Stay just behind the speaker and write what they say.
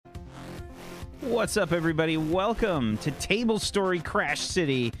What's up, everybody? Welcome to Table Story Crash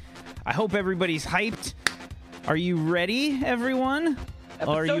City. I hope everybody's hyped. Are you ready, everyone?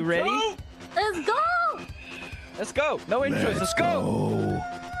 Are you ready? Let's go! Let's go. No intros. Let's go.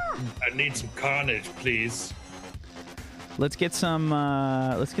 I need some carnage, please. Let's get some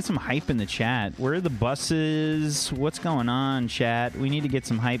hype in the chat. Where are the buses? What's going on, chat? We need to get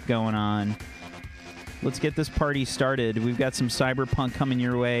some hype going on. Let's get this party started. We've got some cyberpunk coming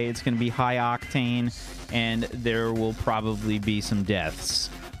your way. It's going to be high octane, and there will probably be some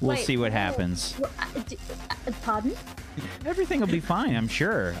deaths. We'll see what happens. Pardon? Everything will be fine, I'm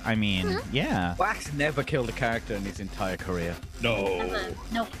sure. I mean, yeah. Wax never killed a character in his entire career. No.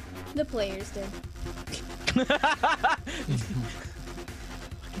 Nope. The players did.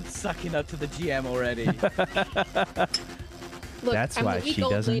 Fucking sucking up to the GM already. Look, That's I'm why the weak she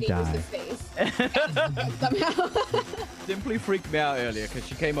old doesn't lady die. who's the face. Somehow. Simply freaked me out earlier because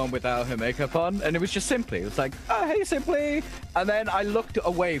she came on without her makeup on, and it was just Simply. It was like, oh, hey, Simply. And then I looked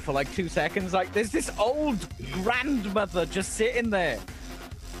away for like 2 seconds, like, there's this old grandmother just sitting there.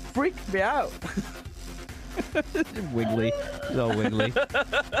 Freaked me out. Wiggly. It's all wiggly.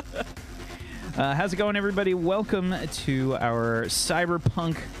 How's it going, everybody? Welcome to our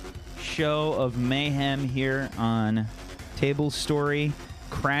cyberpunk show of mayhem here on Table Story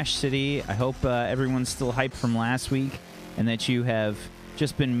Crash City. I hope everyone's still hyped from last week and that you have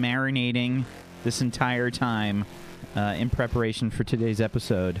just been marinating this entire time in preparation for today's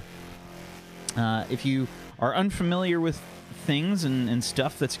episode. If you are unfamiliar with things and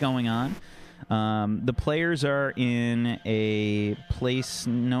stuff that's going on, the players are in a place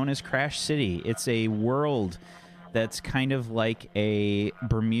known as Crash City. It's a world that's kind of like a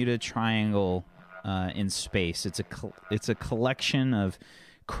Bermuda Triangle in space. It's a collection of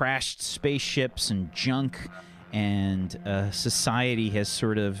crashed spaceships and junk, and society has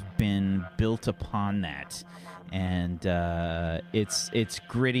sort of been built upon that. And it's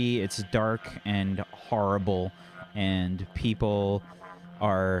gritty, it's dark and horrible, and people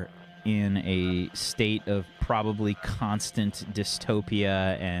are in a state of probably constant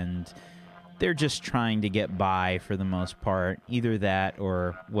dystopia, and they're just trying to get by for the most part. Either that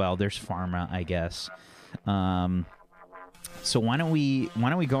or, well, there's pharma, I guess. So why don't we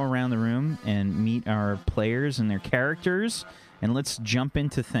go around the room and meet our players and their characters, and let's jump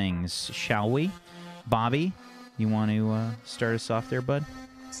into things, shall we? Bobby, you want to start us off there, bud?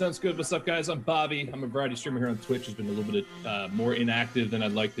 Sounds good. What's up, guys? I'm Bobby. I'm a variety streamer here on Twitch. Has been a little bit more inactive than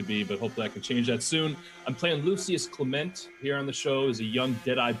I'd like to be, but hopefully I can change that soon. I'm playing Lucius Clement here on the show as a young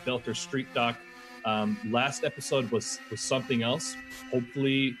Deadeye Belter street doc. Last episode was something else.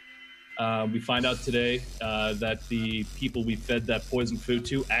 Hopefully we find out today that the people we fed that poison food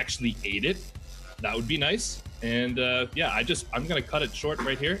to actually ate it. That would be nice. And yeah, I'm going to cut it short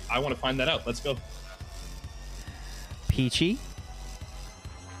right here. I want to find that out. Let's go. Peachy?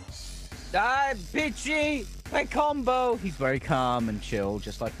 Bitchy! My combo! He's very calm and chill,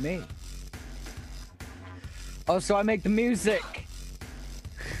 just like me. Also, I make the music.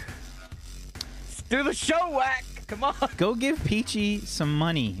 Let's do the show, Whack! Come on! Go give Peachy some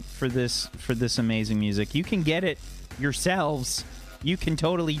money for this amazing music. You can get it yourselves. You can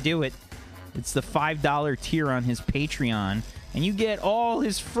totally do it. It's the $5 tier on his Patreon, and you get all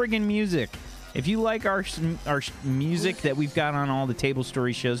his friggin' music. If you like our music that we've got on all the Table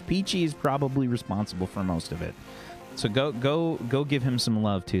Story shows, Peachy is probably responsible for most of it. So go give him some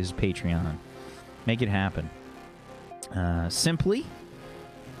love to his Patreon. Make it happen. Simply?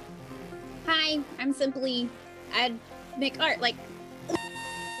 Hi, I'm Simply. I make art like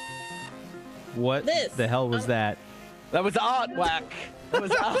What this. the hell was that? That was art, Whack! That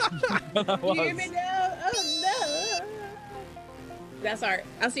was art! That was. You hear me now? Oh no! That's art.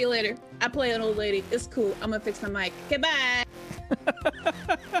 I'll see you later. I play an old lady. It's cool. I'm gonna fix my mic. Okay, bye.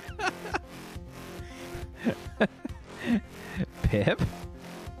 Pip?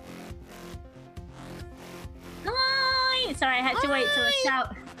 Hi! Sorry, I had to wait till a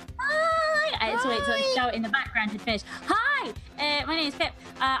shout. Hi! I had to wait till a shout in the background had finished. Hi! My name is Pip.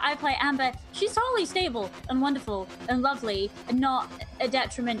 I play Amber. She's totally stable and wonderful and lovely and not a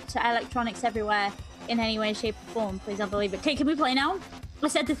detriment to electronics everywhere in any way, shape, or form. Please don't believe it. Okay, can we play now? I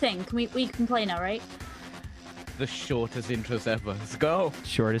said the thing. We can play now, right? The shortest intros ever. Let's go!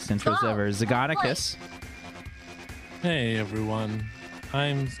 Shortest intros ever. Zagonicus. Hey everyone,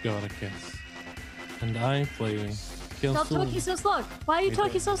 I'm Scoticus, and I play Kill Stop talking so slow. Why are you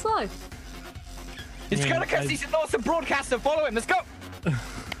talking so slow? He's gonna cast he's an awesome broadcaster. Follow him. Let's go.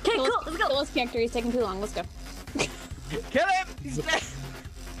 Okay, cool. Let's go. Kill his character. He's taking too long. Let's go. Kill him. He's dead.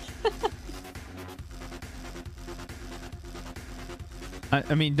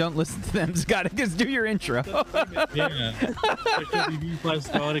 I mean, don't listen to them, Scoticus. Do your intro. Yeah.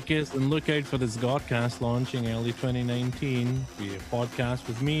 Scoticus, and look out for the Scottcast launching early 2019. Be a podcast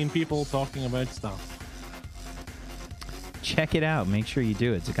with me and people talking about stuff. Check it out. Make sure you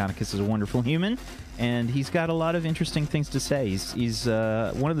do it. Scoticus is a wonderful human, and he's got a lot of interesting things to say. He's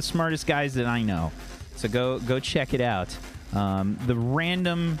one of the smartest guys that I know. So go check it out. The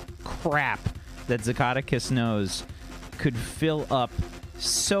random crap that Scoticus knows could fill up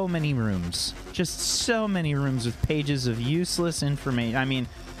so many rooms. Just so many rooms with pages of useless information. I mean,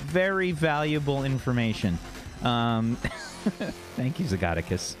 very valuable information. Thank you,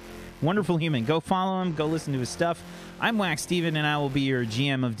 Scoticus. Wonderful human. Go follow him. Go listen to his stuff. I'm Wax Steven, and I will be your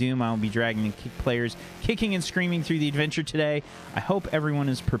GM of Doom. I will be dragging the players kicking and screaming through the adventure today. I hope everyone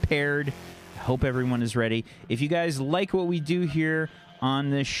is prepared. I hope everyone is ready. If you guys like what we do here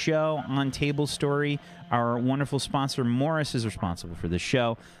on this show, on Table Story, our wonderful sponsor, Morris, is responsible for this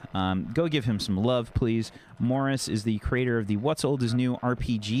show. Go give him some love, please. Morris is the creator of the What's Old is New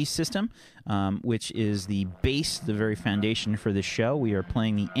RPG system, which is the base, the very foundation for this show. We are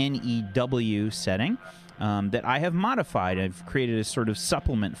playing the NEW setting that I have modified. I've created a sort of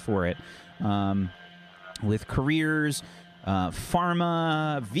supplement for it with careers,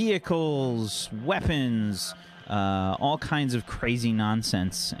 pharma, vehicles, weapons, all kinds of crazy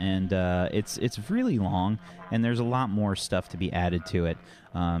nonsense, and it's really long, and there's a lot more stuff to be added to it.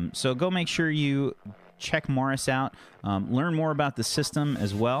 So go make sure you check Morris out, learn more about the system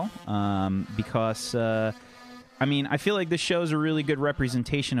as well, because I mean, I feel like this show is a really good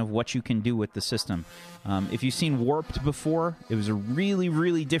representation of what you can do with the system. If you've seen Warped before, it was a really,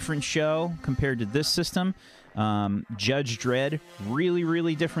 really different show compared to this system. Judge Dredd, really,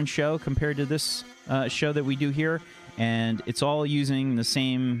 really different show compared to this show that we do here, and it's all using the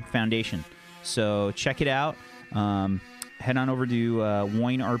same foundation. So check it out. Head on over to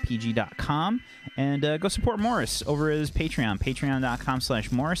WoinRPG.com and go support Morris over at his Patreon,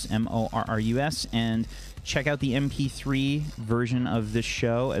 patreon.com/Morris, Morrus, and check out the MP3 version of this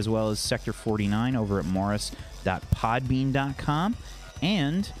show, as well as Sector 49 over at morris.podbean.com,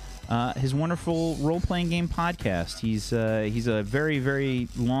 and his wonderful role-playing game podcast. He's a very, very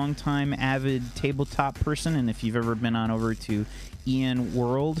long-time avid tabletop person, and if you've ever been on over to Ian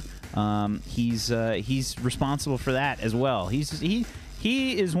World, he's responsible for that as well. He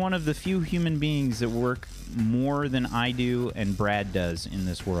is one of the few human beings that work more than I do and Brad does in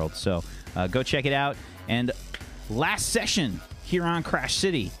this world. So go check it out. And last session here on Crash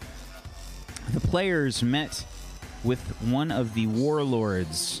City, the players met with one of the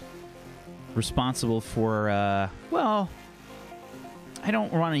warlords responsible for, well, I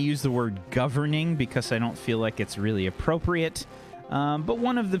don't want to use the word governing because I don't feel like it's really appropriate, but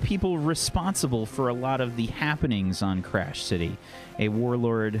one of the people responsible for a lot of the happenings on Crash City, a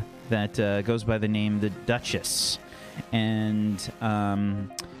warlord that goes by the name the Duchess. And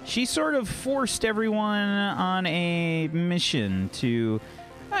she sort of forced everyone on a mission to,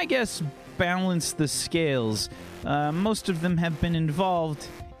 I guess, balance the scales. Most of them have been involved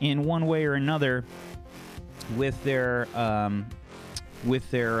in one way or another with their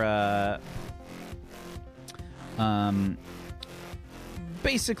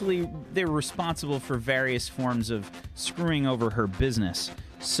basically they're responsible for various forms of screwing over her business.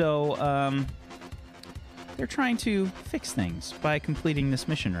 So they're trying to fix things by completing this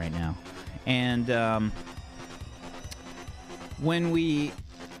mission right now. And when we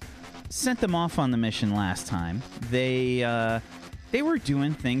sent them off on the mission last time, they were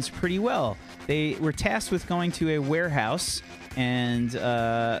doing things pretty well. They were tasked with going to a warehouse, and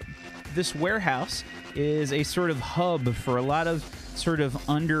this warehouse is a sort of hub for a lot of sort of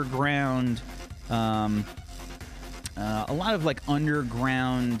underground, a lot of like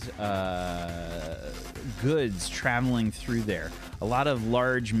underground goods traveling through there. A lot of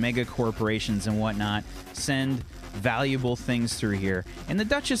large mega corporations and whatnot send valuable things through here. And the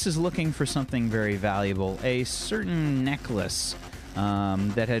Duchess is looking for something very valuable, a certain necklace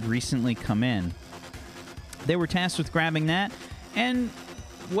that had recently come in. They were tasked with grabbing that, and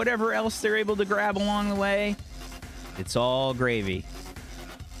whatever else they're able to grab along the way, it's all gravy.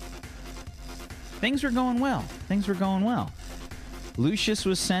 Things were going well. Things were going well. Lucius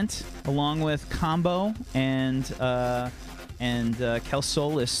was sent along with Combo and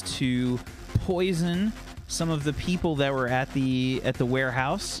Kelsolis to poison some of the people that were at the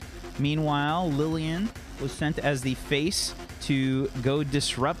warehouse. Meanwhile, Lillian was sent as the face to go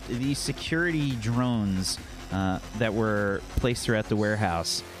disrupt the security drones that were placed throughout the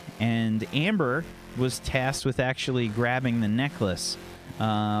warehouse. And Amber was tasked with actually grabbing the necklace.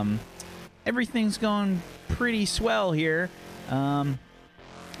 Everything's going pretty swell here.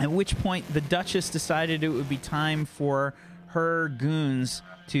 At which point, the Duchess decided it would be time for her goons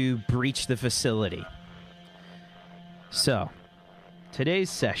to breach the facility. So, today's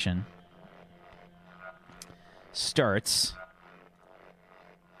session starts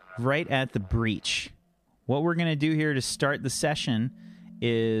right at the breach. What we're going to do here to start the session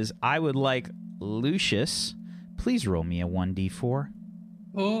is I would like Lucius, please roll me a 1d4.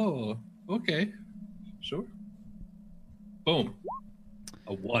 Oh, okay. Sure. Boom.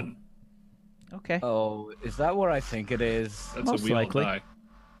 A 1. Okay. Oh, is that what I think it is? That's Most a we likely. all die.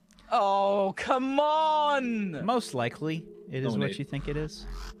 Oh, come on! Most likely, it is Oh, what Nate. you think it is.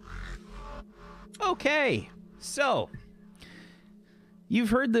 Okay, so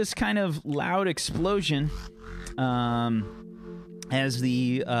you've heard this kind of loud explosion as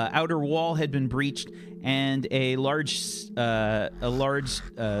the outer wall had been breached, and a large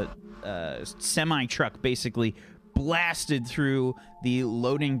semi truck basically blasted through the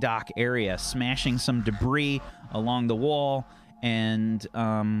loading dock area, smashing some debris along the wall. And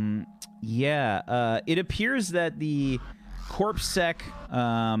it appears that the CorpSec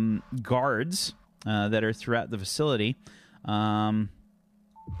guards that are throughout the facility,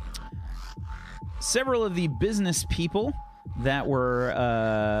 several of the business people that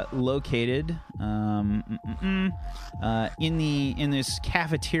were located in this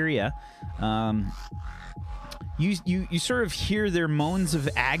cafeteria, you sort of hear their moans of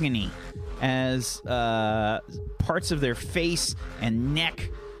agony as parts of their face and neck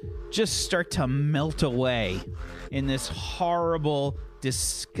just start to melt away in this horrible,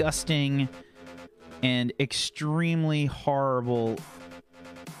 disgusting, and extremely horrible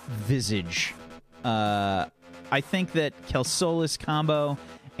visage. I think that Kelsolis combo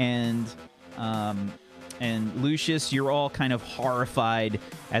and Lucius, you're all kind of horrified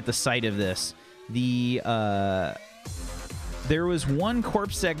at the sight of this. There was one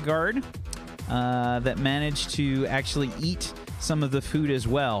CorpSec guard that managed to actually eat some of the food as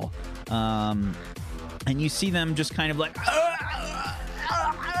well. And you see them just kind of like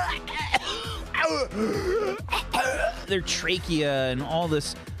their trachea and all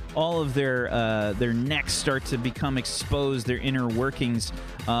of their necks start to become exposed, their inner workings.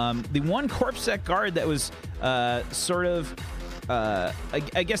 The one CorpSec guard that was sort of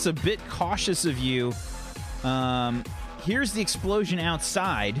I guess a bit cautious of you here's the explosion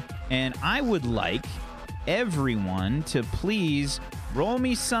outside, and I would like everyone to please roll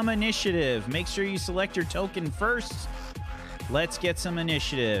me some initiative. Make sure you select your token first. Let's get some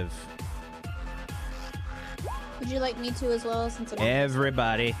initiative. Would you like me to as well, since I'm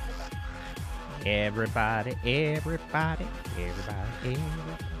Everybody.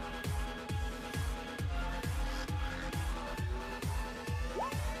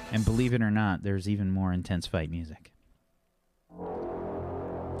 And believe it or not, there's even more intense fight music.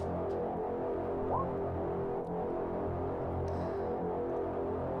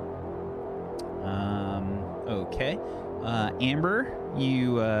 Okay. Amber,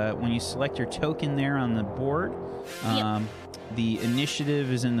 you when you select your token there on the board, the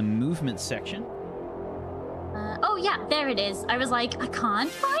initiative is in the movement section. Oh yeah, there it is. I was like, I can't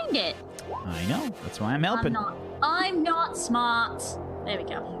find it. I know. That's why I'm helping. I'm not smart. There we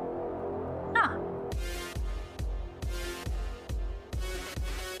go. Ah.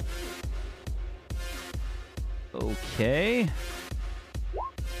 Okay.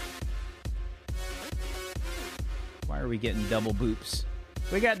 Why are we getting double boops?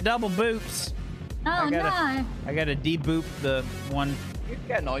 We got double boops. Oh no. I gotta deboop the one. You can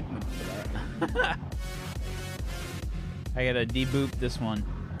get an ointment for that. I gotta deboop this one.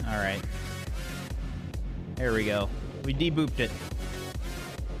 All right. There we go. We debooped it.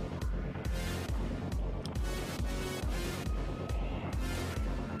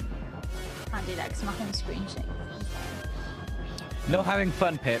 Can't do that because my home screen shakes. No having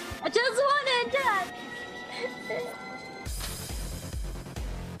fun, Pip. I just wanted that.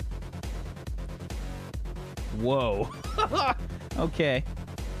 Whoa. Okay.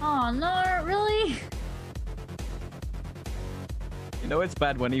 Oh no, really? You know it's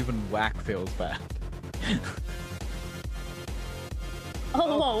bad when even whack feels bad.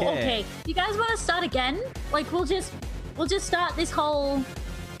 Oh, Okay. okay. You guys want to start again? Like we'll just start this whole.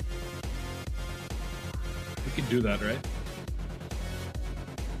 We can do that, right?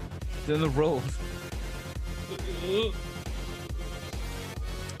 They're the rules.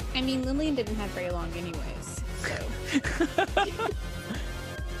 I mean, Lillian didn't have very long anyways, so.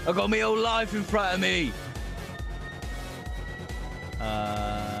 I got my whole life in front of me.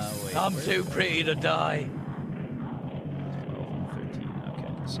 Wait. I'm too pretty to die. 12 and 13.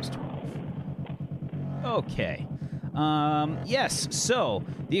 Okay, this is 12. Okay. Yes, so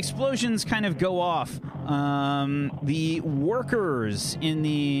the explosions kind of go off. The workers in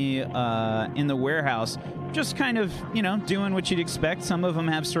the warehouse just kind of, doing what you'd expect. Some of them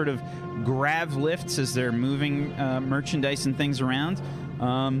have sort of grav lifts as they're moving merchandise and things around.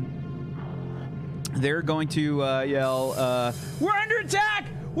 They're going to yell, "We're under attack!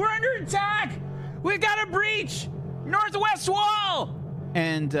 We're under attack! We've got a breach! Northwest wall!"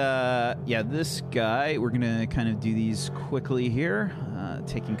 And, this guy, we're going to kind of do these quickly here.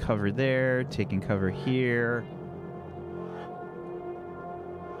 Taking cover there, taking cover here.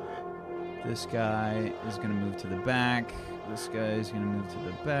 This guy is going to move to the back. This guy is going to move to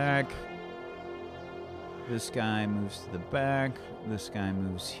the back. This guy moves to the back. This guy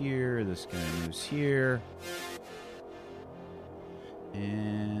moves here. This guy moves here.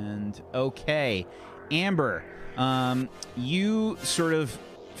 And, okay. Amber, you sort of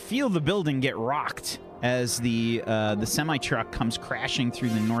feel the building get rocked as the semi-truck comes crashing through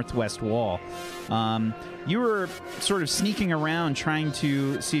the northwest wall. You were sort of sneaking around trying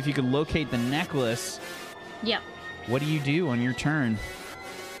to see if you could locate the necklace. Yep. What do you do on your turn?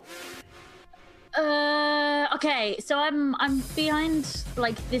 Okay, so I'm behind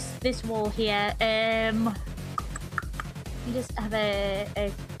like this wall here. Let me just have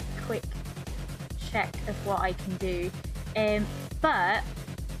a quick check of what I can do. But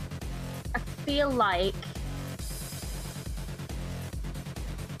I feel like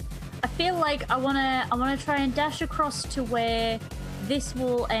I wanna try and dash across to where this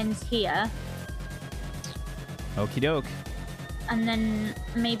wall ends here. Okie doke. And then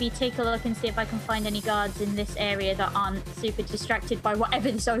maybe take a look and see if I can find any guards in this area that aren't super distracted by whatever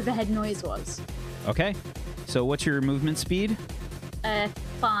this overhead noise was. Okay. So what's your movement speed?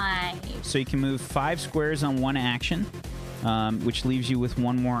 5. So you can move 5 squares on one action, which leaves you with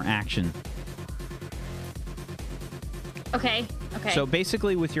one more action. Okay. So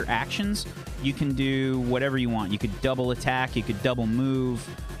basically with your actions, you can do whatever you want. You could double attack, you could double move.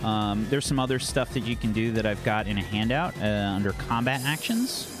 There's some other stuff that you can do that I've got in a handout under combat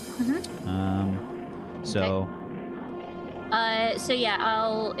actions. So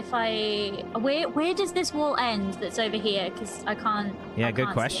yeah, where does this wall end that's over here? Because I can't. Yeah, I good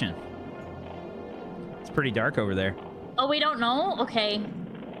can't question. It's pretty dark over there. Oh, we don't know? Okay.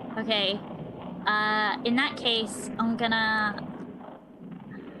 In that case, I'm gonna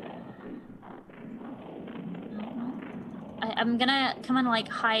come and like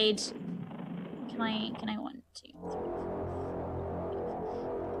hide. Can I 1, 2, 3, 4,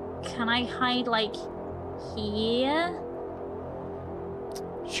 5. Can I hide like here?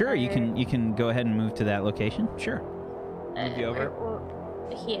 Sure, you can go ahead and move to that location. Sure. Move you over.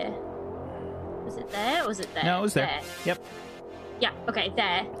 Here. Was it there? Or was it there? No, it was there. Yep. Yeah. Okay.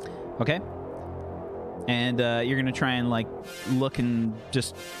 There. Okay. And you're gonna try and like look and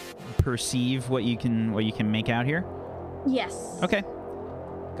just perceive what you can make out here. Yes. Okay.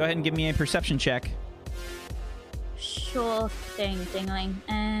 Go ahead and give me a perception check. Sure thing, Dingling.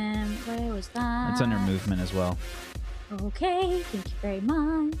 Where was that? It's under movement as well. Okay, thank you very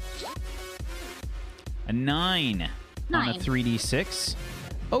much. A 9 on a 3d6.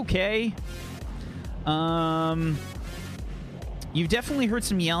 Okay. You've definitely heard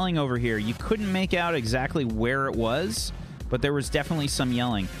some yelling over here. You couldn't make out exactly where it was, but there was definitely some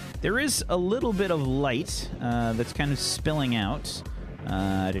yelling. There is a little bit of light that's kind of spilling out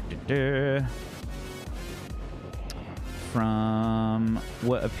from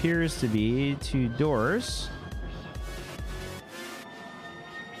what appears to be 2 doors.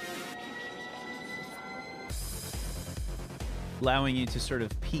 Allowing you to sort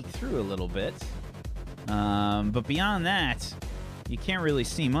of peek through a little bit. But beyond that, you can't really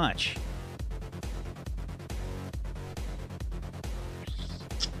see much.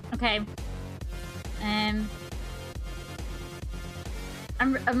 Okay.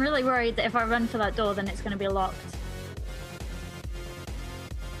 I'm really worried that if I run for that door, then it's going to be locked.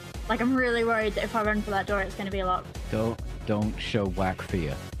 Like, I'm really worried that if I run for that door, it's going to be locked. Don't show whack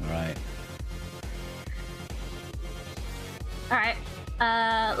fear, all right? All right.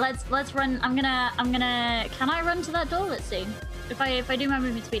 Let's run. I'm gonna. Can I run to that door? Let's see. If I do my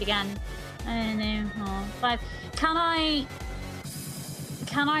movement speed again. 5.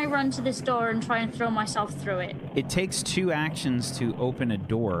 Can I run to this door and try and throw myself through it? It takes 2 actions to open a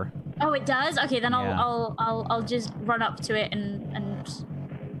door. Oh, it does. Okay, then Yeah. I'll just run up to it and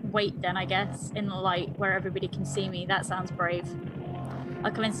wait. Then I guess in the light where everybody can see me. That sounds brave.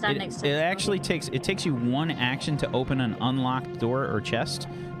 I'll come and stand next to it. it. Actually takes you 1 action to open an unlocked door or chest,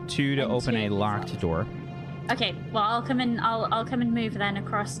 2 to open a locked door. Okay, well I'll come and move then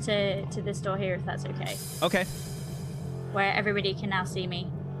across to this door here if that's okay. Okay. where everybody can now see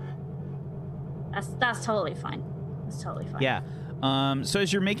me. That's totally fine. That's totally fine. Yeah. So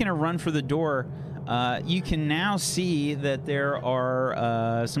as you're making a run for the door, you can now see that there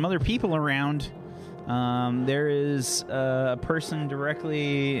are some other people around. There is a person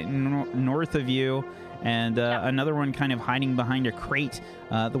directly north of you, and another one kind of hiding behind a crate.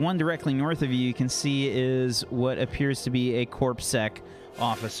 The one directly north of you can see is what appears to be a CorpSec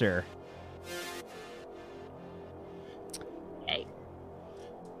officer. Okay.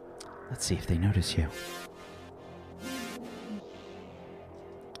 Let's see if they notice you.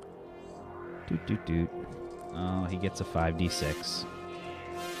 Doot, doot, doot. Oh, he gets a 5d6.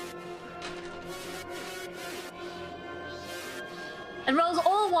 And rolls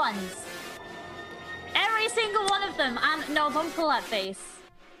all ones. Every single one of them. And no, don't pull that face.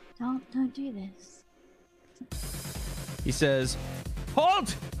 Don't do this. He says,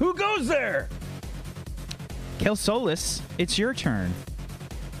 "Halt! Who goes there?" Kelsolis, it's your turn.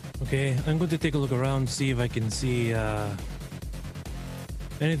 Okay, I'm going to take a look around, see if I can see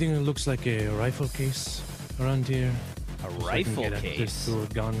anything that looks like a rifle case around here. A So I can rifle get access case? to a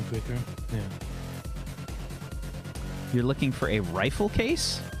gun quicker. Yeah. You're looking for a rifle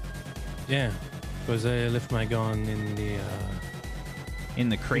case? Yeah, because I left my gun in the. In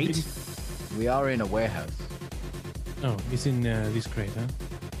the crate? We are in a warehouse. Oh, it's in this crate,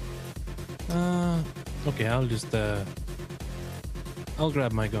 huh? Okay, I'll just. I'll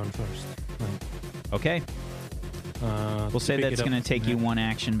grab my gun first. Okay. We'll say pick that's it up going to take from you there. one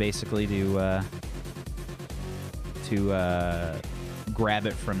action, basically, to grab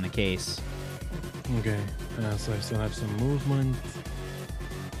it from the case. Okay, so I still have some movement.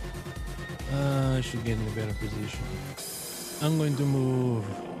 I should get in a better position. I'm going to move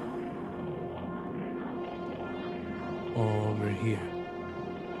over here.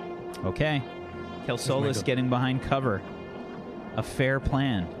 Okay. Kelsolis gun. getting behind cover. A fair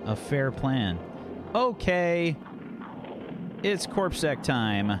plan. A fair plan. Okay. It's CorpSec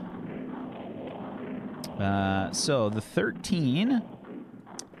time. So the 13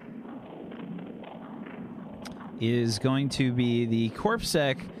 is going to be the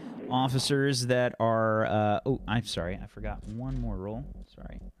CorpSec officers that are... oh, I'm sorry. I forgot one more roll.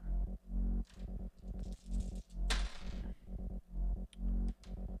 Sorry.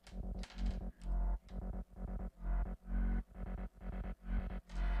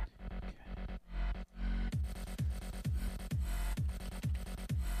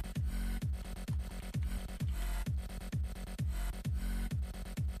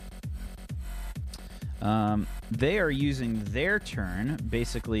 They are using their turn,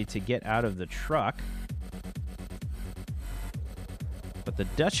 basically, to get out of the truck. But the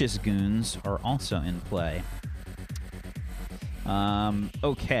Duchess goons are also in play.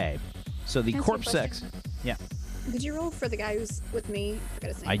 Okay. So the Can I ask you a CorpSec... question? Yeah, Did you roll for the guy who's with me? I forgot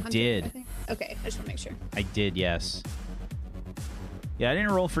his name. I Hunter, did. think. Okay, I just want to make sure. I did, yes. Yeah, I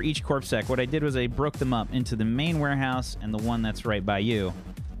didn't roll for each CorpSec. What I did was I broke them up into the main warehouse and the one that's right by you.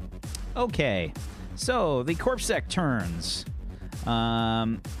 Okay. So, the CorpSec turns.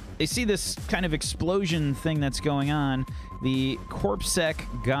 They see this kind of explosion thing that's going on. The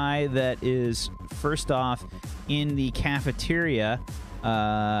CorpSec guy that is first off in the cafeteria,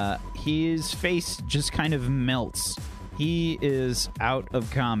 his face just kind of melts. He is out of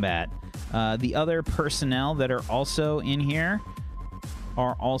combat. The other personnel that are also in here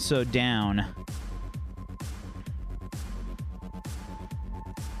are also down.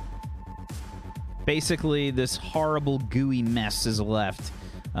 Basically, this horrible gooey mess is left.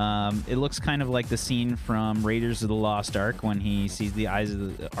 It looks kind of like the scene from Raiders of the Lost Ark when he sees the eyes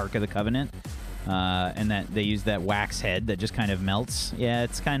of the Ark of the Covenant, and that they use that wax head that just kind of melts. Yeah,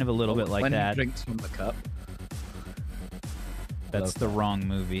 it's kind of a little bit like when that. he drinks from the cup. That's the wrong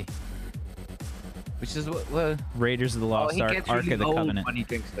movie. Which is what... Raiders of the Lost he Ark, gets Ark really of the old Covenant. when he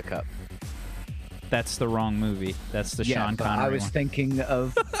drinks the cup. That's the wrong movie. That's the Sean but Connery I was one. thinking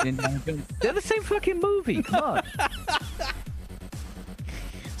of Indiana Jones. They're the same fucking movie. Come on.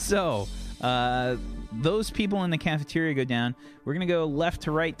 So, those people in the cafeteria go down. We're going to go left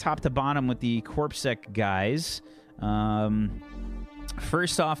to right, top to bottom with the CorpSec guys.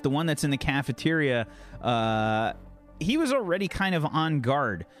 First off, the one that's in the cafeteria, he was already kind of on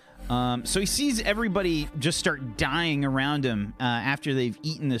guard. So he sees everybody just start dying around him after they've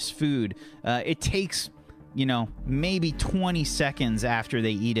eaten this food. It takes, maybe 20 seconds after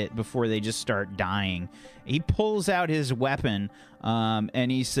they eat it before they just start dying. He pulls out his weapon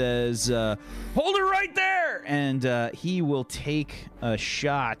and he says, "Hold it right there!" And he will take a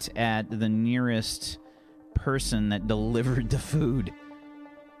shot at the nearest person that delivered the food.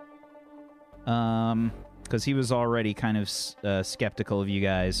 because he was already kind of skeptical of you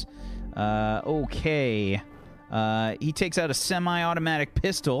guys. Okay. He takes out a semi-automatic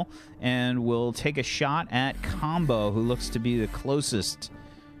pistol and will take a shot at Combo, who looks to be the closest.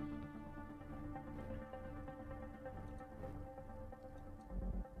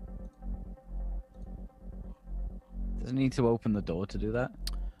 Doesn't he need to open the door to do that?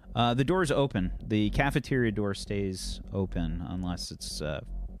 The door's open. The cafeteria door stays open unless it's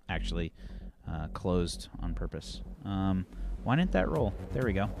actually closed on purpose. Why didn't that roll? There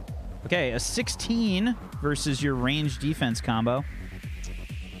we go. Okay, a 16 versus your range defense Combo.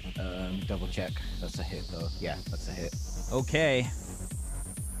 Double check. That's a hit, though. Yeah, that's a hit. Okay.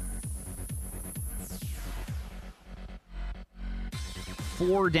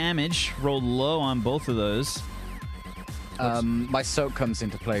 Four damage. Rolled low on both of those. My soak comes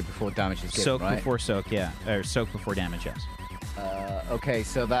into play before damage is given, Soak right? before soak, yeah. Or soak before damage, yes. Okay,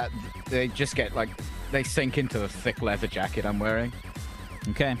 so that they just get like they sink into the thick leather jacket I'm wearing.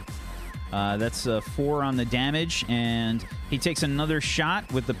 Okay. That's 4 on the damage, and he takes another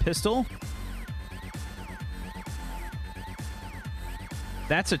shot with the pistol.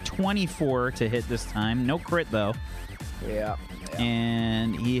 That's a 24 to hit this time. No crit, though. Yeah.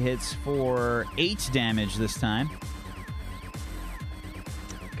 And he hits for 8 damage this time.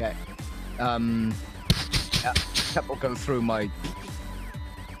 Okay. That will go through my.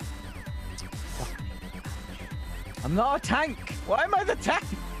 I'm not a tank. Why am I the tank?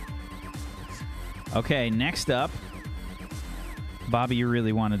 Okay, next up. Bobby, you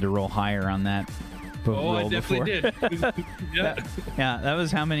really wanted to roll higher on that. Oh, I definitely did. Yeah. Yeah, that was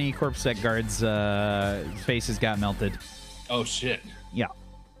how many CorpSec guards' faces got melted. Oh, shit. Yeah.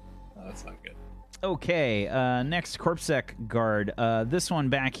 Oh, that's not good. Okay, next CorpSec guard. This one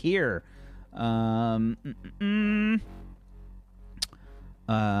back here. He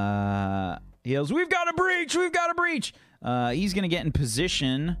yells, "We've got a breach! We've got a breach!" He's going to get in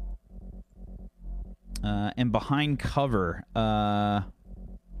position and behind cover.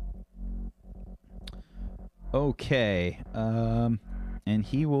 Okay. And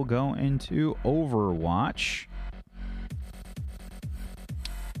he will go into Overwatch.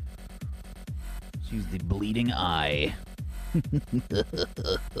 Let's use the Bleeding Eye.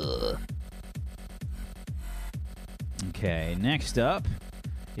 Okay, next up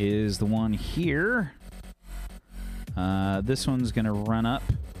is the one here. This one's going to run up.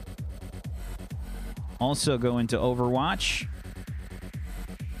 Also go into Overwatch.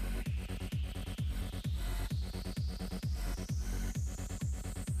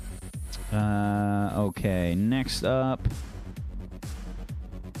 Okay, next up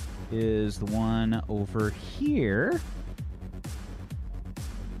is the one over here.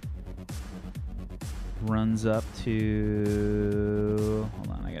 Runs up to...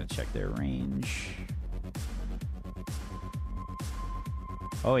 Hold on, I gotta check their range.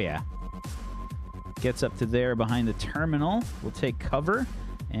 Oh, yeah. Gets up to there behind the terminal. We'll take cover,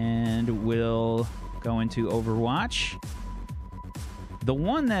 and we'll go into Overwatch. The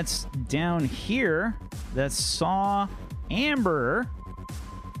one that's down here that saw Amber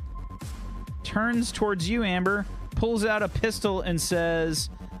turns towards you, Amber, pulls out a pistol and says,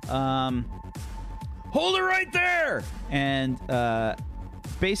 hold it right there! And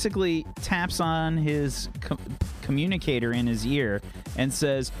basically taps on his communicator in his ear and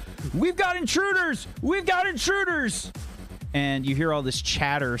says, "We've got intruders! We've got intruders!" And you hear all this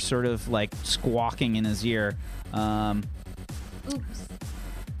chatter sort of like squawking in his ear. Oops.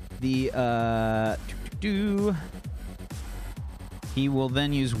 He will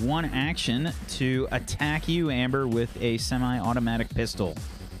then use one action to attack you, Amber, with a semi-automatic pistol.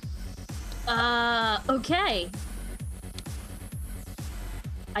 Okay.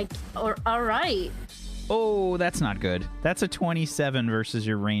 All right. Oh, that's not good. That's a 27 versus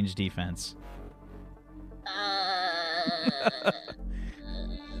your range defense.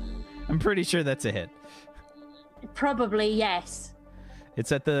 I'm pretty sure that's a hit. Probably, yes.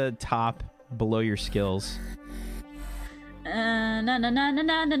 It's at the top below your skills. Na na na na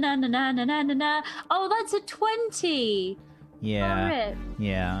na na na na na na na. Oh, that's a 20. Yeah. Rip.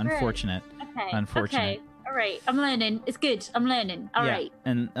 Yeah, unfortunate. Okay. Unfortunate. Okay. All right. I'm learning. It's good. I'm learning. All right.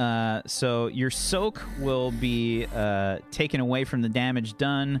 And so your soak will be taken away from the damage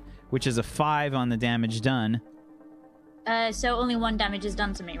done, which is a 5 on the damage done. So only 1 damage is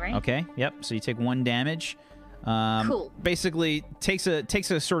done to me, right? Okay. Yep. So you take 1 damage. Cool. Basically takes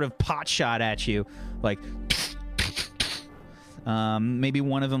a sort of pot shot at you, like maybe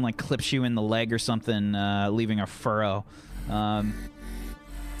one of them like clips you in the leg or something, leaving a furrow.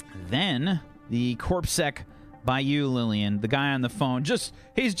 Then the CorpSec by you, Lillian. The guy on the phone,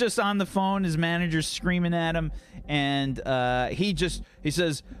 he's just on the phone. His manager's screaming at him, and he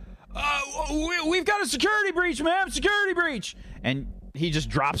says, "We've got a security breach, ma'am! Security breach!" And he just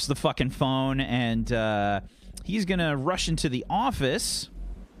drops the fucking phone, and he's gonna rush into the office.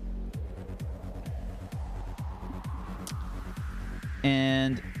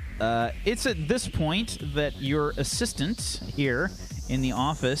 And it's at this point that your assistant here in the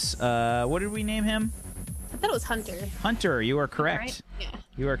office, what did we name him? I thought it was Hunter. Hunter, you are correct. Right? Yeah.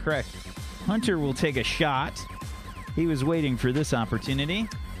 You are correct. Hunter will take a shot. He was waiting for this opportunity.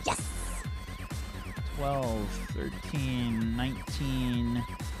 Yes. 12, 13, 19,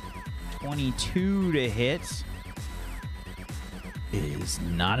 22 to hit is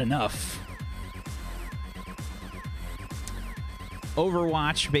not enough.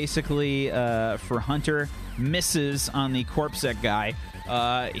 Overwatch, basically, for Hunter, misses on the Corpsec guy.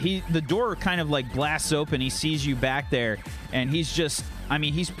 The door kind of like blasts open. He sees you back there, and he's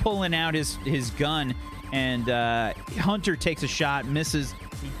pulling out his gun, and Hunter takes a shot, misses.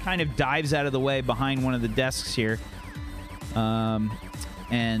 He kind of dives out of the way behind one of the desks here. And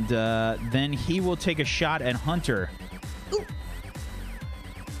then he will take a shot at Hunter.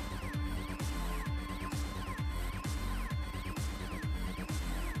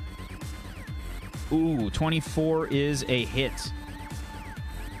 Ooh, 24 is a hit.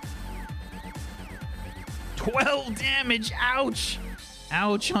 12 damage. Ouch.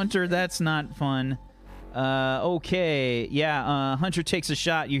 Ouch, Hunter. That's not fun. Okay. Yeah, Hunter takes a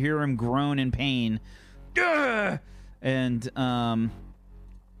shot. You hear him groan in pain. Ugh! And,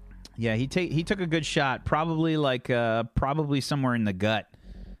 yeah, he took a good shot. Probably somewhere in the gut.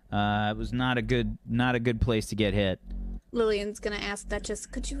 It was not a good place to get hit. Lillian's gonna ask Duchess,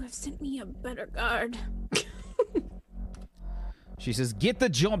 could you have sent me a better guard? She says, get the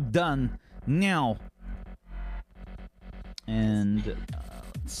job done now. And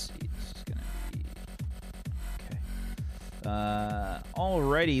let's see. This is gonna be okay.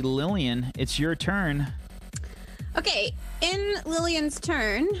 Alrighty, Lillian, it's your turn. Okay, in Lillian's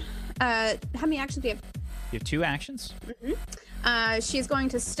turn, how many actions do you have? You have 2 actions. She's going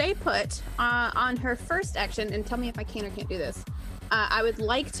to stay put on her first action, and tell me if I can or can't do this. I would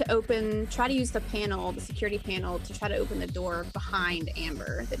like to try to use the security panel, to try to open the door behind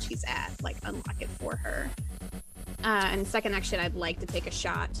Amber that she's at, like unlock it for her. And second action, I'd like to take a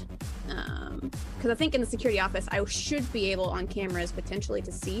shot. Because I think in the security office, I should be able on cameras potentially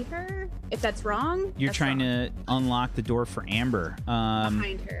to see her. If that's wrong, You're trying to unlock the door for Amber.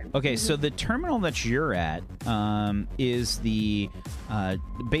 behind her. Okay, so the terminal that you're at is the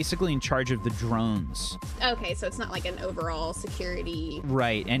basically in charge of the drones. Okay, so it's not like an overall security.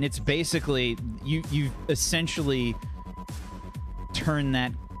 Right, and it's basically you've essentially turned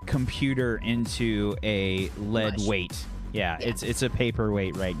that computer into a lead Mush. weight. Yeah, it's a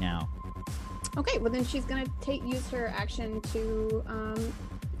paperweight right now. Okay, well then she's gonna use her action to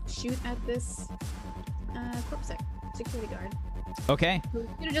shoot at this Corpsec security guard. Okay. Who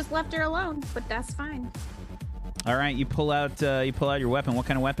could have just left her alone, but that's fine. All right, you pull out your weapon. What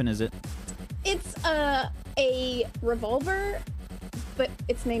kind of weapon is it? It's a revolver, but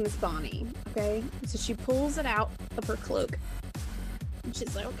its name is Bonnie. Okay, so she pulls it out of her cloak. And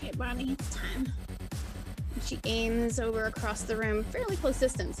she's like, "Okay, Bonnie, it's time." And she aims over across the room, fairly close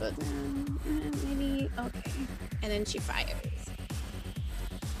distance, so maybe okay. And then she fires.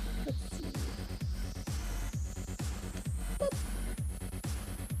 Let's see. Boop.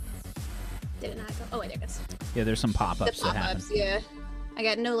 Did it not go? Oh, wait, there it goes. Yeah, there's some pop-ups The that happen. pop-ups, yeah. I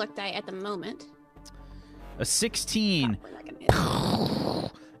got no luck die at the moment. A 16 Probably not gonna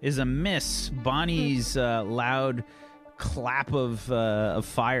hit. is a miss. Bonnie's loud clap of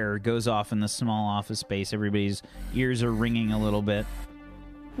fire goes off in the small office space. Everybody's ears are ringing a little bit.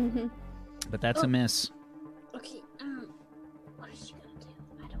 Mm-hmm. But that's a miss. Okay, what is she gonna do?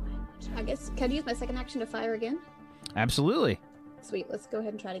 I don't know. I guess, can I use my second action to fire again? Absolutely. Sweet, let's go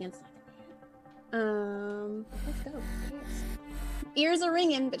ahead and try it again. Let's go. Yes. Ears are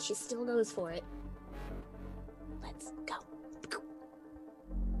ringing, but she still goes for it. Let's go.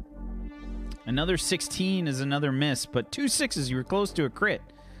 Another 16 is another miss, but 2 6s, you were close to a crit.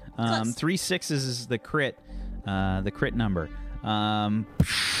 Close. 3 6s is the crit number.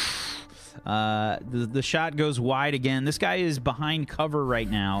 The shot goes wide again. This guy is behind cover right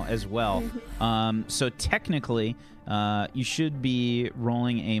now as well. So technically, you should be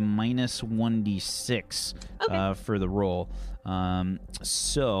rolling a minus 1d6 for the roll.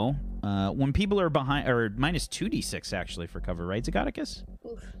 So when people are behind, or minus 2d6 actually for cover, right, Zagoticus?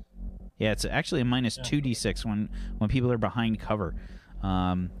 Oof. Yeah, it's actually a minus 2d6 when people are behind cover.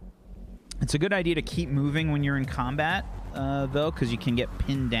 It's a good idea to keep moving when you're in combat, though, because you can get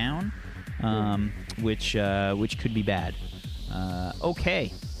pinned down, which could be bad.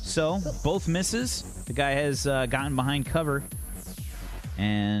 Okay, so both misses. The guy has gotten behind cover,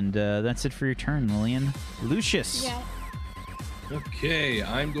 and that's it for your turn, Lillian. Lucius. Yeah. Okay,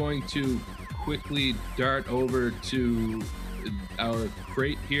 I'm going to quickly dart over to our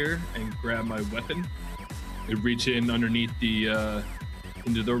crate here and grab my weapon. I reach in underneath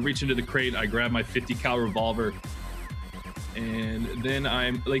reach into the crate. I grab my 50 cal revolver, and then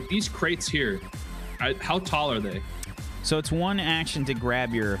I'm like, these crates here. How tall are they? So it's one action to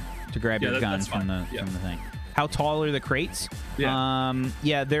grab your gun that's from fine. the thing. How tall are the crates? Yeah.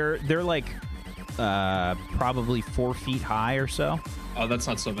 They're like probably 4 feet high or so. Oh, that's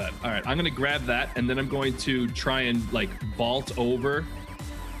not so bad. All right, I'm gonna grab that, and then I'm going to try and like vault over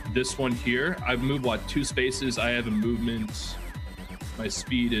this one here. I've moved 2 spaces. I have a movement. My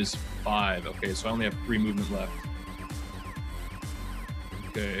speed is 5. Okay, so I only have 3 movement left.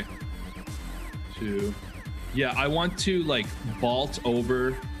 Okay. 2. Yeah, I want to like vault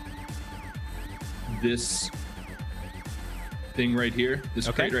over this thing right here, this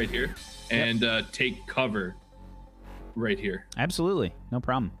crate right here, and take cover right here. Absolutely, no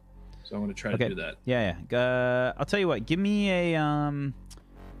problem. So I'm gonna try to do that. Yeah. I'll tell you what. Give me an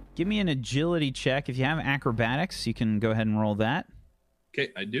agility check. If you have acrobatics, you can go ahead and roll that. Okay,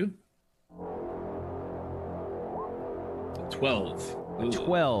 I do. 12. Ugh.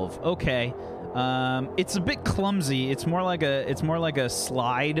 12. Okay. It's a bit clumsy. It's more like a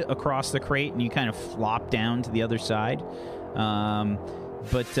slide across the crate, and you kind of flop down to the other side.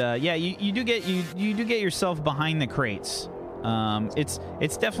 Yeah, you do get yourself behind the crates.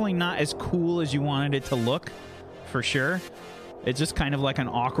 It's definitely not as cool as you wanted it to look, for sure. It's just kind of like an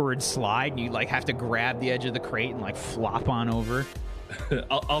awkward slide, and you like have to grab the edge of the crate and like flop on over.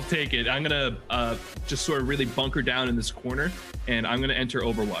 I'll take it. I'm gonna just sort of really bunker down in this corner, and I'm gonna enter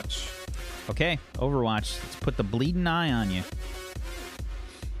Overwatch. Okay, Overwatch. Let's put the bleeding eye on you.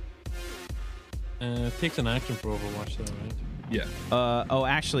 It takes an action for Overwatch, though, right? Yeah.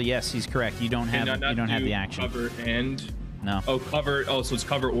 Actually, yes, he's correct. You don't have the action. Cover and no. Oh, cover. Oh, so it's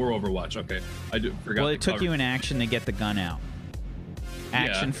cover or Overwatch. Okay, I forgot. Well, it took you an action to get the gun out.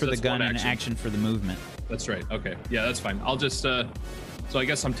 Action for the gun and action for the movement. That's right. Okay. Yeah, that's fine. I'll just. So I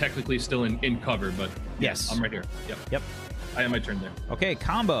guess I'm technically still in cover, but yes, I'm right here. Yep. I have my turn there. Okay,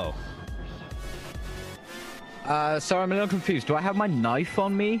 combo. So I'm a little confused. Do I have my knife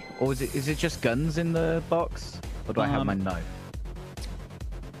on me, or is it just guns in the box, or do I have my knife?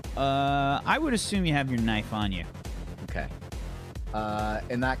 I would assume you have your knife on you. Okay.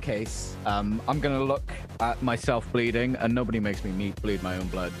 In that case, I'm gonna look at myself bleeding, and nobody makes me bleed my own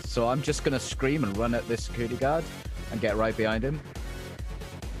blood. So I'm just gonna scream and run at this security guard and get right behind him.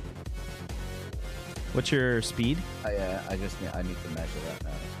 What's your speed? I need to measure that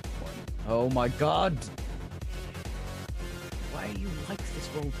now. Oh my god! Why you like this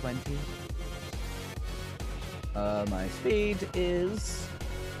roll 20? My speed is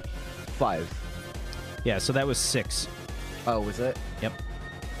 5. Yeah, so that was 6. Oh, was it? Yep.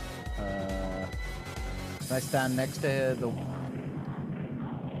 Can I stand next to the?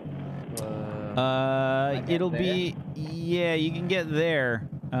 It'll be you can get there.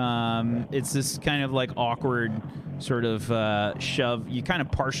 It's this kind of like awkward sort of shove. You kind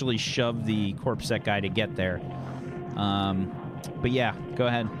of partially shove the corpsec guy to get there. But yeah, go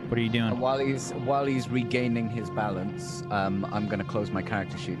ahead. What are you doing? While he's regaining his balance, I'm gonna close my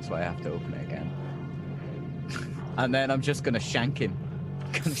character sheet, so I have to open it again. And then I'm just gonna shank him.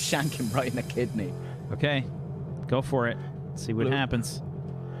 Gonna shank him right in the kidney. Okay, go for it. See what happens.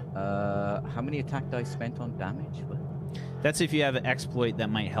 How many attack dice spent on damage? That's if you have an exploit that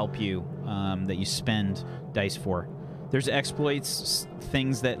might help you, that you spend dice for. There's exploits,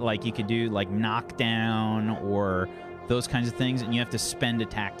 things that like you could do, like knockdown or those kinds of things, and you have to spend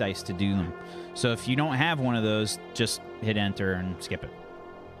attack dice to do them. So if you don't have one of those, just hit enter and skip it.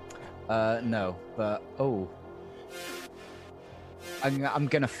 No, but I'm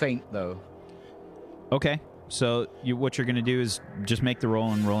gonna faint though. Okay, so what you're gonna do is just make the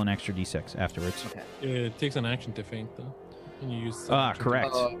roll and roll an extra d6 afterwards. Okay. It takes an action to faint, though. And you use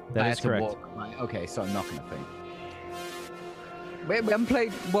correct. That is correct. Okay, so I'm not gonna faint. We haven't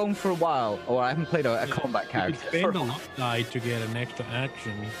played one for a while, or I haven't played a combat character. You spend a luck die to get an extra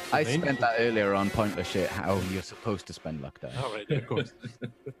action. I spent that earlier on pointless shit. How you're supposed to spend luck die. All right, of course.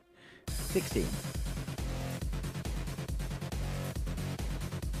 16.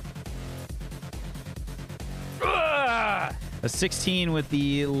 A 16 with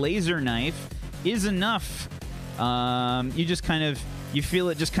the laser knife is enough. You just kind of You feel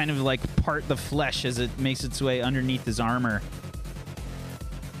it just kind of like part the flesh as it makes its way underneath his armor.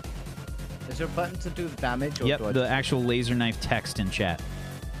 Is there a button to do the damage? Or Yep, do I the just- actual laser knife text in chat.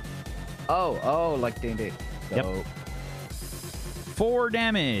 Oh, like D&D. So, Yep. 4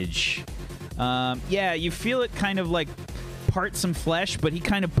 damage. Yeah, you feel it kind of like part some flesh, but he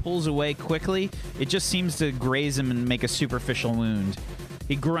kind of pulls away quickly. It just seems to graze him and make a superficial wound.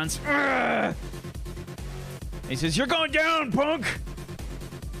 He grunts. "Ugh!" He says, "You're going down, punk!"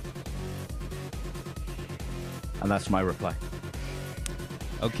 And that's my reply.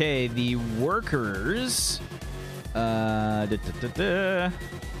 Okay, the workers. The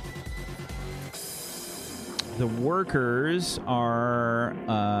workers are,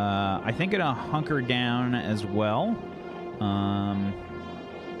 I think, gonna hunker down as well.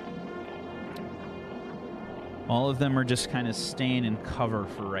 All of them are just kind of staying in cover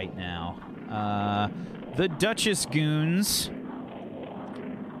for right now. The Duchess goons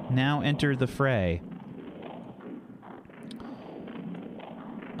now enter the fray.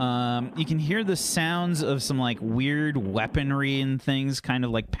 You can hear the sounds of some like weird weaponry and things kind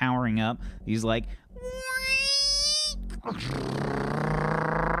of like powering up. These like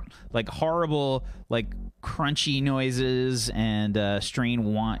horrible like crunchy noises and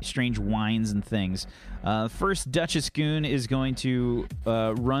strange whines and things. First Duchess goon is going to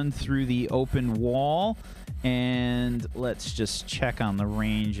run through the open wall, and let's just check on the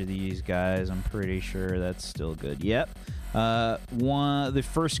range of these guys. I'm pretty sure that's still good. Yep. The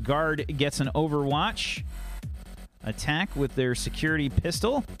first guard gets an Overwatch attack with their security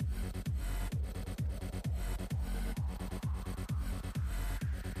pistol.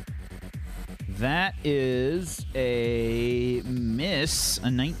 That is a miss.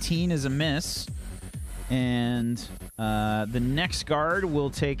 A 19 is a miss. And the next guard will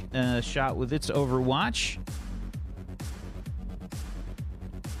take a shot with its Overwatch.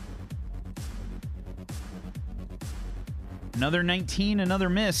 Another 19, another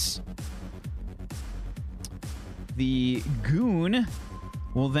miss. The goon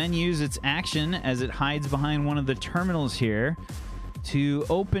will then use its action as it hides behind one of the terminals here to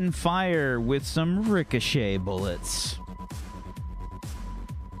open fire with some ricochet bullets.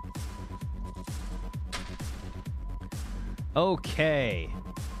 Okay,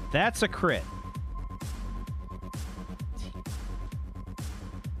 that's a crit.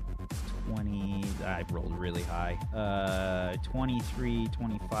 20, I rolled really high. 23,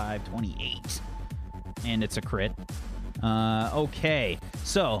 25, 28. And it's a crit. Okay,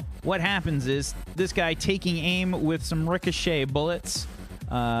 so what happens is this guy taking aim with some ricochet bullets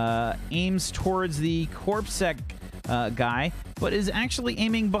aims towards the Corpsec guy, but is actually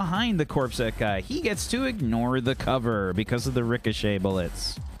aiming behind the Corpsec guy. He gets to ignore the cover because of the ricochet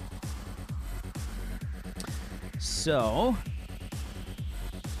bullets. So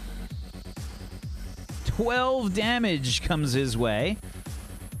 12 damage comes his way.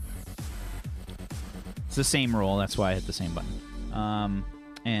 It's the same roll, that's why I hit the same button.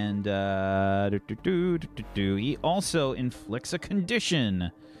 He also inflicts a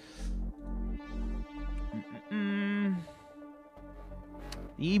condition.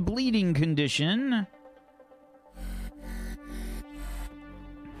 The bleeding condition.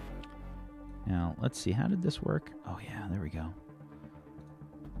 Now, let's see, how did this work? Oh yeah, there we go.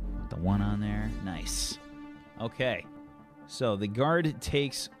 Put the 1 on there. Nice. Okay. So the guard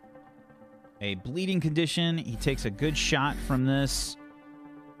takes a bleeding condition. He takes a good shot from this.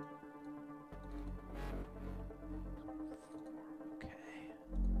 Okay.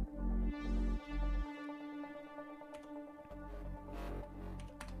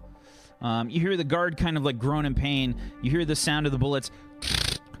 You hear the guard kind of like groan in pain. You hear the sound of the bullets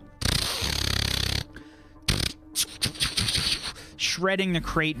shredding the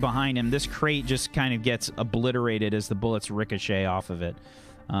crate behind him. This crate just kind of gets obliterated as the bullets ricochet off of it.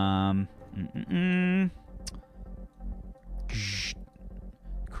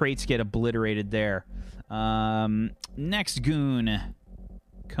 Crates get obliterated there. Next goon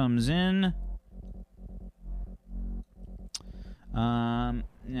comes in.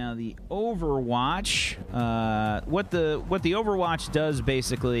 Now the Overwatch. What the Overwatch does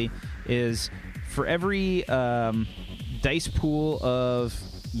basically is for every dice pool of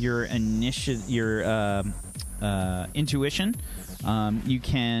your intuition, you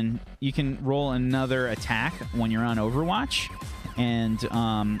can roll another attack when you're on Overwatch, and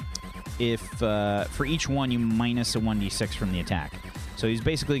if for each one you minus a 1d6 from the attack. So he's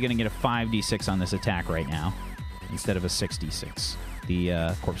basically going to get a 5d6 on this attack right now instead of a 6d6. The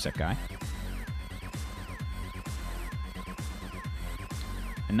Corpsec guy.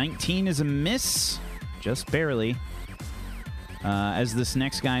 A 19 is a miss, just barely. As this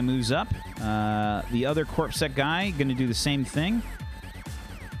next guy moves up, the other corpse set guy going to do the same thing.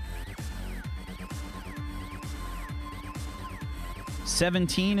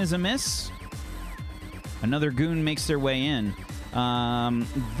 $17 is a miss. Another goon makes their way in.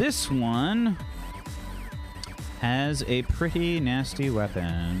 This one has a pretty nasty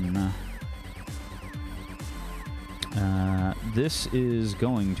weapon. This is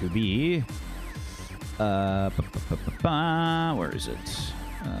going to be... where is it?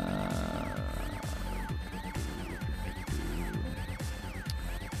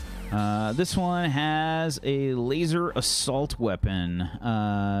 This one has a laser assault weapon.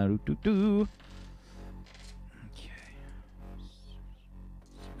 Okay.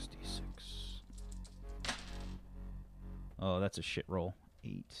 66. Oh, that's a shit roll.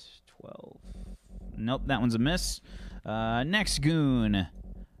 8, 12. Nope, that one's a miss. Next goon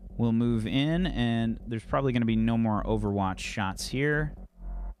will move in, and there's probably going to be no more Overwatch shots here.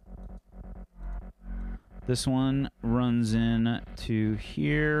 This one runs in to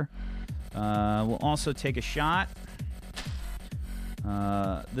here. We'll also take a shot.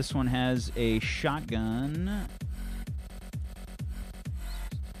 This one has a shotgun.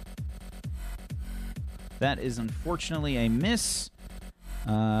 That is unfortunately a miss.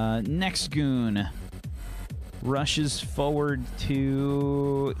 Next goon rushes forward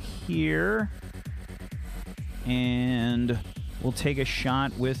to here. And we'll take a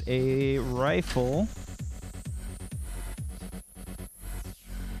shot with a rifle.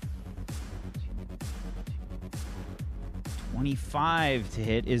 .25 to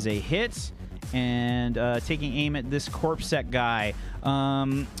hit is a hit. And taking aim at this corpse set guy.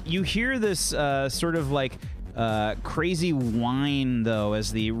 You hear this sort of like crazy whine, though,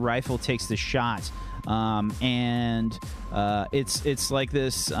 as the rifle takes the shot. And it's like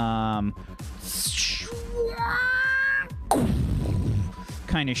this kind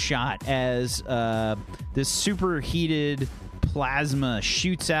of shot as this superheated plasma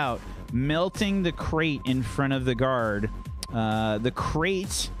shoots out, melting the crate in front of the guard. The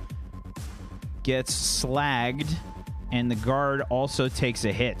crate gets slagged, and the guard also takes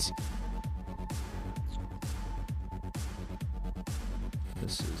a hit.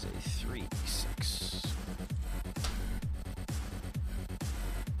 This is a 3d6.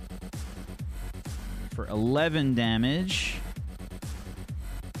 For 11 damage.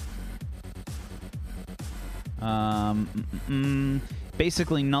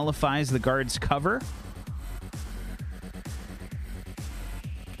 Basically nullifies the guard's cover.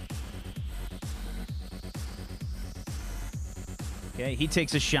 Okay, he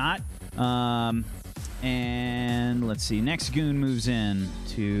takes a shot. And let's see. Next goon moves in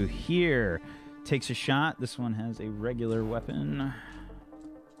to here. Takes a shot. This one has a regular weapon.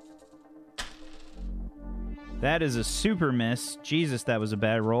 That is a super miss. Jesus, that was a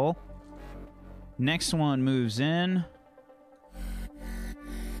bad roll. Next one moves in.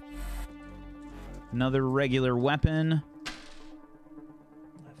 Another regular weapon. 11,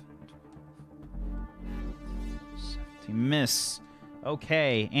 12, 17. Miss.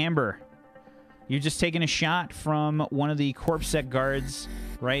 Okay, Amber. You're just taking a shot from one of the corpse set guards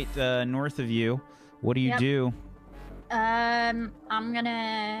right north of you. What do you do? I'm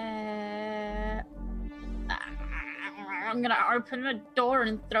gonna open the door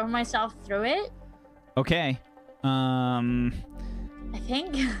and throw myself through it. Okay. I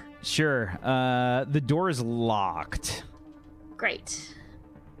think. Sure. The door is locked. Great.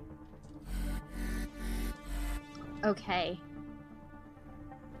 Okay.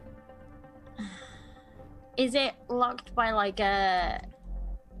 Is it locked by like an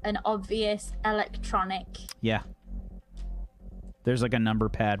obvious electronic? Yeah. There's like a number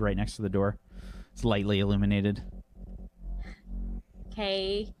pad right next to the door. It's lightly illuminated.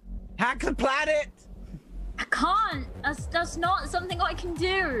 Okay. Hack the planet! I can't. That's not something I can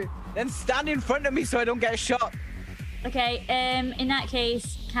do. Then stand in front of me so I don't get shot. Okay. In that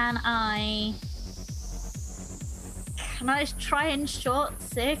case, can I try and short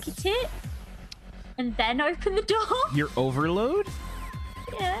circuit it and then open the door? Your overload?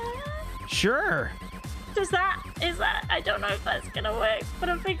 Yeah. Sure. Is that? I don't know if that's gonna work, but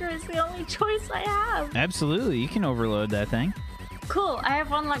I figure it's the only choice I have. Absolutely. You can overload that thing. Cool. I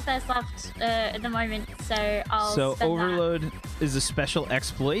have one like this left at the moment, so I'll. So spend overload that. is a special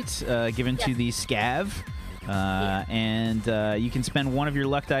exploit given to the scav. And you can spend one of your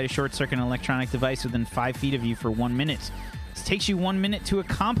luck die to short circuit an electronic device within 5 feet of you for 1 minute. This takes you 1 minute to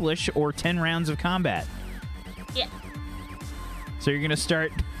accomplish or 10 rounds of combat. Yeah. So you're going to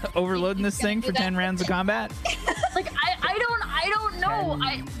start overloading this thing for 10 rounds of combat? Like I don't know.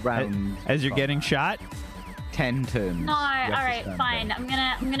 Round As you're getting shot? 10 turns. No, You have to alright, stand fine. there.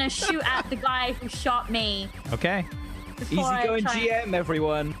 I'm gonna shoot at the guy who shot me Okay. Easy before I going try GM,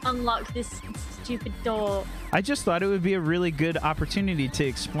 everyone. and unlock this stupid door. I just thought it would be a really good opportunity to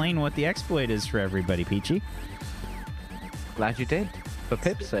explain what the exploit is for everybody, Peachy. Glad you did. For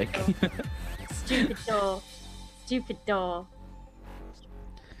Pip's sake. Stupid door. Stupid door.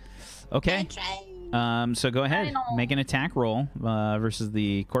 Okay. So go ahead. I know. Make an attack roll versus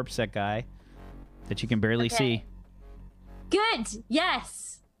the corpse set guy that you can barely Okay. see. Good.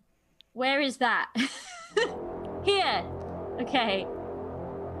 Yes. Where is that? Here. Okay.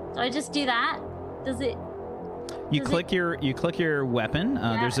 So I just do that. Does it? You Does click your weapon.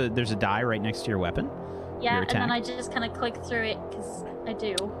 Yeah. There's a die right next to your weapon. Yeah. Your And then attack? I just kind of click through it because I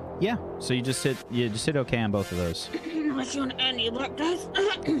do. Yeah. So you just hit OK on both of those, Unless you want any luck dice.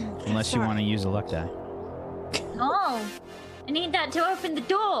 unless you want to use a luck die. No. I need that to open the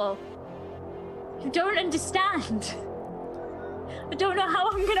door. You don't understand. I don't know how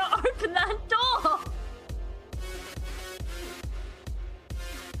I'm gonna open that door.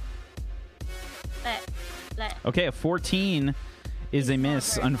 Let. Okay, a 14 is a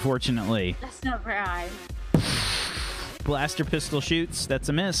miss, unfortunately. That's not right. Blaster pistol shoots. That's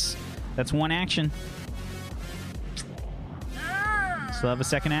a miss. That's one action. Still have a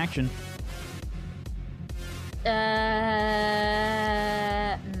second action.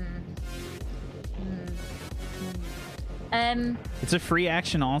 It's a free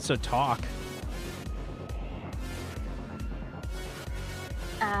action to also talk.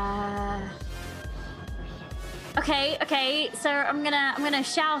 Okay. So I'm gonna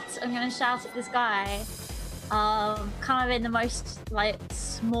shout at this guy, kind of in the most like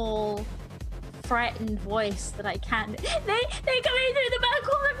small, frightened voice that I can. They're coming through the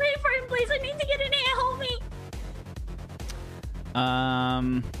back wall of reframe, please. I need to get in here. Help me.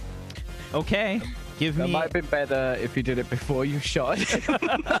 Okay. Give That me. might have been better if you did it before you shot.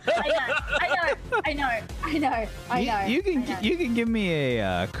 I know. You can give me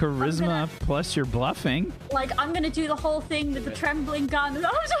a charisma plus your bluffing. Like, I'm gonna do the whole thing with the trembling gun. I'm so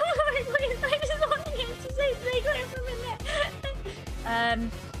sorry, please. I just want you to say stay clear from in there.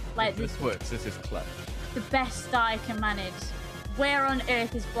 Like This works. This is clever. the best I can manage. Where on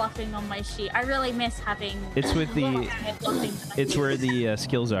earth is bluffing on my sheet? I really miss having. It's with the. bluffing. It's where the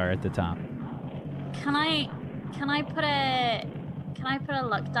skills are at the top. Can I put a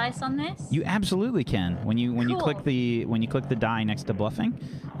luck dice on this? You absolutely can. When you Cool. click the die next to bluffing,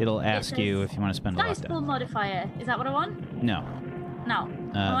 it'll ask you says if you want to spend a luck dice die. pool modifier. Is that what I want? No. No.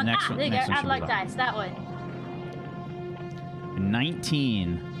 I want, next one- there you next go. one Add should be luck luck. dice. That one.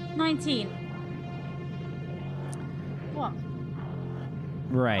 19. 19. What?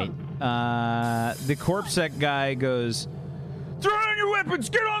 Right. The corpse sec guy goes, "Throw down your weapons.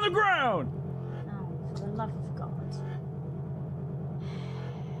 Get on the ground." Oh, for the love of God.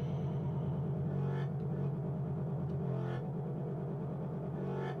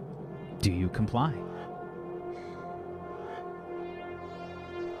 Do you comply?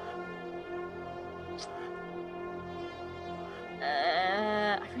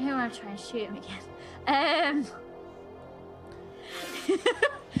 I really want to try and shoot him again.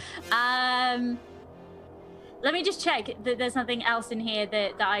 Let me just check that there's nothing else in here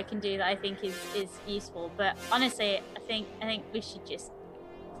that I can do that I think is useful. But honestly, I think we should just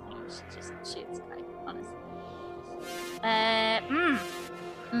shoot this guy. Honestly.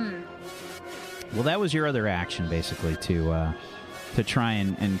 Well, that was your other action, basically, to try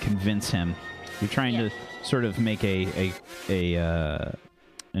and convince him. You're trying Yeah. to sort of make an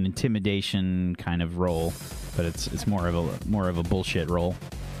intimidation kind of roll, but it's more of a bullshit roll.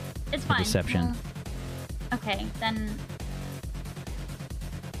 It's fine. Deception. Well, okay, then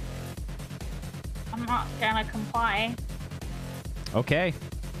I'm not gonna comply. Okay,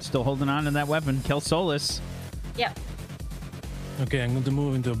 still holding on to that weapon, Kel Solis. Yep. Okay, I'm going to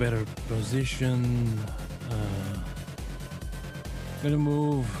move into a better position. Gonna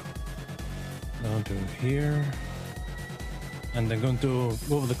move down to here. And I'm going to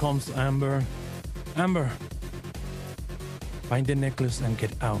move the comms to Amber. Amber! Find the necklace and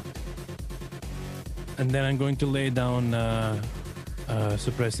get out. And then I'm going to lay down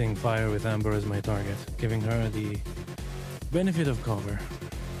suppressing fire with Amber as my target, giving her the benefit of cover.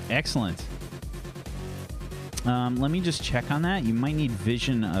 Excellent. Let me just check on that. You might need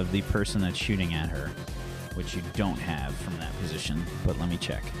vision of the person that's shooting at her, which you don't have from that position, but let me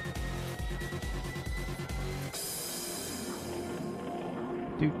check.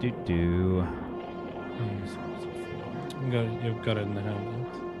 Do. You've got it in the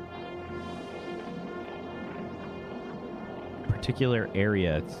handout. particular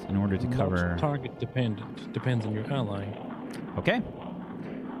area in order to cover. Not target dependent. Depends on your ally. Okay.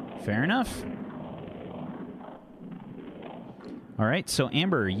 Fair enough. All right, so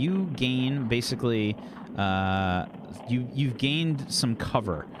Amber, you gain basically, you've gained some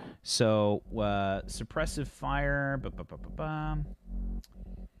cover. So suppressive fire.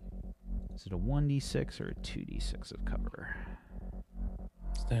 Is it a 1d6 or a 2d6 of cover?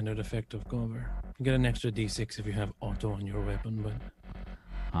 Standard effect of cover. You get an extra d6 if you have auto on your weapon, but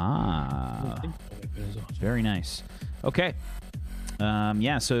I don't think the weapon is auto. Very nice. Okay.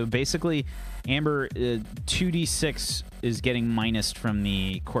 Yeah, so basically, Amber, 2d6 is getting minused from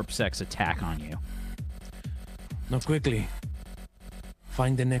the Corpsec's attack on you. Now quickly,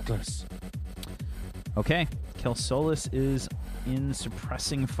 find the necklace. Okay. Kelsolis is in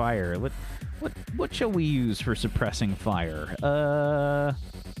suppressing fire. What shall we use for suppressing fire?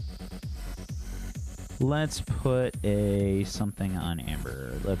 Let's put something on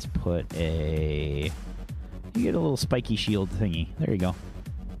Amber. Let's put you get a little spiky shield thingy. There you go.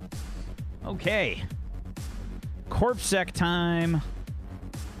 Okay. Corpsec time.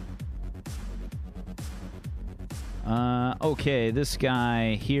 Okay, this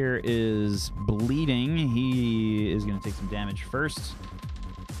guy here is bleeding. He is going to take some damage first.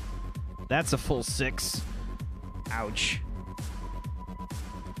 That's a full 6. Ouch.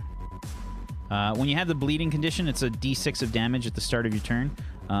 When you have the bleeding condition, it's a d6 of damage at the start of your turn.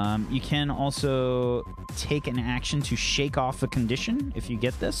 You can also take an action to shake off the condition if you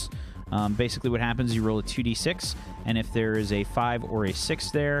get this. Basically what happens is you roll a 2d6, and if there is a 5 or a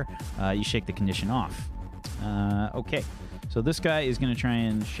 6 there, you shake the condition off. Okay, so this guy is going to try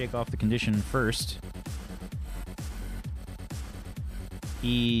and shake off the condition first.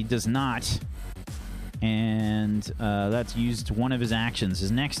 He does not, and that's used one of his actions.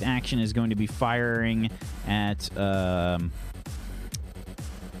 His next action is going to be firing at...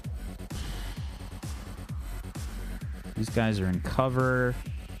 these guys are in cover.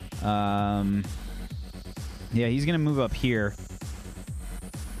 Yeah, he's going to move up here,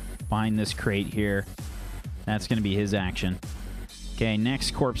 behind this crate here. That's going to be his action. Okay,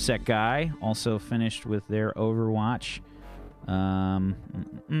 next Corpsec guy, also finished with their Overwatch.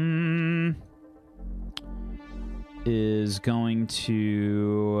 Is going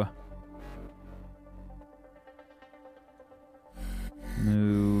to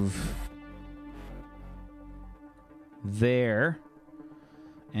move there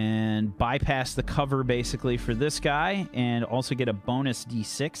and bypass the cover basically for this guy, and also get a bonus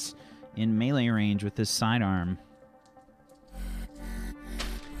d6 in melee range with his sidearm.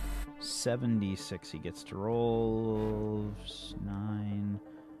 7d6 he gets to roll. 9,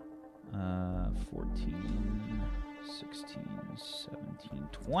 14, 16, 17,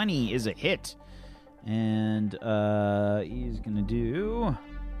 20 is a hit. And he's going to do... I'm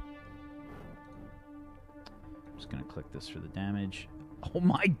just going to click this for the damage. Oh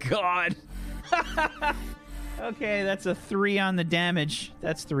my god! Okay, that's a 3 on the damage.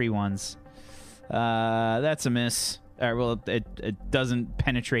 That's 3 ones. That's a miss. Well, it doesn't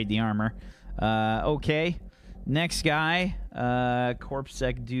penetrate the armor. Okay. Next guy,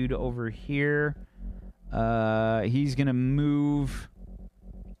 Corpsec dude over here. He's gonna move.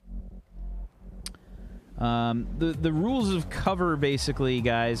 The rules of cover, basically,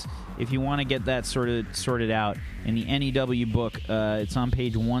 guys, if you want to get that sorted out in the NEW book, it's on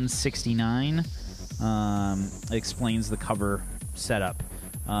page 169. It explains the cover setup.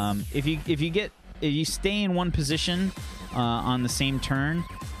 If you stay in one position on the same turn,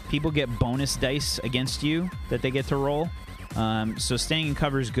 people get bonus dice against you that they get to roll. So staying in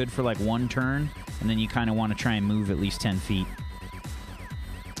cover is good for like one turn, and then you kind of want to try and move at least 10 feet.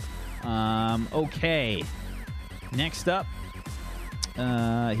 Okay. Next up,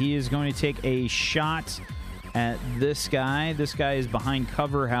 he is going to take a shot at this guy. This guy is behind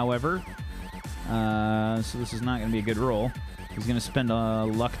cover, however. So this is not going to be a good roll. He's going to spend a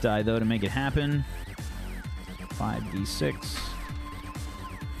luck die, though, to make it happen. 5d6.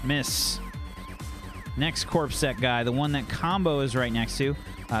 Miss. Next Corpsec guy, the one that Combo is right next to.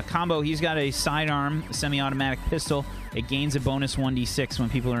 Combo, he's got a sidearm, semi-automatic pistol. It gains a bonus 1d6 when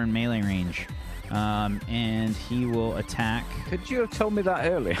people are in melee range. And he will attack. Could you have told me that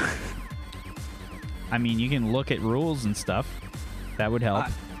earlier? I mean, you can look at rules and stuff. That would help.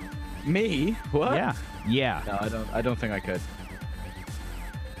 Me? What? Yeah. Yeah. No, I don't think I could.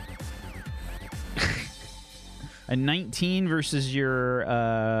 A 19 versus your,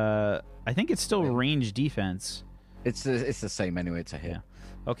 I think it's still range defense. It's the same anyway. It's a hit. Yeah.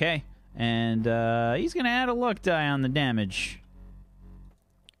 Okay. And he's going to add a luck die on the damage.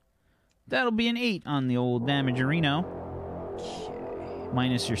 That'll be an 8 on the old damage Reno.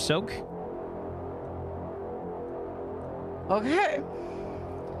 minus your soak. Okay.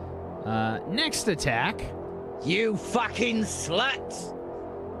 Next attack. You fucking slut!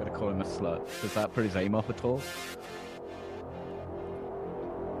 I'm gonna call him a slut. Does that put his aim off at all?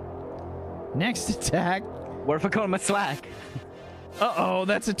 Next attack. What if I call him a slack? Uh-oh,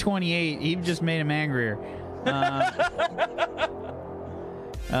 that's a 28. He just made him angrier.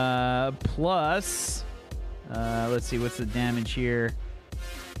 Plus, let's see, what's the damage here?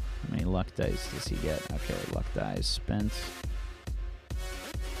 How many luck dice does he get? Okay, luck dice spent.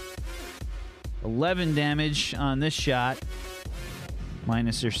 11 damage on this shot,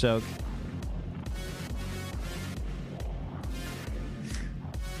 minus your soak.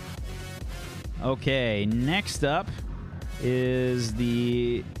 Okay, next up is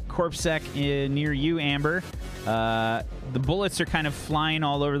the corpse sec near you, Amber. The bullets are kind of flying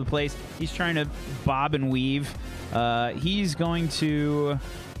all over the place. He's trying to bob and weave. He's going to...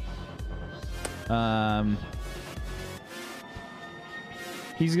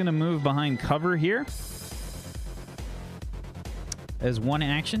 he's going to move behind cover here as one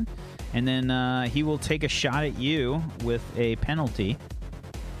action. And then he will take a shot at you with a penalty.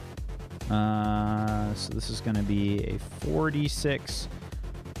 So this is going to be a 46.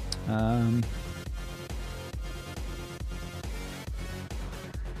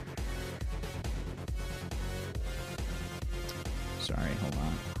 Sorry, hold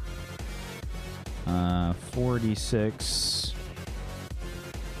on. 46.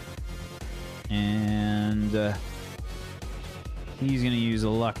 And he's going to use a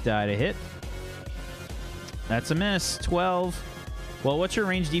luck die to hit. That's a miss. 12. Well, what's your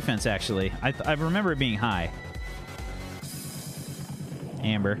range defense, actually? I remember it being high.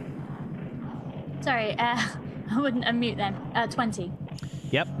 Amber. Sorry, I wouldn't unmute then. 20.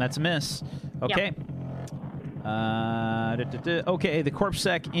 Yep, that's a miss. Okay. Okay, the corpse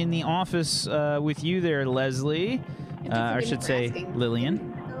sec in the office with you there, Leslie. I should say asking. Lillian.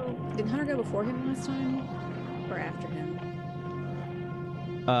 Did Hunter go before him last time? Or after him?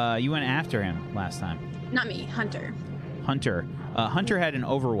 You went after him last time. Not me, Hunter. Hunter. Hunter had an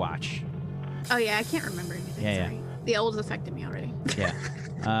Overwatch. Oh, yeah, I can't remember anything. Yeah, Sorry. The old's affected me already. Yeah.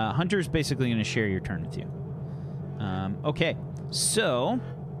 Hunter's basically going to share your turn with you. Okay, so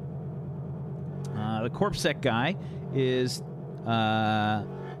the corpse sec guy is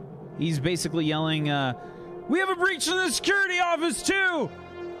he's basically yelling, "We have a breach in the security office too!"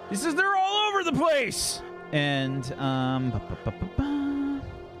 He says they're all over the place. And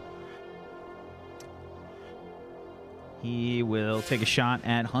he will take a shot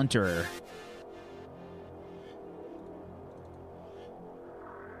at Hunter.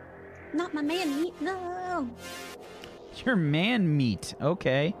 Not my man meat, no. Your man meat.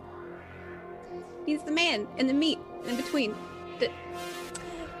 Okay. He's the man and the meat in between.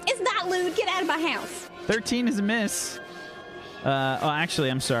 It's not lewd. Get out of my house. 13 is a miss. Actually,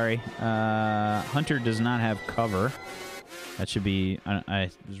 I'm sorry. Hunter does not have cover. That should be... I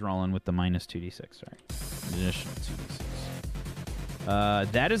was rolling with the minus 2d6. Sorry. Additional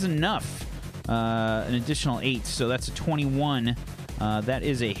 2d6. That is enough. An additional 8, so that's a 21. That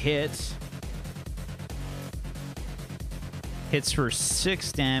is a hit. Hits for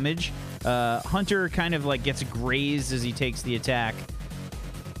 6 damage. Hunter kind of like gets grazed as he takes the attack.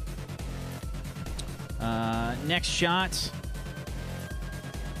 Next shot.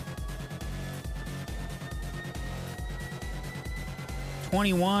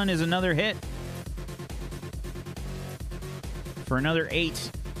 .21 is another hit. For another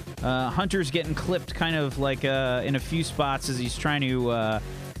 8. Hunter's getting clipped kind of like in a few spots as he's trying to...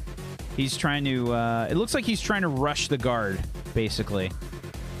 it looks like he's trying to rush the guard, basically.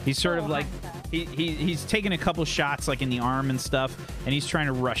 He's sort of like... He's taking a couple shots like in the arm and stuff, and he's trying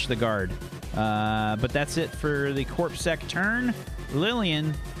to rush the guard. But that's it for the corpse sec turn.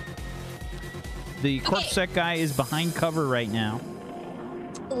 Lillian, the corpse sec guy is behind cover right now.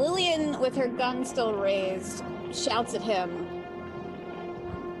 Lillian, with her gun still raised, shouts at him.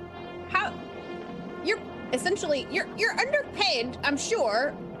 How? You're underpaid, I'm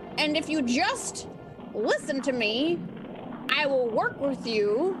sure. And if you just listen to me, I will work with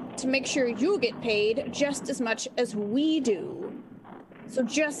you to make sure you get paid just as much as we do. So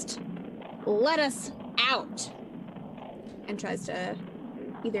just let us out. And tries to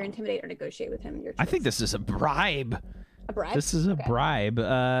either intimidate or negotiate with him. Your choice. I think this is a bribe. A bribe? This is a bribe.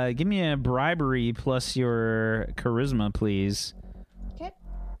 Give me a bribery plus your charisma, please. Okay.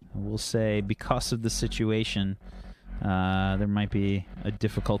 We'll say because of the situation, there might be a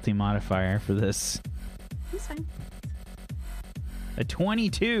difficulty modifier for this. That's fine. A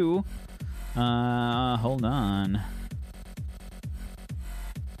 22. Hold on.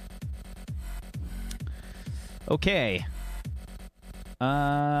 Okay.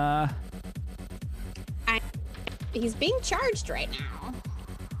 He's being charged right now.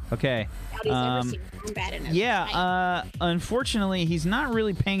 Okay. Doubt he's ever seen combat in his life. Yeah, unfortunately, he's not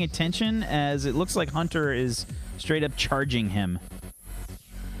really paying attention as it looks like Hunter is straight up charging him.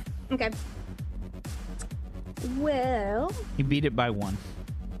 Okay. Well, He beat it by 1.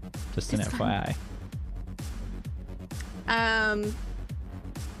 Just an It's FYI. let's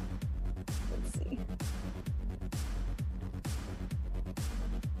see.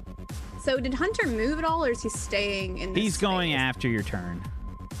 So did Hunter move at all, or is he staying in this He's going space? after your turn.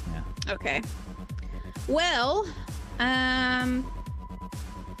 Yeah. Okay. Well, I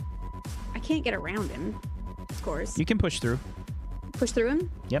can't get around him, of course. You can push through. Push through him?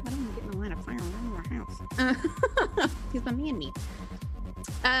 Yep. I don't want to get in the line of fire around our house. He's by me and me.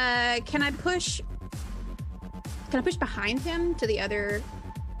 Can I push behind him to the other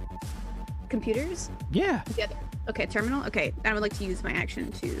computers? Yeah. The other, okay, terminal? Okay, I would like to use my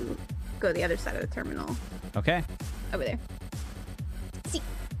action to go to the other side of the terminal Okay. over there. See.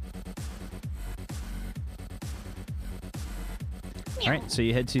 All right, so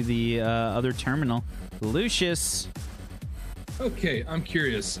you head to the other terminal. Lucius. Okay, I'm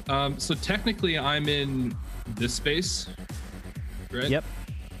curious. So technically, I'm in this space, right? Yep.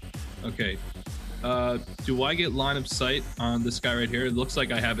 Okay. Do I get line of sight on this guy right here? It looks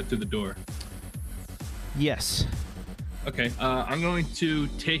like I have it through the door. Yes. Okay. I'm going to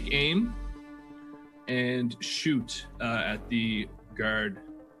take aim and shoot at the guard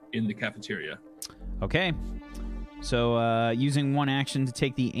in the cafeteria. Okay. So using one action to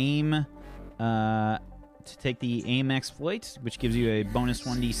take the aim exploit, which gives you a bonus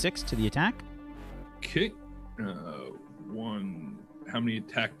 1d6 to the attack. Okay. How many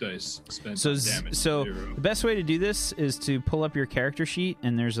attack dice spent So on damage? so 0. the best way to do this is to pull up your character sheet,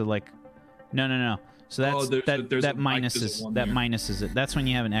 and there's a no. So that's there's that a- there's that a- minuses there's a one that there. minuses it. That's when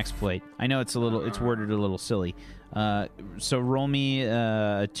you have an exploit. I know it's worded a little silly. So roll me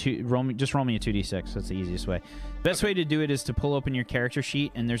a 2d6. That's the easiest way. Best way to do it is to pull open your character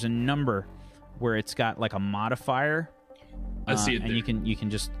sheet, and there's a number where it's got like a modifier. I see it and there. you can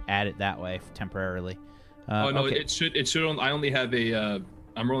just add it that way temporarily. Oh no, okay. it should. I only have a.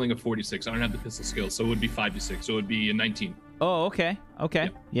 I'm rolling a 46. I don't have the pistol skill, so it would be 5d6. So it would be a 19. Oh, okay.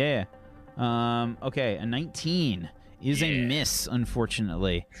 Yep. Yeah. Okay, a 19 is a miss,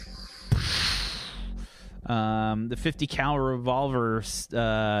 unfortunately. The 50 cal revolver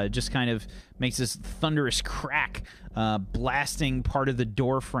just kind of makes this thunderous crack, blasting part of the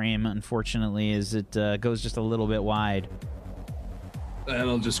door frame, unfortunately, as it goes just a little bit wide. And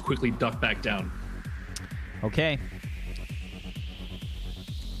I'll just quickly duck back down. Okay.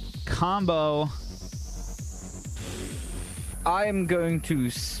 Combo. I'm going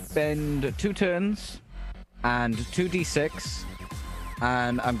to spend 2 turns and 2d6,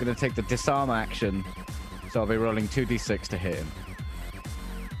 and I'm going to take the disarm action. So I'll be rolling 2d6 to hit him.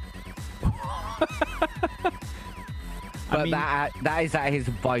 But that is at his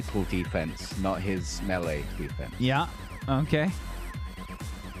vital defense, not his melee defense. Yeah. Okay.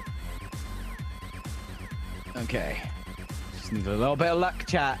 Okay. Just need a little bit of luck,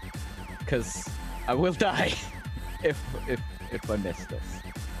 chat, because I will die if I miss this.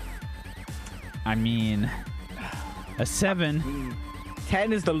 I mean, a 7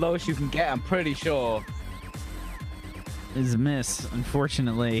 10 is the lowest you can get, I'm pretty sure. is a miss,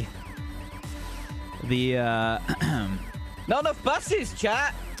 unfortunately. The Not enough buses,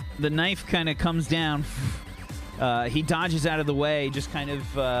 chat. the knife kind of comes down. He dodges out of the way, just kind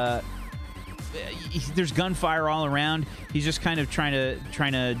of there's gunfire all around. He's just kind of trying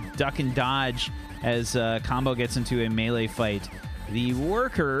to duck and dodge as Combo gets into a melee fight. The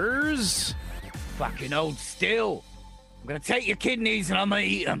workers Fucking hold still. I'm gonna take your kidneys and I'm gonna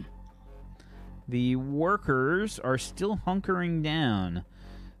eat them. The workers are still hunkering down.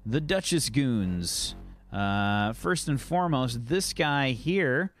 The Duchess goons. First and foremost, this guy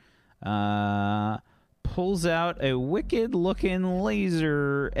here pulls out a wicked-looking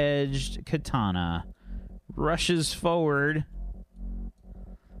laser-edged katana, rushes forward,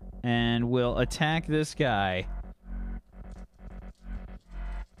 and will attack this guy.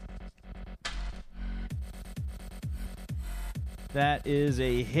 That is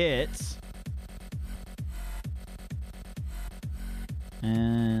a hit.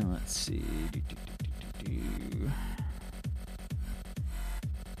 And let's see.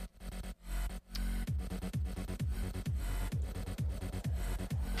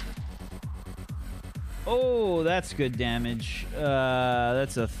 Oh, that's good damage.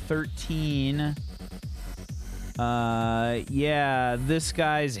 That's a 13. Yeah, this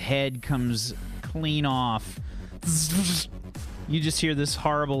guy's head comes clean off. You just hear this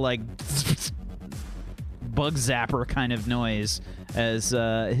horrible, like, bug zapper kind of noise as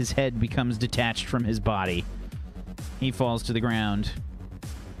his head becomes detached from his body. He falls to the ground.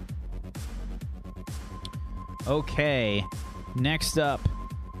 Okay, next up,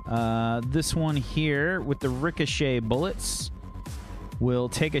 this one here with the ricochet bullets will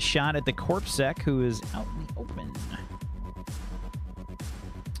take a shot at the Corpsec, who is out in the open.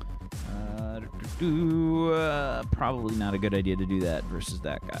 Probably not a good idea to do that versus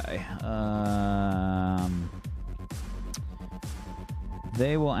that guy.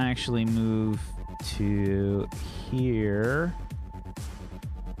 They will actually move to here.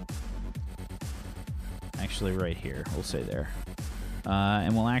 Actually, right here. We'll say there.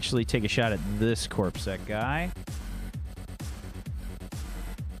 And we'll actually take a shot at this Corpsec guy.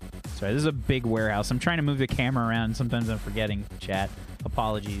 Sorry, this is a big warehouse. I'm trying to move the camera around. Sometimes I'm forgetting, chat.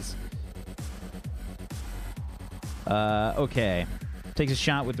 Apologies. Okay. Takes a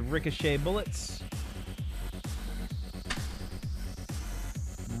shot with the ricochet bullets.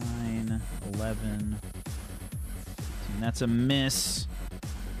 9, 11, 15. That's a miss.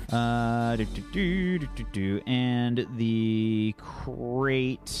 And the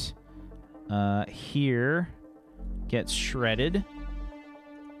crate here gets shredded.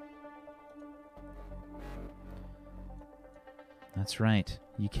 That's right.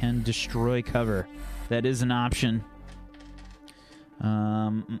 You can destroy cover. That is an option.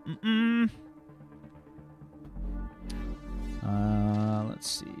 Let's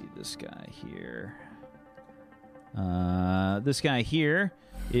see. This guy here. This guy here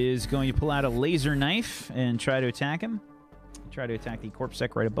is going to pull out a laser knife and try to attack him. Try to attack the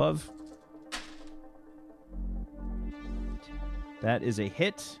Corpsec right above. That is a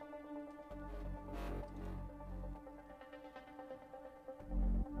hit.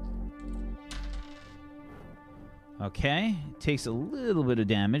 Okay, takes a little bit of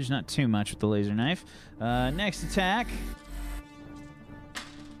damage, not too much with the laser knife. Next attack.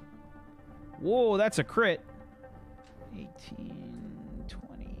 Whoa, that's a crit. 18,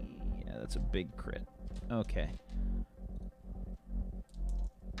 20. Yeah, that's a big crit. Okay.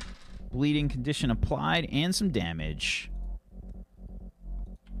 Bleeding condition applied and some damage.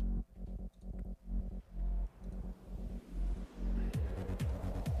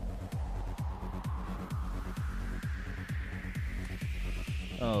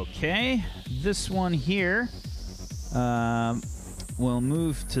 Okay, this one here will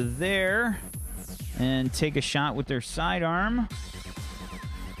move to there and take a shot with their sidearm.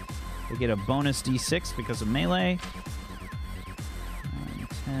 They get a bonus d6 because of melee. 9,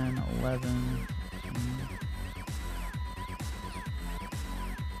 10, 11. 13.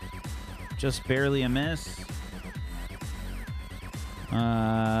 Just barely a miss.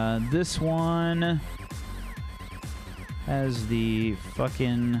 This one has the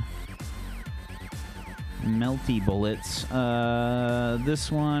fucking melty bullets.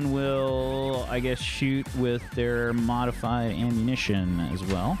 This one will, I guess, shoot with their modified ammunition as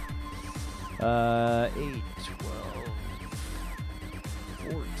well. 8, 12,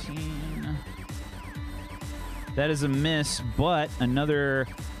 14. That is a miss, but another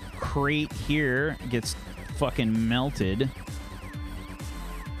crate here gets fucking melted.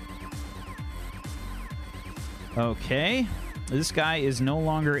 Okay, this guy is no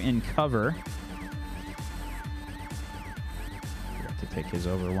longer in cover. Forgot to take his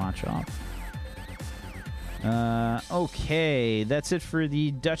Overwatch off. Okay, that's it for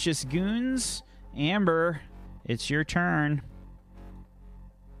the Duchess Goons. Amber, it's your turn.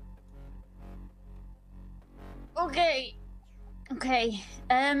 Okay.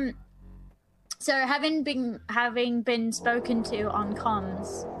 So having been spoken to on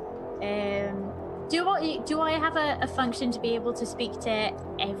comms, do I have a function to be able to speak to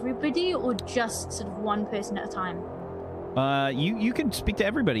everybody, or just sort of one person at a time? You can speak to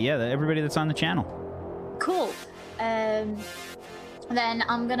everybody. Yeah, everybody that's on the channel. Cool. Then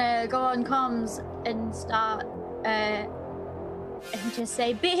I'm gonna go on comms and start and just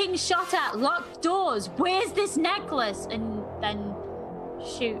say, being shot at, locked doors, where's this necklace? And then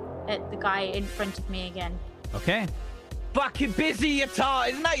shoot at the guy in front of me again. Okay. Fucking busy, you tart.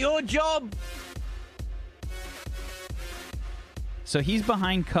 Isn't that your job? So he's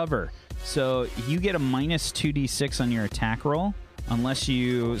behind cover. So you get a minus 2d6 on your attack roll, unless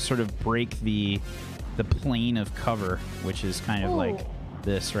you sort of break the plane of cover, which is kind of like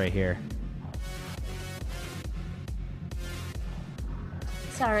this right here.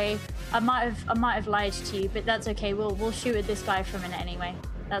 Sorry, I might have lied to you, but that's okay. We'll shoot at this guy for a minute anyway.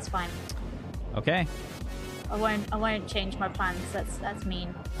 That's fine. Okay. I won't change my plans. That's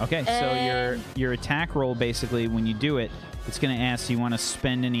mean. Okay, so your attack roll, basically, when you do it, it's going to ask, do you want to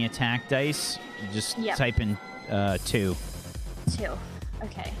spend any attack dice? You just type in 2. 2.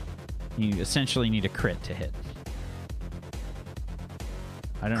 Okay. You essentially need a crit to hit.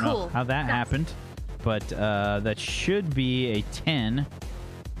 I don't know how that happened, but that should be a 10.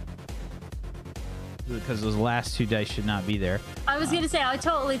 Because those last 2 dice should not be there. I was going to say, I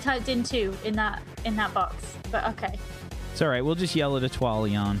totally typed in 2 in that box, but okay. It's all right. We'll just yell it at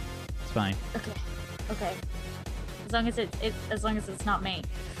Twalion. It's fine. Okay. As long as it's not me.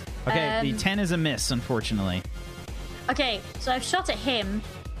 Okay, the 10 is a miss, unfortunately. Okay, so I've shot at him.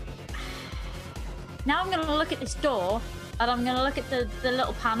 Now I'm going to look at this door, and I'm going to look at the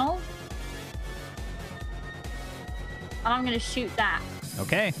little panel. And I'm going to shoot that.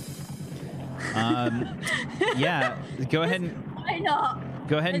 Okay. Yeah, go ahead and... Why not?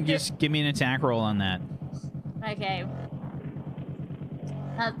 Go ahead and just give me an attack roll on that. Okay.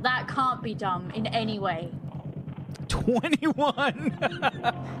 That can't be dumb in any way. 21!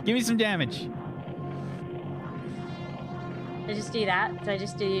 Give me some damage. Did I just do that? Did I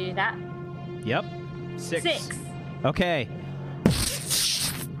just do that? Yep. 6. 6. Okay.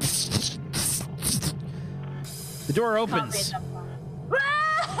 The door opens.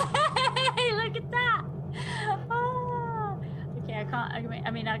 Look at that! Oh. Okay, I can't.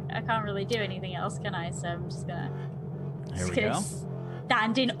 I can't really do anything else, can I? So I'm just gonna. There we go.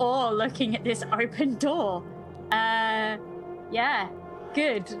 Stand in awe, looking at this open door. Yeah,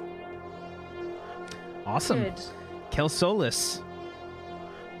 good. Awesome. Good. Kelsolis.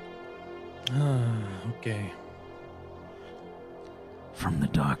 Okay. From the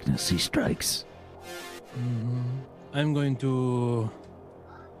darkness he strikes. I'm going to...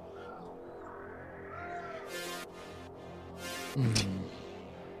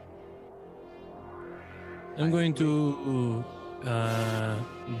 I'm going to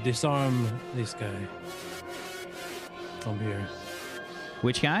disarm this guy from here.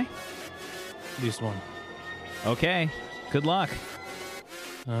 Which guy? This one. Okay. Good luck.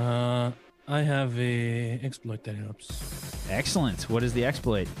 I have a exploit that helps. Excellent. What is the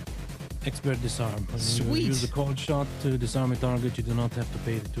exploit? Expert disarm. When Sweet. you use a cold shot to disarm a target, you do not have to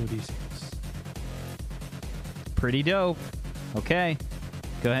pay the 2d6. Pretty dope. Okay.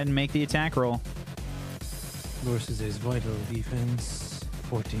 Go ahead and make the attack roll. Versus his vital defense,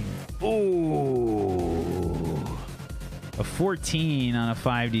 14. Ooh. A 14 on a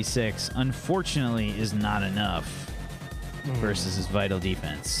 5d6, unfortunately, is not enough versus his vital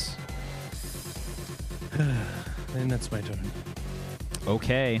defense. And that's my turn.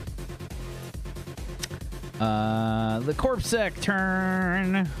 Okay. The Corpsec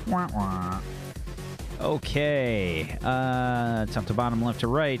turn. Wah, wah. Okay. Top to bottom, left to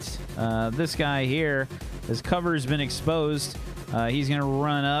right. This guy here, his cover has been exposed. He's going to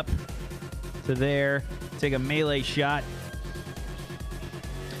run up to there, take a melee shot.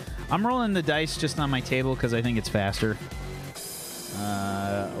 I'm rolling the dice just on my table because I think it's faster.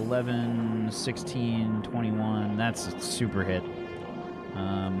 11, 16, 21. That's a super hit.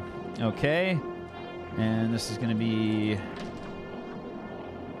 Okay. And this is going to be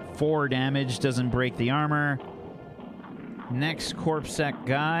 4 damage. Doesn't break the armor. Next Corpsec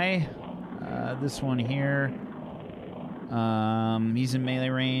guy. This one here. He's in melee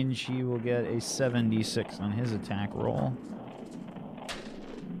range. He will get a 76 on his attack roll.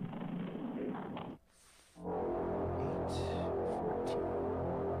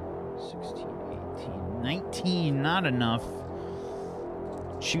 19, not enough.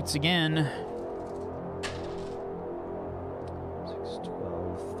 Shoots again. 6,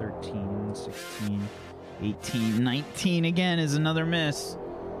 12, 13, 16, 18, 19 again is another miss.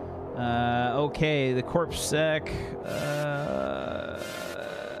 Okay, the Corpsec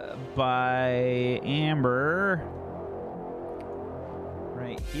by Amber.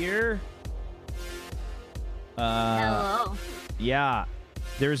 Right here. Hello. Yeah.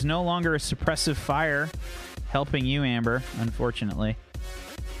 There's no longer a suppressive fire helping you, Amber, unfortunately.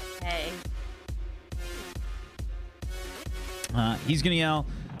 Hey. He's going to yell,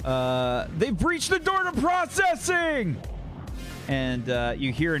 they've breached the door to processing! And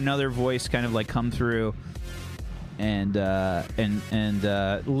you hear another voice kind of like come through. And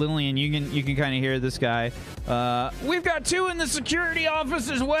Lillian, you can kind of hear this guy. We've got 2 in the security office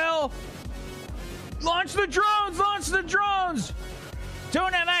as well. Launch the drones! Launch the drones!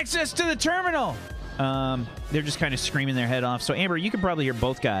 Don't have access to the terminal. They're just kind of screaming their head off. So Amber, you can probably hear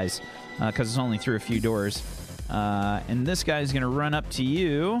both guys because it's only through a few doors. And this guy's going to run up to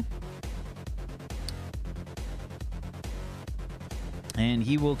you. And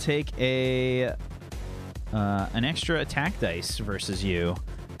he will take a an extra attack dice versus you,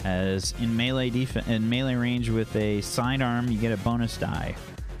 as in melee range with a sidearm, you get a bonus die.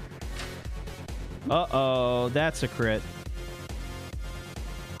 Uh-oh, that's a crit.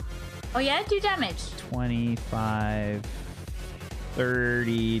 Oh yeah, do damage. 25,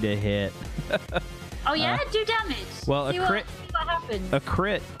 30 to hit. Oh yeah, do damage. Well, see a crit. See what happens. A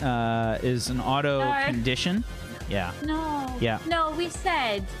crit is an auto condition. Yeah. No. Yeah. No, we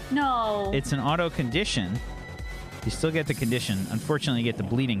said no. It's an auto condition. You still get the condition. Unfortunately, you get the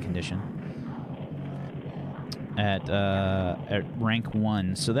bleeding condition at rank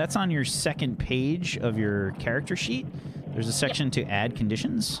 1. So that's on your second page of your character sheet. There's a section to add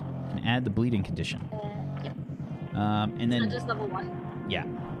conditions. You can add the bleeding condition. Yep. And then So just level 1. yeah.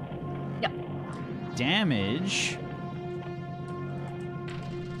 Yep. Damage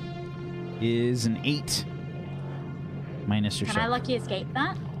is an 8 minus your Can I shock. lucky escape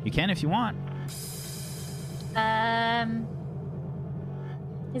that? You can if you want.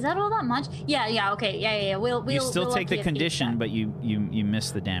 Is that all that much? Yeah. Okay. Yeah. We'll You still we'll take the lucky escape condition, that. but you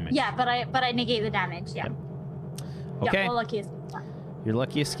miss the damage. Yeah, but I negate the damage. Yeah. Yep. Okay. Yeah, we'll lucky escape that. Your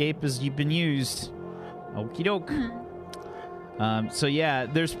lucky escape is you've been used. Okie doke. Mm-hmm. So yeah,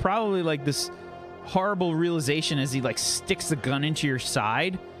 there's probably like this horrible realization as he like sticks the gun into your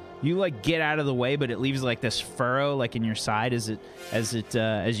side. You like get out of the way, but it leaves like this furrow like in your side as you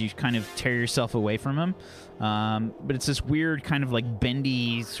kind of tear yourself away from him. But it's this weird kind of like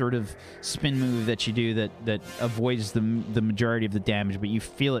bendy sort of spin move that you do that avoids the majority of the damage, but you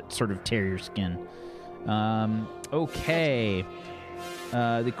feel it sort of tear your skin. Okay.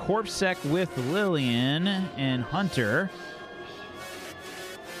 The corpse sec with Lillian and Hunter.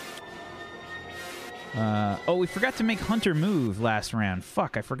 We forgot to make Hunter move last round.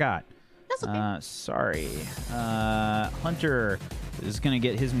 Fuck, I forgot. That's okay. Sorry. Hunter is gonna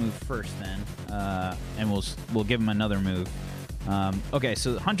get his move first then, and we'll give him another move. Okay,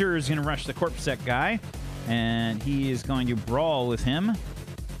 so Hunter is gonna rush the corpse sec guy, and he is going to brawl with him.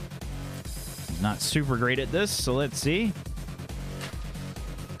 He's not super great at this, so let's see.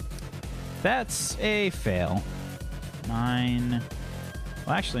 That's a fail. 9.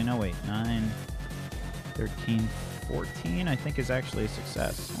 Well, actually, no, wait. 9, 13, 14, I think is actually a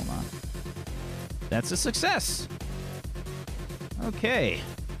success. Hold on. That's a success. Okay.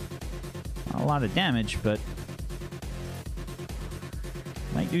 Not a lot of damage, but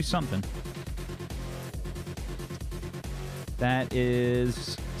might do something. That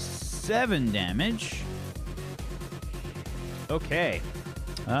is 7 damage. Okay.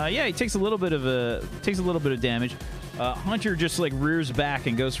 Yeah, he takes a little bit of damage. Hunter just like rears back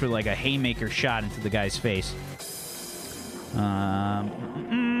and goes for like a haymaker shot into the guy's face. Does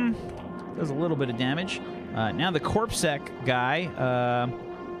a little bit of damage. Now the corpse sec guy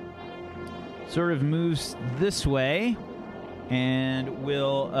sort of moves this way and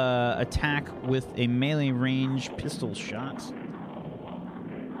will attack with a melee range pistol shot.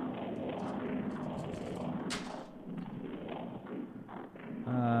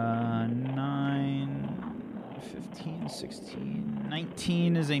 Nine, 15, 16,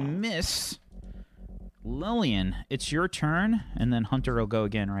 19 is a miss. Lillian, it's your turn, and then Hunter will go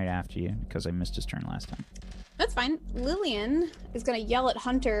again right after you because I missed his turn last time. That's fine. Lillian is going to yell at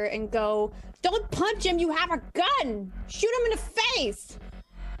Hunter and go, "Don't punch him, you have a gun! Shoot him in the face!"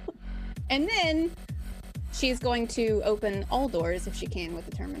 And then she's going to open all doors if she can with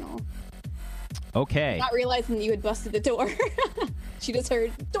the terminal. Okay. Not realizing that you had busted the door. She just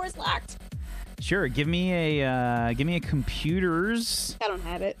heard, "Door's locked." Sure. Give me a computers. I don't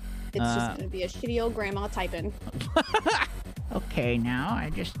have it. It's just going to be a shitty old grandma typing. Okay, now I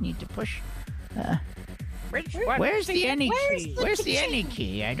just need to push. Where's the any key? Where's the any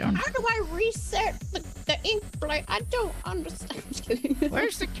key? I don't. How do I reset the ink blade? I don't understand. I'm just kidding.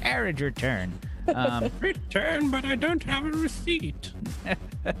 Where's the carriage return? Return, but I don't have a receipt.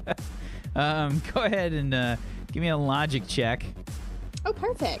 Go ahead and give me a logic check. Oh,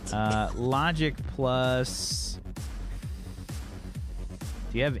 perfect. Logic plus.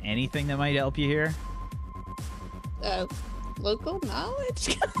 Do you have anything that might help you here? Local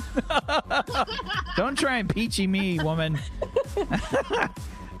knowledge? Don't try and peachy me, woman.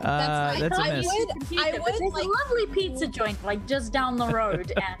 That's a miss. I would There's like a lovely pizza joint like just down the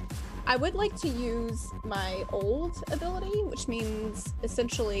road, and I would like to use my old ability, which means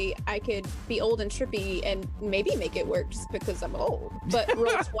essentially I could be old and trippy and maybe make it work just because I'm old, but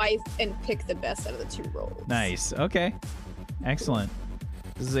roll twice and pick the best out of the 2 rolls. Nice. Okay. Excellent.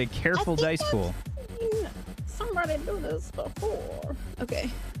 This is a careful I think dice pool. I've seen somebody do this before. Okay.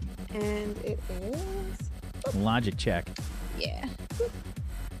 And it is... Logic check. Yeah.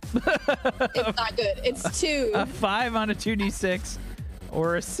 It's not good. It's 2. A 5 on a 2d6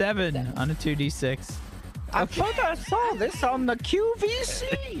 or a 7 on a 2d6. I thought I saw this on the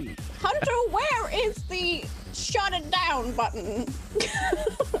QVC. Hunter, where is the shut it down button?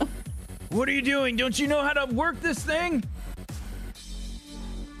 What are you doing? Don't you know how to work this thing?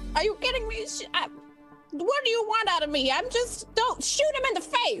 Are you kidding me? What do you want out of me? Don't shoot him in the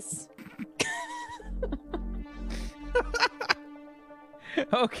face.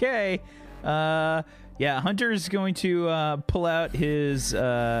 Okay. Yeah, Hunter's going to pull out his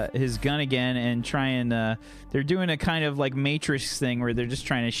gun again and try and they're doing a kind of like Matrix thing where they're just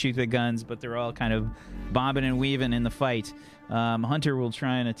trying to shoot the guns, but they're all kind of bobbing and weaving in the fight. Hunter will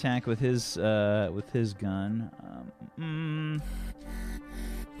try and attack with his gun.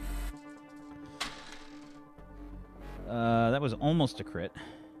 That was almost a crit.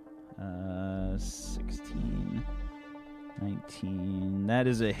 16, 19. That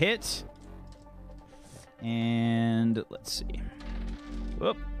is a hit. And let's see.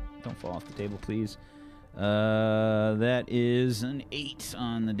 Whoop. Don't fall off the table, please. That is an 8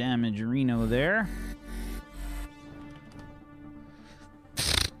 on the damage Reno there.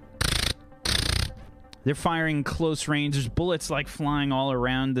 They're firing close range. There's bullets like flying all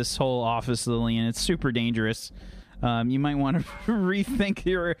around this whole office, Lillian. It's super dangerous. You might want to rethink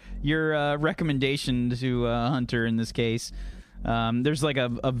your recommendation to Hunter in this case. There's like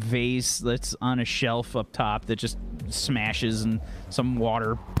a vase that's on a shelf up top that just smashes and some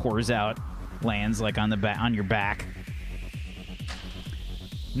water pours out, lands like on your back.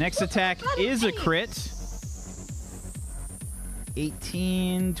 Next attack is a crit.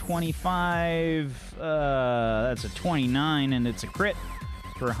 18, 25, that's a 29, and it's a crit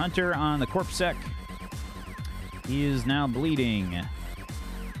for Hunter on the corpse sec. He is now bleeding.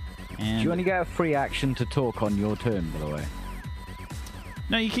 And Do you only get a free action to talk on your turn, by the way?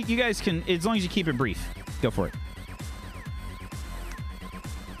 No, you guys can, as long as you keep it brief. Go for it.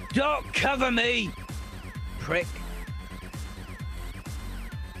 Don't cover me, prick.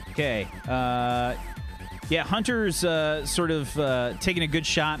 Okay. Yeah, Hunter's sort of taking a good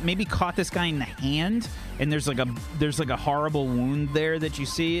shot. Maybe caught this guy in the hand, and there's like a horrible wound there that you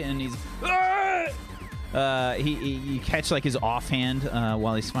see, and he's you catch like his offhand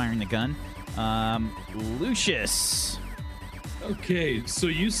while he's firing the gun. Lucius. Okay, so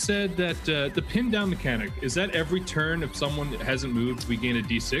you said that the pin down mechanic, is that every turn if someone hasn't moved, we gain a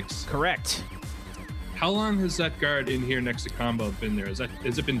d6? Correct. How long has that guard in here next to Combo been there? Has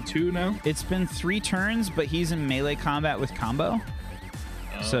it been 2 now? It's been 3 turns, but he's in melee combat with Combo.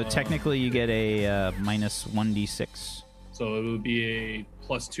 So technically you get a minus 1d6. So it would be a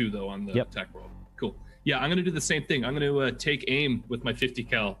 +2 though on the Yep. attack roll. Cool. Yeah, I'm gonna do the same thing. I'm gonna take aim with my 50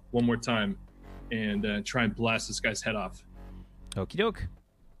 cal one more time and try and blast this guy's head off. Okie doke.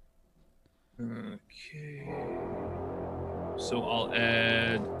 Okay. So I'll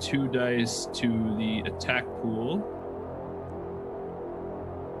add 2 dice to the attack pool.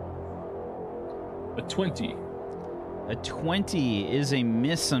 A 20. A 20 is a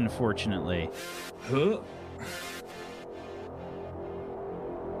miss, unfortunately. Huh?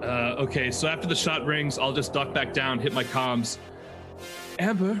 Okay, so after the shot rings, I'll just duck back down, hit my comms.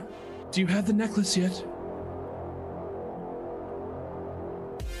 Amber, do you have the necklace yet?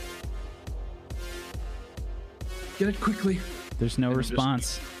 Get it quickly. There's no And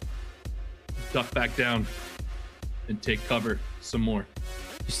response. Duck back down and take cover some more.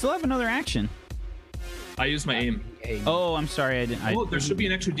 You still have another action. I use my aim. Oh, I'm sorry. I didn't. Oh, there should be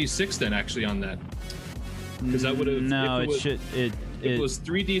an extra d6 then, actually, on that. Because that would have. No, if it should. It was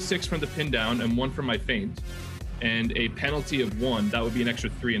 3d6 from the pin down and 1 from my feint, and a penalty of 1. That would be an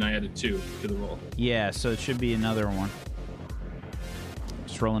extra 3, and I added 2 to the roll. Yeah, so it should be another one.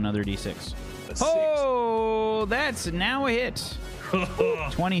 Just roll another d6. A 6. Oh, that's now a hit.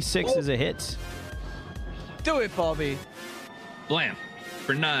 26 is a hit. Do it, Bobby. Blam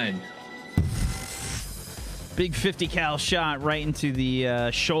for 9. Big 50 cal shot right into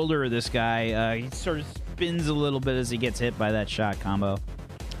the shoulder of this guy. He sort of spins a little bit as he gets hit by that shot combo.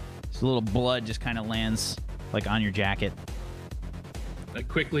 Just a little blood just kind of lands like on your jacket.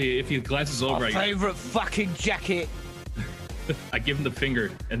 Quickly, if he glances over, My favorite fucking jacket. I give him the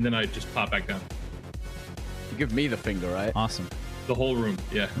finger, and then I just pop back down. You give me the finger, right? Awesome. The whole room,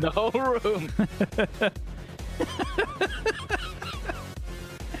 yeah. The whole room.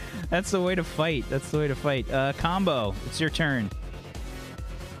 That's the way to fight. That's the way to fight. Combo, it's your turn.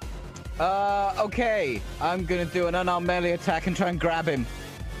 Okay. I'm gonna do an unarmed melee attack and try and grab him.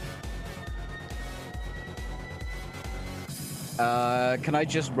 Can I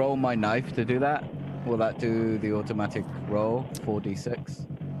just roll my knife to do that? Will that do the automatic roll? 4d6.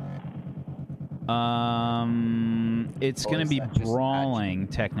 It's Or going to is be that just brawling,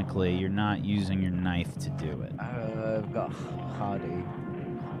 technically. You're not using your knife to do it. I've got Hardy.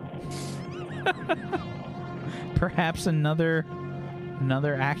 Perhaps another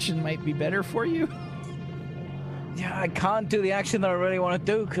action might be better for you? Yeah, I can't do the action that I really want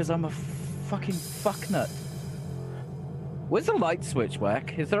to do because I'm a fucking fucknut. Where's the light switch,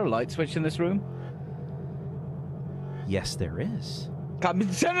 Whack? Is there a light switch in this room? Yes, there is. Come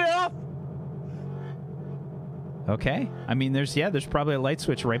turn it off! Okay. I mean, there's probably a light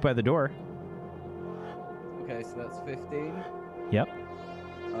switch right by the door. Okay, so that's 15. Yep.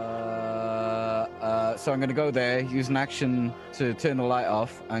 So I'm going to go there, use an action to turn the light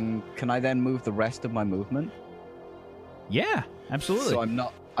off, and can I then move the rest of my movement? Yeah, absolutely. So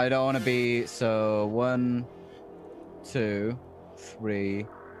I don't want to be, so 1, 2, 3,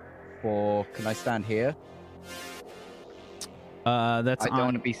 4. Can I stand here? That's I don't on.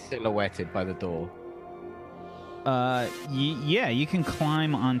 want to be silhouetted by the door. Yeah, you can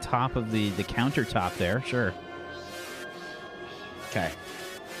climb on top of the countertop there. Sure. Okay.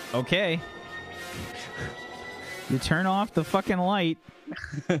 Okay. You turn off the fucking light.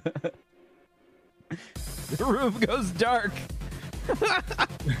 The room goes dark.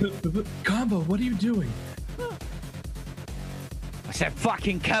 Combo, what are you doing? I said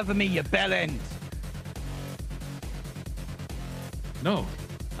fucking cover me, you bellend! No,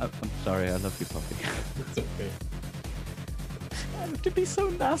 I'm sorry, I love you, puppy. it's okay. I have to be so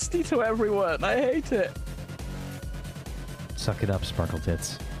nasty to everyone. I hate it. Suck it up, Sparkle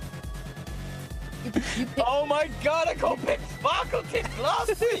Tits. Oh my god, I got big sparkle tits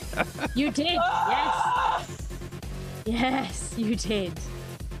last week! You did, yes. Yes, you did.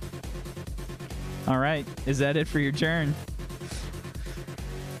 All right. Is that it for your turn?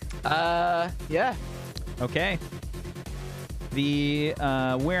 Yeah. Okay. The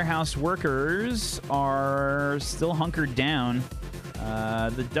warehouse workers are still hunkered down.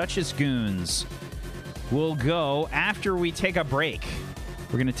 The Duchess goons will go after we take a break.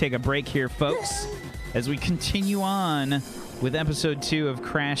 We're going to take a break here, folks, as we continue on with episode 2 of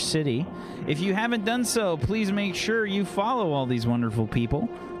Crash City. If you haven't done so, please make sure you follow all these wonderful people.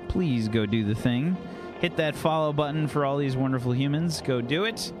 Please go do the thing. Hit that follow button for all these wonderful humans. Go do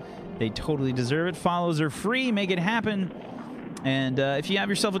it. They totally deserve it. Follows are free. Make it happen. And if you have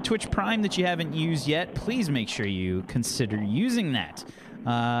yourself a Twitch Prime that you haven't used yet, please make sure you consider using that.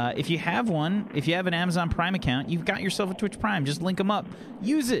 If you have one, if you have an Amazon Prime account, you've got yourself a Twitch Prime. Just link them up.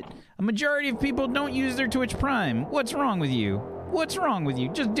 Use it. A majority of people don't use their Twitch Prime. What's wrong with you? What's wrong with you?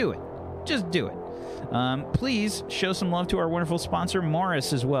 Just do it. Just do it. Please show some love to our wonderful sponsor,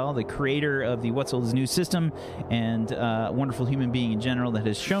 Morris, as well, the creator of the What's Old's new system and wonderful human being in general that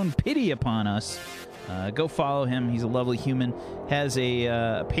has shown pity upon us. Go follow him. He's a lovely human. Has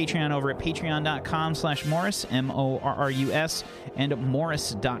a Patreon over at patreon.com/Morris, Morrus, and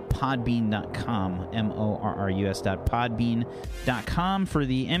morris.podbean.com, morrus.podbean.com for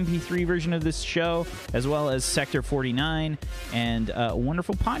the MP3 version of this show, as well as Sector 49 and a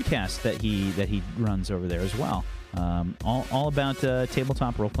wonderful podcast that he runs over there as well. All about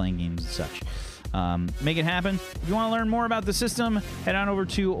tabletop role-playing games and such. Make it happen. If you want to learn more about the system, head on over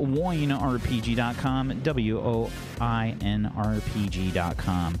to WoinRPG.com,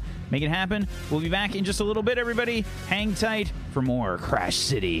 WOINRPG.com. Make it happen. We'll be back in just a little bit, everybody. Hang tight for more Crash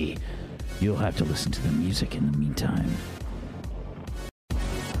City. You'll have to listen to the music in the meantime.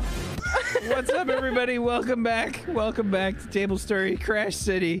 What's up, everybody? Welcome back. Welcome back to Table Story Crash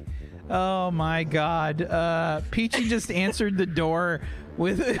City. Oh, my God. Peachy just answered the door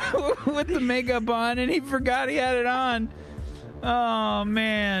with the makeup on, and he forgot he had it on. Oh,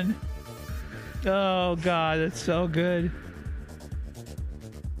 man. Oh, God, that's so good.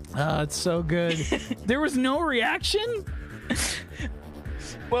 Oh, it's so good. There was no reaction?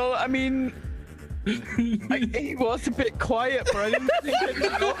 Well, I mean, he was a bit quiet, but I didn't think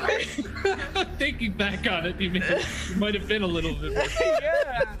it. Thinking back on it, you might have been a little bit more.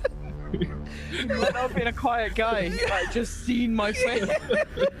 Yeah. He might not have been a quiet guy. He might have just seen my face.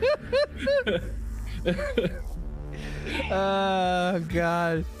 Oh,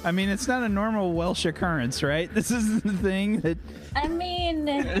 God. I mean, it's not a normal Welsh occurrence, right? This is the thing that... I mean,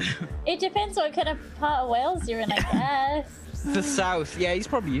 it depends what kind of part of Wales you're in, I guess. The south. Yeah, he's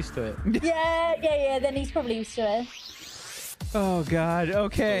probably used to it. Yeah, then he's probably used to it. Oh, God.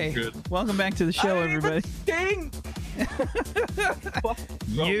 Okay. So good. Welcome back to the show, everybody. Ding!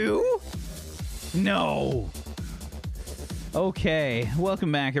 You? No. Okay.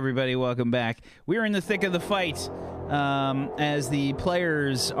 Welcome back, everybody. Welcome back. We're in the thick of the fight as the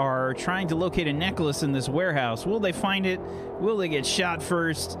players are trying to locate a necklace in this warehouse. Will they find it? Will they get shot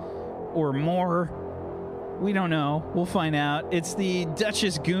first? or more. We don't know. We'll find out. It's the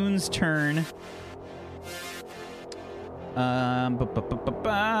Duchess Goon's turn.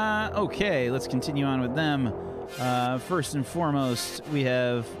 Okay, let's continue on with them. First and foremost, we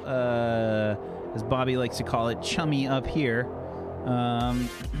have, as Bobby likes to call it, Chummy up here. We'll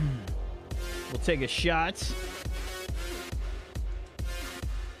take a shot.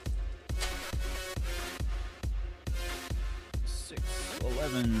 6,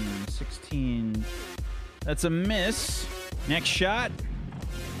 11, 16. That's a miss. Next shot.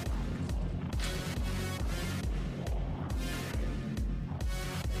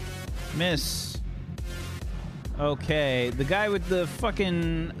 Miss. Okay, the guy with the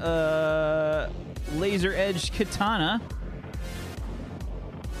fucking laser-edged katana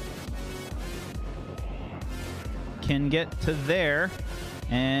can get to there,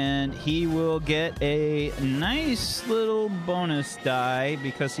 and he will get a nice little bonus die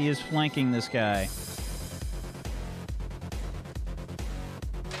because he is flanking this guy.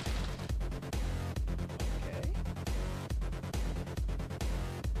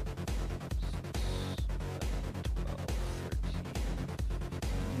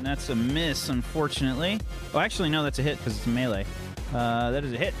 That's a miss, unfortunately. Oh, actually, no, that's a hit because it's melee. That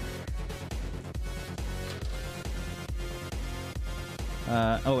is a hit.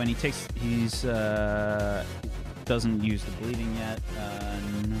 Oh, and he's doesn't use the bleeding yet.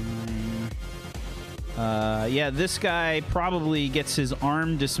 9. Yeah, this guy probably gets his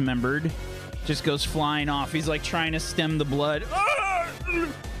arm dismembered. Just goes flying off. He's like trying to stem the blood.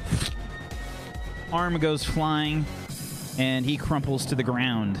 Arm goes flying. And he crumples to the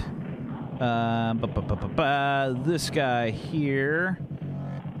ground. This guy here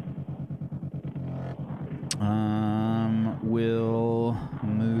will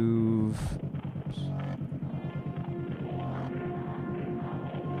move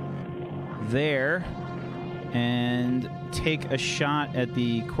there and take a shot at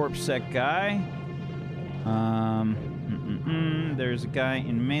the corpsec guy. There's a guy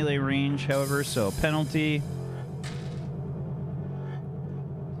in melee range, however, so a penalty.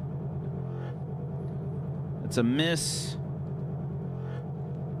 It's a miss.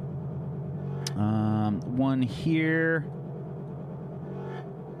 One here.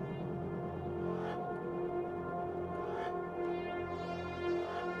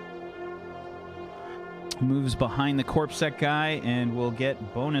 Moves behind the corpsec guy and will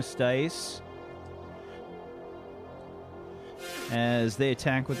get bonus dice as they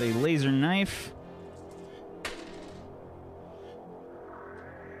attack with a laser knife.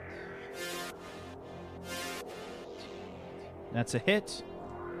 That's a hit.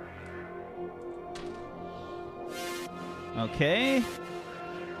 Okay.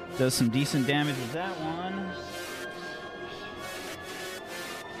 Does some decent damage with that one.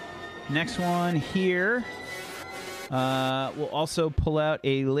 Next one here. We'll also pull out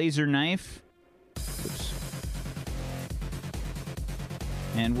a laser knife. Oops.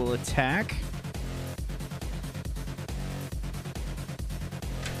 And we'll attack.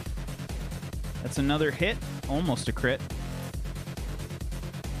 That's another hit. Almost a crit.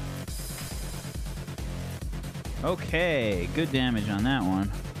 Okay, good damage on that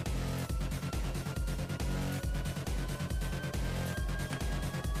one.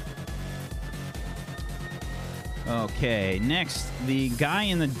 Okay, next, the guy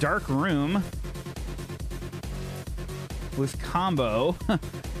in the dark room with combo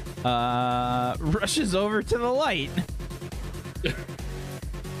rushes over to the light.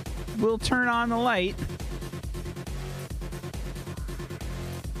 We'll turn on the light.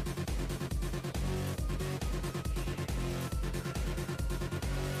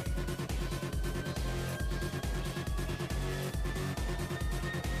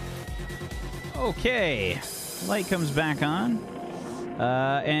 Okay, light comes back on,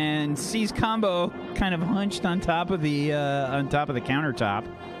 and sees Combo kind of hunched on top of the countertop,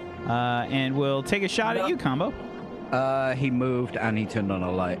 and will take a shot at you, Combo. He moved and he turned on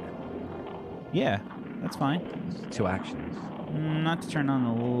a light. Yeah, that's fine. 2 actions. Not to turn on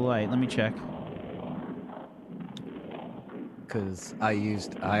the light. Let me check. Because I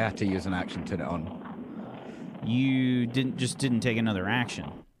had to use an action to turn it on. You didn't take another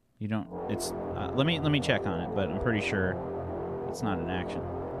action. You don't. It's. Let me check on it, but I'm pretty sure it's not an action.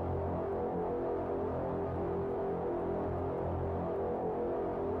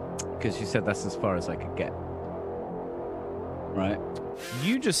 Because you said that's as far as I could get. Right?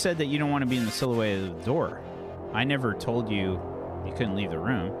 You just said that you don't want to be in the silhouette of the door. I never told you you couldn't leave the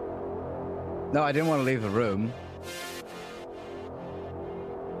room. No, I didn't want to leave the room.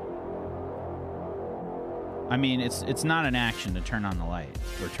 I mean, it's not an action to turn on the light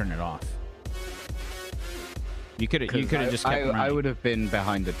or turn it off. You could have just kept running. I would have been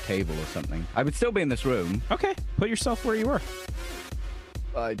behind a table or something. I would still be in this room. Okay, put yourself where you were.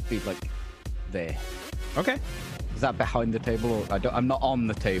 I'd be like there. Okay. Is that behind the table? Or I'm not on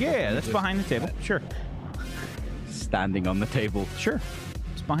the table. Yeah, that's behind the table. Sure. Standing on the table. Sure.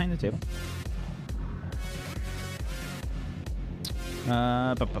 It's behind the table.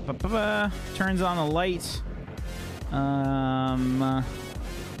 Turns on the light.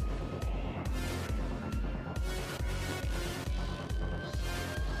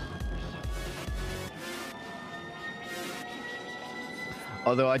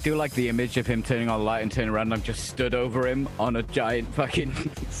 Although I do like the image of him turning on the light and turning around and I'm just stood over him on a giant fucking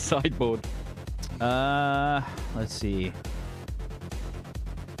sideboard. Let's see.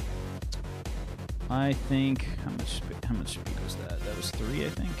 I think how much speed was that? That was 3, I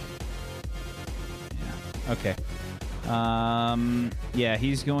think. Yeah. Okay. Yeah,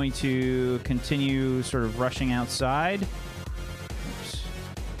 he's going to continue sort of rushing outside. Oops.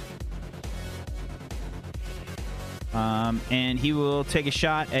 And he will take a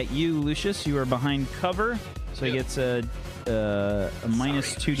shot at you, Lucius. You are behind cover, so he gets a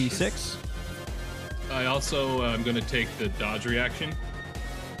minus 2d6. I also am going to take the dodge reaction,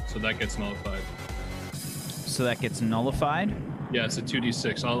 so that gets nullified. So that gets nullified. Yeah, it's a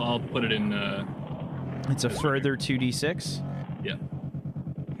 2d6. I'll put it in. It's a further 2d6. Yeah.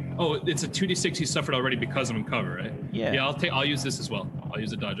 Oh, it's a 2d6 he suffered already because I'm in cover, right? Yeah. Yeah, I'll use this as well. I'll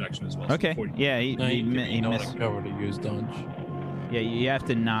use the dodge action as well. Okay. So Yeah, he not missed. cover to use dodge. Yeah, you have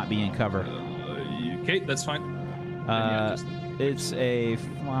to not be in cover. Okay, that's fine. Yeah, It's a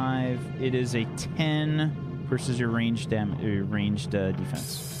 5. It is a 10 versus your ranged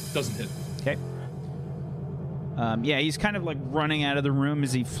defense. doesn't hit. Okay. Yeah, he's kind of like running out of the room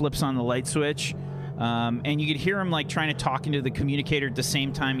as he flips on the light switch. And you could hear him like trying to talk into the communicator at the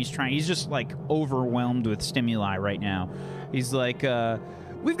same time he's just like overwhelmed with stimuli right now. He's like,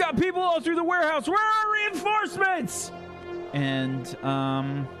 we've got people all through the warehouse. Where are our reinforcements? And,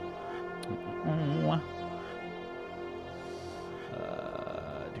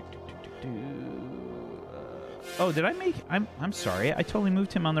 did I make... I'm sorry. I totally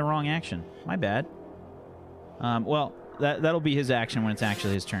moved him on the wrong action. My bad. Well, that'll be his action when it's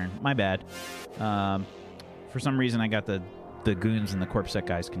actually his turn. My bad. For some reason, I got the goons and the Corpsec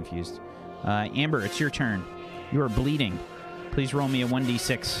guys confused. Amber, it's your turn. You are bleeding. Please roll me a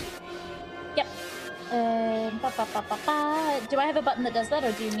 1d6. Yep. Do I have a button that does that,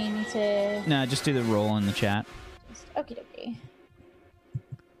 or do you need me to... No, just do the roll in the chat. Okie dokie.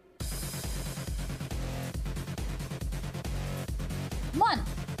 One.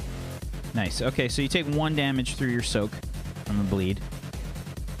 Nice. Okay, so you take 1 damage through your soak from the bleed.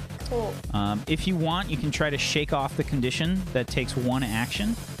 Cool. If you want, you can try to shake off the condition. That takes 1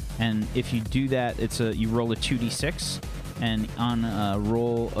 action. And if you do that, you roll a 2d6. And on a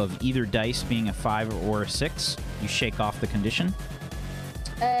roll of either dice being a 5 or a 6, you shake off the condition.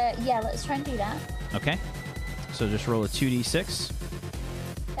 Yeah, let's try and do that. Okay. So just roll a 2d6.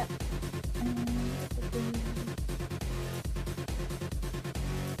 Yep.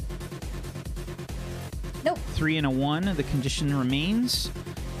 Nope. 3 and a 1. The condition remains.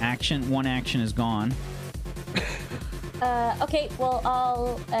 One action is gone. Okay, well,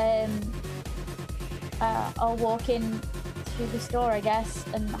 I'll walk in through the store, I guess,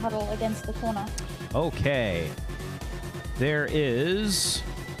 and huddle against the corner. Okay. There is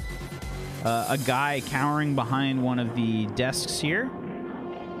a guy cowering behind one of the desks here.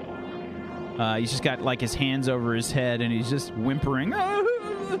 He's just got like his hands over his head and he's just whimpering. "Ah,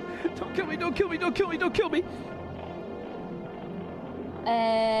 don't kill me, don't kill me, don't kill me, don't kill me.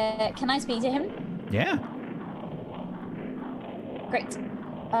 Can I speak to him? Yeah. Great.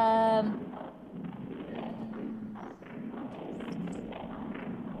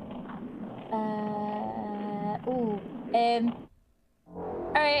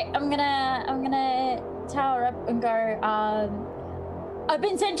 Alright, I'm gonna tower up and go, I've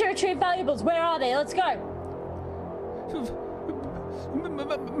been sent to retrieve valuables. Where are they? Let's go.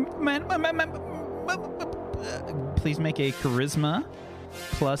 Please make a charisma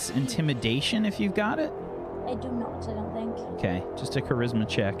plus intimidation if you've got it. I do not, I don't think. Okay, just a charisma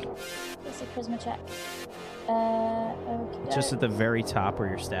check. It's a charisma check. Okay. Just at the very top where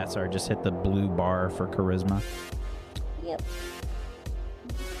your stats are, just hit the blue bar for charisma. Yep.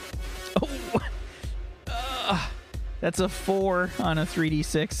 Oh, that's a 4 on a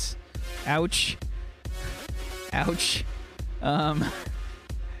 3d6. Ouch. Ouch.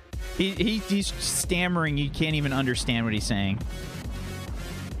 He's stammering. You can't even understand what he's saying.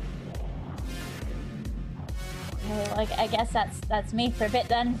 I guess that's me for a bit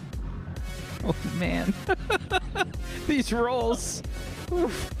then. Oh man, these rolls.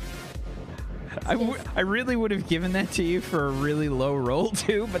 Oof. I really would have given that to you for a really low roll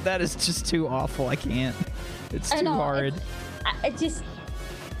too, but that is just too awful. I can't. It's too hard. I just.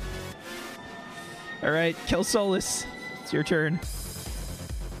 All right, Kill Solus. It's your turn.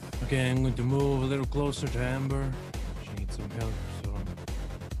 Okay, I'm going to move a little closer to Amber. She needs some help, so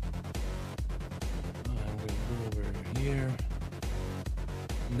I'm going to go over here.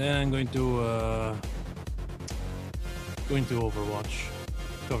 And then I'm going to Overwatch,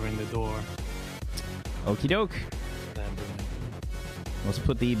 covering the door. Okie doke. Amber. Let's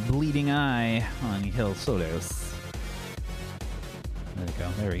put the bleeding eye on Kill Solus. There we go.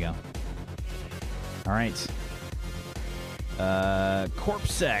 There we go. All right.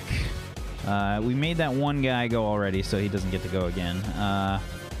 Corpsec. We made that one guy go already, so he doesn't get to go again.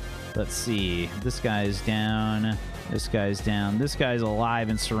 Let's see. This guy's down. This guy's down. This guy's alive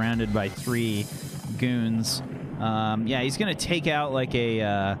and surrounded by 3 goons. Yeah, he's gonna take out like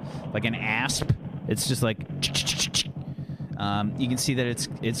an asp. It's just like. You can see that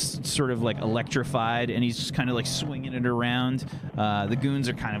it's sort of like electrified, and he's just kind of like swinging it around. The goons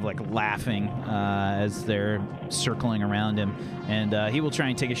are kind of like laughing as they're circling around him, and he will try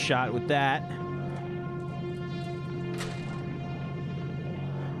and take a shot with that.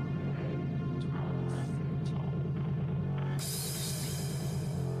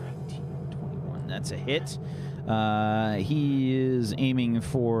 That's a hit. He is aiming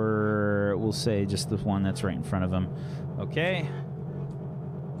for, we'll say, just the one that's right in front of him. Okay.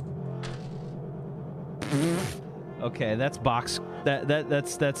 Okay, that's box. That's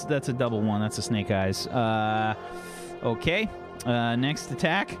a double one. That's a snake eyes. Okay. Next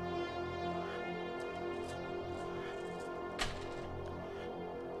attack.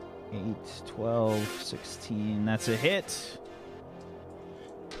 Eight, 12, 16. That's a hit.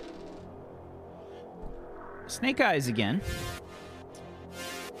 Snake eyes again.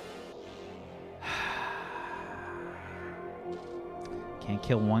 Can't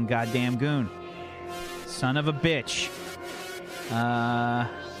kill one goddamn goon. Son of a bitch.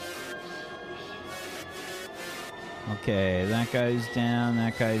 Okay, that guy's down.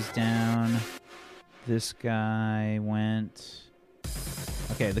 That guy's down. This guy went.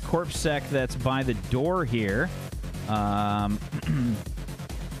 Okay, the Corpsec that's by the door here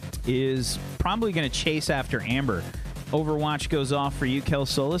is probably going to chase after Amber. Overwatch goes off for you, Kill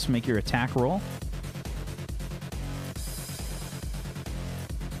Solus. Make your attack roll.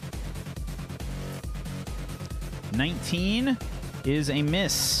 $19 is a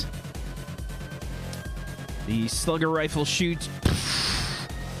miss. The slugger rifle shoots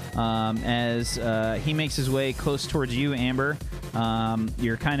as he makes his way close towards you, Amber.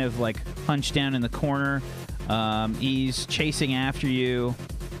 You're kind of like hunched down in the corner. He's chasing after you,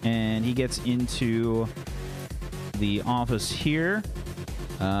 and he gets into the office here.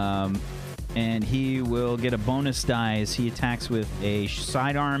 And he will get a bonus die as he attacks with a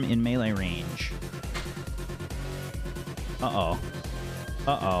sidearm in melee range. Uh-oh.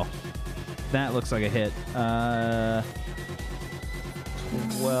 Uh-oh. That looks like a hit.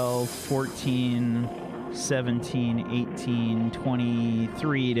 12, 14, 17, 18,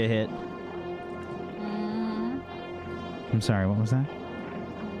 23 to hit. I'm sorry, what was that?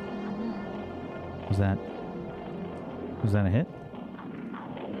 Was that a hit?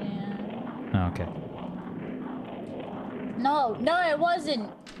 Yeah. Oh, okay. No, it wasn't.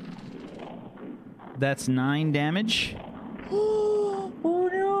 That's 9 damage. Oh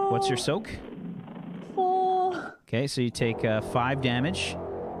no. What's your soak? 4. Okay, so you take 5 damage.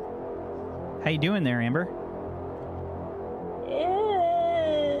 How you doing there, Amber?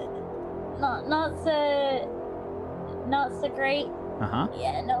 Not so great. Uh-huh.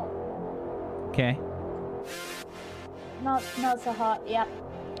 Yeah, no. Okay. Not so hot. Yep.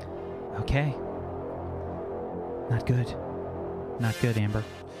 Okay. Not good. Not good, Amber.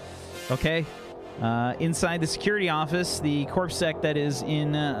 Okay. Inside the security office, the Corpsec that is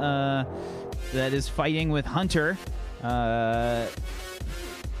in that is fighting with Hunter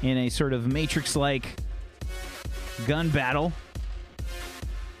in a sort of Matrix-like gun battle.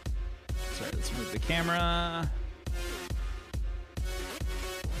 Sorry, let's move the camera.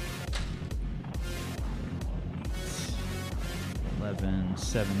 $11,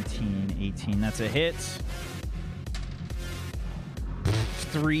 17, 18. That's a hit.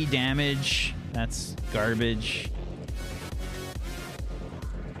 3 damage. That's garbage.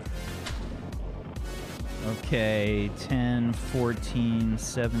 Okay, 10, 14,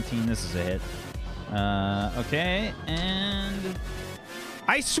 17. This is a hit. Okay, and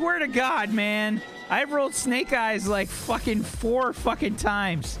I swear to God, man. I've rolled Snake Eyes like fucking 4 fucking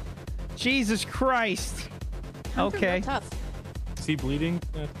times. Jesus Christ. Hunter's Okay. real tough. Is he bleeding,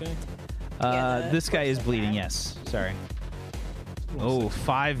 that guy? Yeah, This guy is Corpsec bleeding, guy. yes. Sorry. Oh,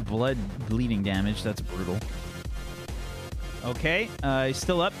 5 blood bleeding damage. That's brutal. Okay, he's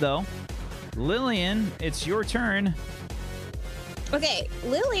still up, though. Lillian, it's your turn. Okay,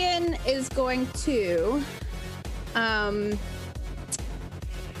 Lillian is going to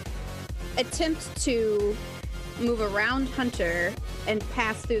attempt to move around Hunter and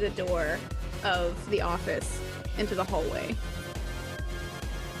pass through the door of the office into the hallway.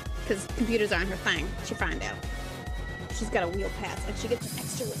 Because computers aren't her thing. She'll find out. She's got a wheel pass and she gets an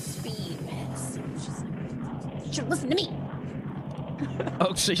extra speed pass. She should listen to me.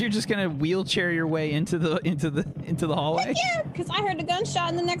 Oh, so you're just gonna wheelchair your way into the hallway? Yeah, because I heard a gunshot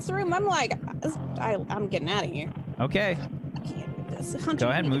in the next room. I'm like, I'm getting out of here. Okay. I can't do this. Hunter, Go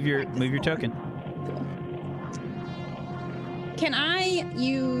ahead, we need move to your practice move your more. token. Cool. Can I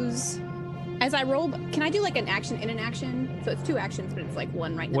use as I roll? Can I do like an action in an action? So it's 2 actions, but it's like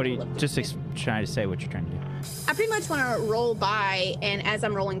one right in the What are you middle of just the- trying to say? What you're trying to do? I pretty much want to roll by, and as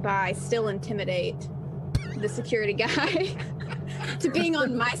I'm rolling by, still intimidate the security guy to being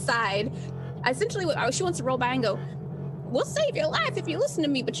on my side. Essentially, she wants to roll by and go, "We'll save your life if you listen to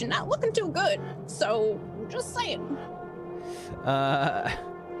me, but you're not looking too good." So, just saying.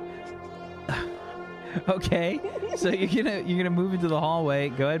 Okay. So you're gonna move into the hallway.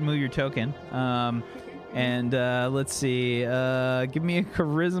 Go ahead and move your token. And let's see. Give me a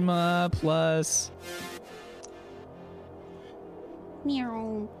charisma plus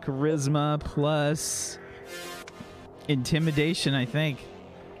Meow. charisma plus intimidation, I think.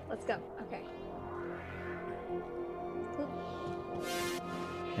 Let's go. Okay.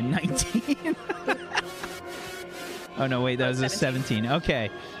 And 19. Oh no, wait, that was a 17. Okay.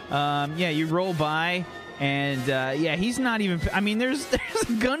 Yeah, you roll by, and yeah, he's not even. I mean, there's a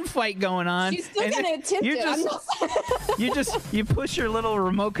gunfight going on. She's still and gonna attempt you it. I'm just not. you push your little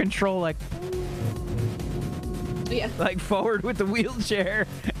remote control like Yeah. forward with the wheelchair,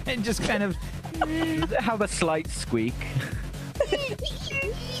 and just kind of Have a slight squeak.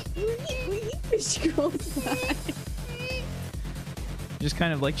 She goes by. just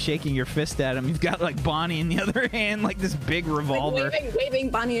kind of like shaking your fist at him. You've got like Bonnie in the other hand, like this big revolver. Like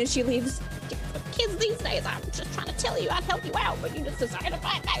waving Bonnie as she leaves. Kids these days, I'm just trying to tell you I'd help you out, but you just decided to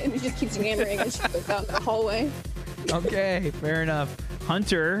fight back. And he just keeps yammering and she goes down the hallway. Okay, fair enough.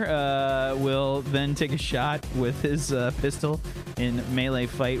 Hunter will then take a shot with his pistol in melee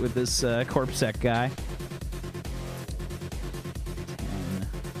fight with this Corpsec guy. 10,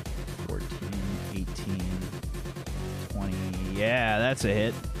 14, 18, 20. Yeah, that's a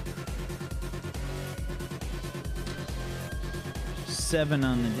hit. 7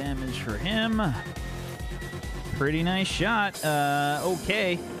 on the damage for him. Pretty nice shot.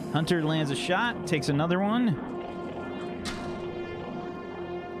 Okay. Hunter lands a shot, takes another one.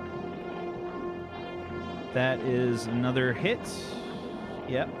 That is another hit.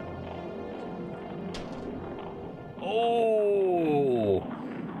 Yep. Oh!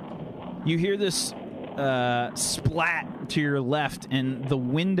 You hear this splat to your left, and the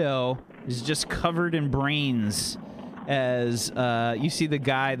window is just covered in brains as you see the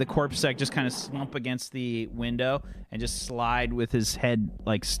guy, the Corpsec, just kind of slump against the window and just slide with his head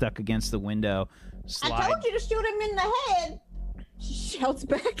like stuck against the window. Slide. I told you to shoot him in the head. She shouts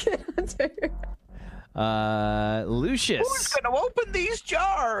back at Hunter. Lucius. Who's gonna open these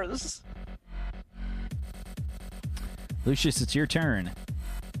jars? Lucius, it's your turn.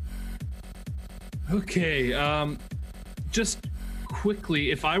 Okay, just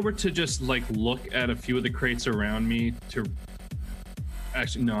quickly, if I were to just like look at a few of the crates around me to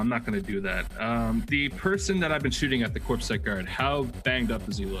actually, no, I'm not going to do that. The person that I've been shooting at, the Corpsec guard, how banged up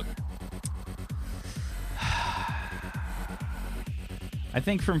does he look? I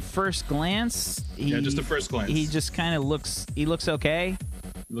think from first glance, Yeah, just a first glance. he just kind of looks. He looks okay.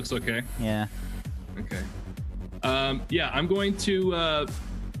 He looks okay. Yeah. Okay. Yeah, I'm going to.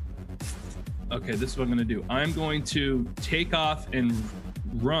 Okay, this is what I'm going to do. I'm going to take off and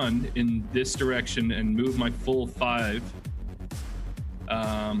run in this direction and move my full 5.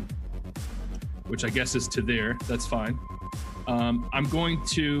 Which I guess is to there. That's fine. I'm going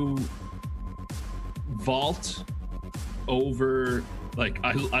to vault over. Like,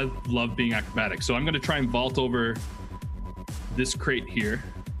 I love being acrobatic. So I'm going to try and vault over this crate here.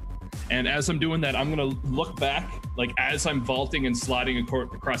 And as I'm doing that, I'm going to look back. Like, as I'm vaulting and sliding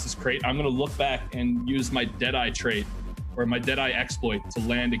across this crate, I'm going to look back and use my Deadeye trait or my Deadeye exploit to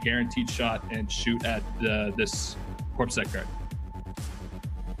land a guaranteed shot and shoot at this Corpsec guard.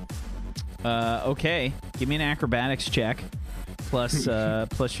 Okay. Give me an acrobatics check. Plus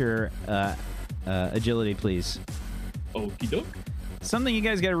your agility, please. Okie doke. Something you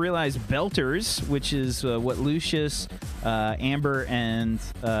guys got to realize, Belters, which is what Lucius, Amber, and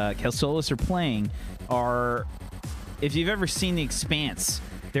Kelsolis are playing, are, if you've ever seen The Expanse,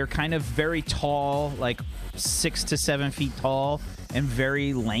 they're kind of very tall, like 6 to 7 feet tall, and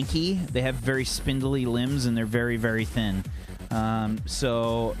very lanky. They have very spindly limbs, and they're very, very thin.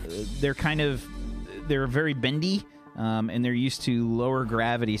 So they're very bendy, and they're used to lower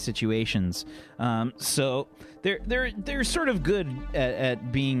gravity situations. So they're sort of good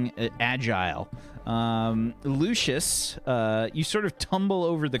at being agile. Lucius, you sort of tumble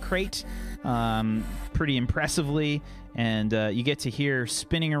over the crate pretty impressively, and you get to hear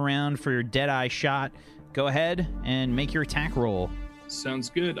spinning around for your Deadeye shot. Go ahead and make your attack roll. Sounds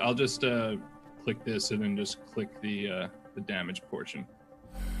good. I'll just click this and then just click the damage portion.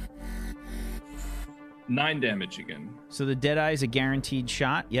 9 damage again. So the Deadeye is a guaranteed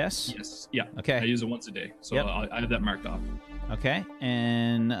shot, yes? Yes. Yeah. Okay. I use it once a day, so Yep. I have that marked off. Okay,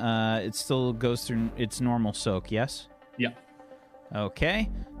 and it still goes through its normal soak, yes? Yeah. Okay,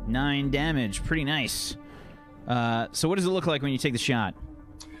 9 damage, pretty nice. So what does it look like when you take the shot?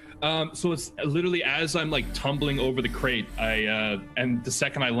 So it's literally as I'm like tumbling over the crate, and the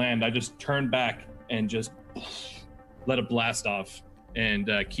second I land, I just turn back and just let it blast off and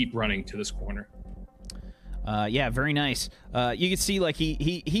keep running to this corner. Yeah, very nice. You can see like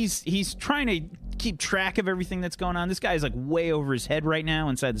he's trying to keep track of everything that's going on. This guy's like way over his head right now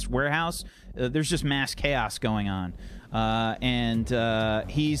inside this warehouse. There's just mass chaos going on. And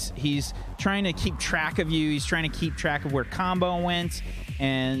he's trying to keep track of you. He's trying to keep track of where Combo went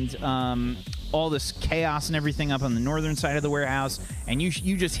and all this chaos and everything up on the northern side of the warehouse. And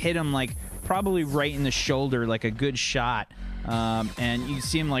you just hit him like probably right in the shoulder, like a good shot. And you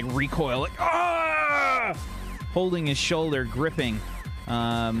see him like recoil, like holding his shoulder, gripping.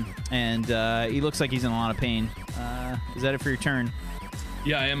 And he looks like he's in a lot of pain. Is that it for your turn?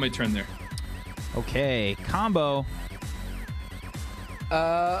 Yeah, I am my turn there. Okay, Combo.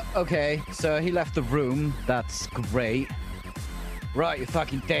 Okay, so he left the room. That's great. Right, you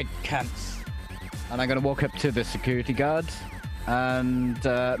fucking dead cunts. And I'm gonna walk up to the security guards and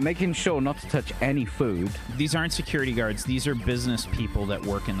making sure not to touch any food. These aren't security guards. These are business people that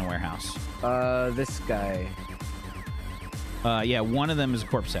work in the warehouse. This guy. Yeah, one of them is a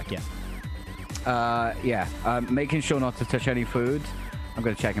corpse sec, yeah. Yeah, making sure not to touch any food. I'm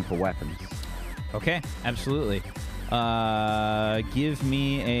gonna check him for weapons. Okay, absolutely. Give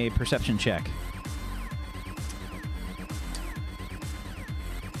me a perception check.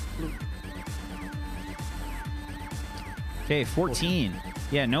 Okay, 14.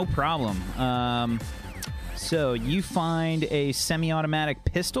 Yeah, no problem. So you find a semi-automatic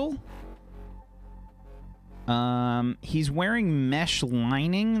pistol. He's wearing mesh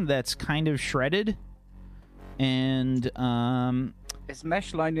lining that's kind of shredded. And Is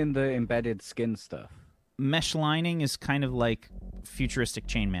mesh lining the embedded skin stuff? mesh lining is kind of like futuristic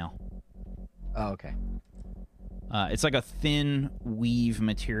chainmail. Oh, okay. It's like a thin weave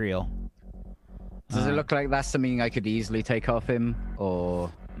material. Does it look like that's something I could easily take off him,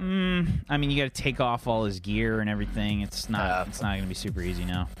 or? I mean, you got to take off all his gear and everything. It's not. It's not going to be super easy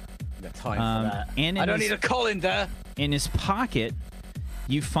now. Got time for that. And I don't need a colander. In his pocket,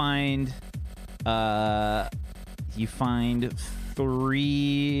 you find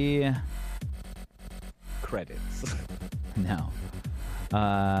 3 credits. No.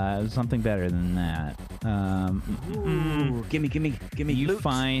 Something better than that. Ooh, gimme. You loot.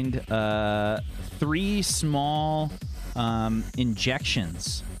 find 3 small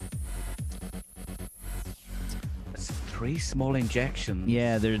injections. That's 3 small injections.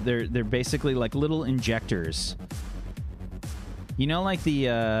 Yeah, they're basically like little injectors. You know, like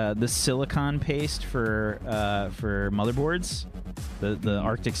the silicon paste for motherboards, the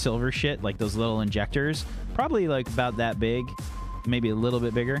Arctic Silver shit, like those little injectors. Probably like about that big, maybe a little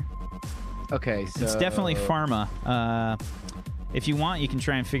bit bigger. Okay, so It's definitely pharma. If you want, you can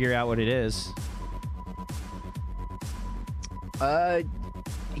try and figure out what it is.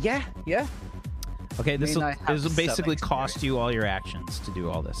 Yeah. Okay, this will I have basically some experience. cost you all your actions to do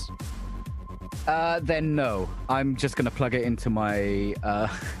all this. Then no. I'm just gonna plug it into my.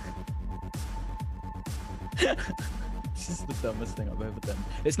 This is the dumbest thing I've ever done.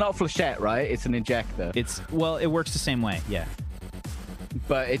 It's not a flechette, right? It's an injector. It works the same way. Yeah.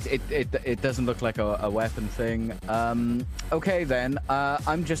 But it doesn't look like a weapon thing. Okay then.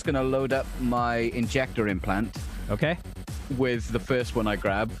 I'm just gonna load up my injector implant Okay. with the first one I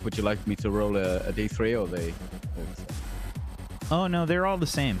grab. Would you like me to roll a d3 or they? Oh no, they're all the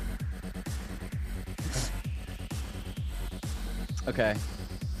same. Okay.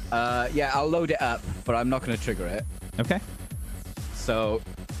 Yeah, I'll load it up, but I'm not going to trigger it. Okay. So,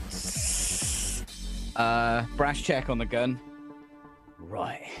 brass check on the gun.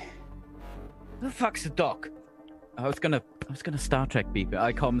 Right. Who the fuck's the doc? I was gonna Star Trek beep it.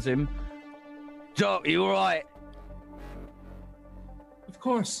 I comms him. Doc, you alright? Of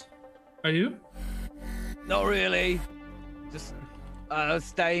course. Are you? Not really. Just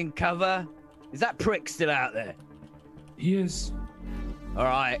stay in cover. Is that prick still out there? He is. All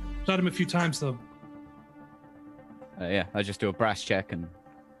right. Shot him a few times though. Yeah, I just do a brass check, and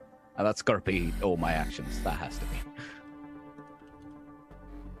that's got to be all my actions. That has to be.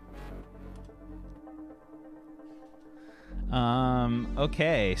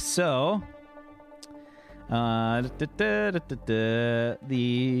 Okay, so the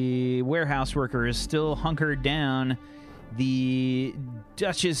warehouse worker is still hunkered down. The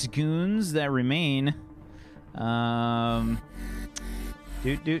Duchess goons that remain,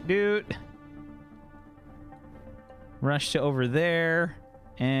 rush to over there,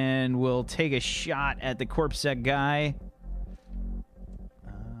 and we'll take a shot at the Corpsec guy.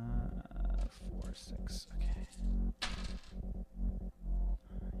 4, 6, okay.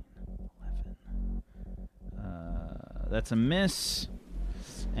 11. That's a miss.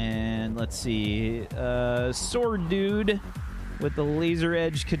 And let's see. Sword dude with the laser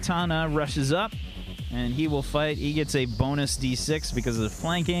edge katana rushes up, and he will fight. He gets a bonus D6 because of the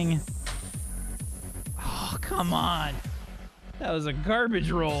flanking. Oh, come on. That was a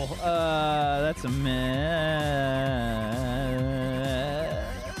garbage roll. That's a miss.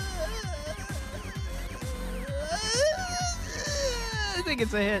 I think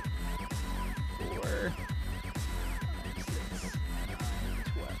it's a hit. 4, 6,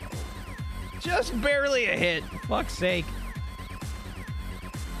 12. Just barely a hit. Fuck's sake.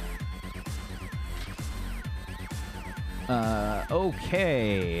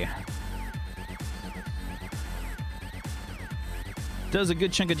 Okay. Does a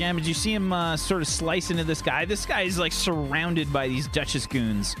good chunk of damage. You see him sort of slice into this guy. This guy is like surrounded by these Duchess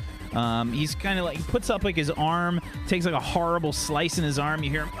goons. He's kind of like, he puts up like his arm, takes like a horrible slice in his arm. You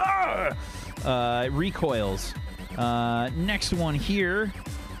hear him, it recoils. Next one here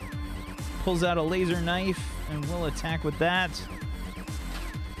pulls out a laser knife and will attack with that.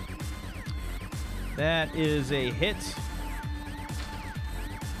 That is a hit.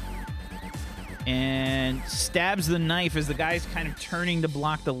 And stabs the knife as the guy's kind of turning to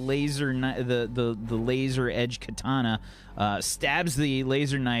block the laser the laser edge katana. Stabs the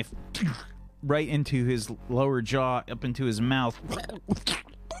laser knife right into his lower jaw, up into his mouth.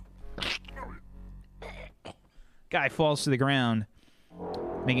 Guy falls to the ground,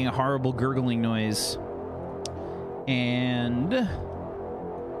 making a horrible gurgling noise. And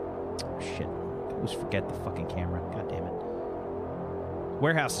shit, I always forget the fucking camera. God damn it.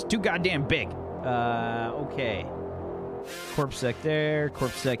 Warehouse is too goddamn big. Okay. Corpsec there,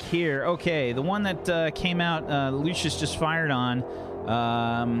 Corpsec here. Okay, the one that came out, Lucius just fired on.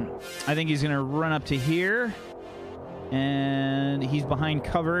 I think he's going to run up to here. And he's behind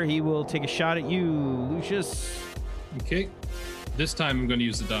cover. He will take a shot at you, Lucius. Okay. This time I'm going to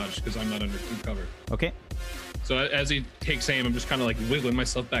use the dodge because I'm not under cover. Okay. So as he takes aim, I'm just kind of like wiggling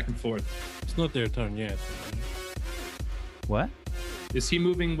myself back and forth. It's not their turn yet. What? Is he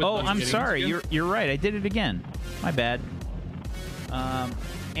moving with... Oh, I'm sorry. You're right. I did it again. My bad.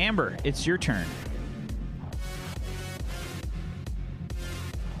 Amber, it's your turn.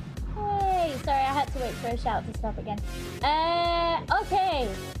 Hey, sorry, I had to wait for a shout to stop again. Okay.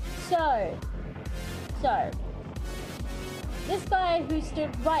 So, this guy who stood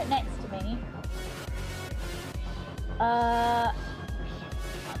right next to me, I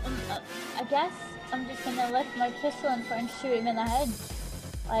guess I'm just gonna lift my pistol and try and shoot him in the head.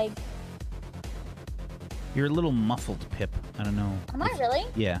 Like... You're a little muffled, Pip. I don't know. Am I really?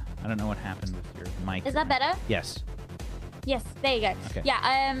 Yeah. I don't know what happened with your mic. Is that better? Yes. Yes, there you go. Okay.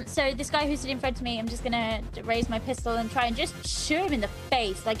 Yeah, so this guy who stood in front of me, I'm just gonna raise my pistol and try and just shoot him in the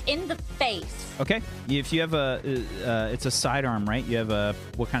face. Like, in the face. Okay. If you have a... it's a sidearm, right? You have a...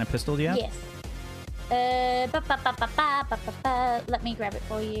 What kind of pistol do you have? Yes. Let me grab it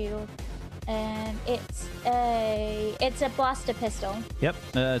for you. It's a blaster pistol. Yep,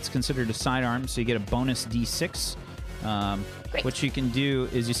 it's considered a sidearm, so you get a bonus D6. Great. What you can do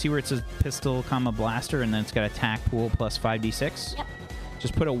is, you see where it says pistol, comma, blaster, and then it's got attack pool plus 5d6? Yep.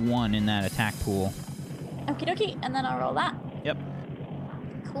 Just put a 1 in that attack pool. Okie dokie, and then I'll roll that. Yep.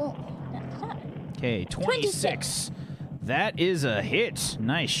 Cool. Okay, 26. That is a hit.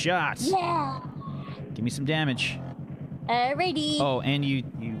 Nice shot. Yeah. Give me some damage. Alrighty. Oh, and you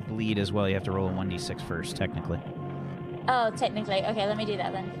bleed as well. You have to roll a 1d6 first, technically. Oh, technically. Okay, let me do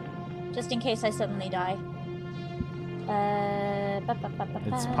that then. Just in case I suddenly die.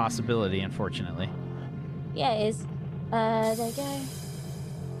 It's a possibility, unfortunately. Yeah, it is. There you go.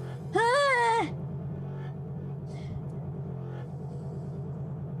 Ah!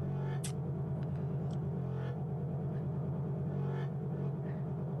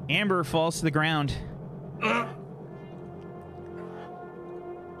 Amber falls to the ground.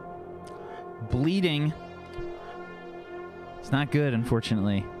 Bleeding. It's not good,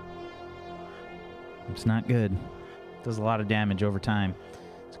 unfortunately. It's not good. Does a lot of damage over time.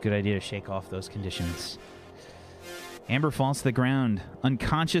 It's a good idea to shake off those conditions. Amber falls to the ground,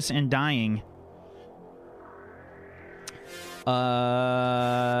 unconscious and dying.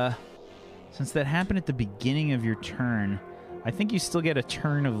 Since that happened at the beginning of your turn, I think you still get a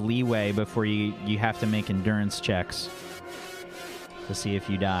turn of leeway before you have to make endurance checks to see if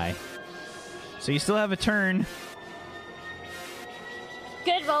you die. So you still have a turn.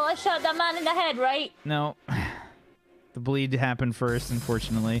 Good, well, I shot that man in the head, right? No. The bleed happened first,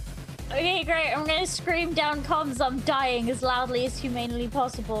 unfortunately. Okay, great. I'm gonna scream down comms I'm dying as loudly as humanly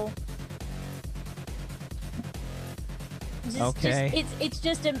possible. Okay. It's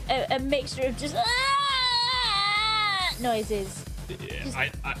just a mixture of just noises. Yeah,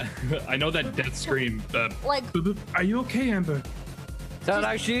 I know that death scream. Like, Are you okay, Amber? Sounds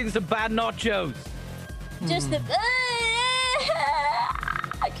like she eats some bad nachos. just the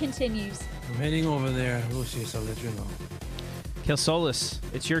continues. I'm heading over there. Lucius, I'll let you know. Kelsolis,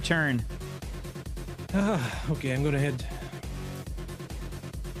 it's your turn. Okay, I'm gonna head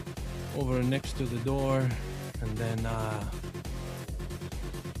over next to the door, and then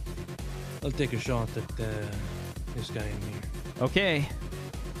I'll take a shot at this guy in here. Okay.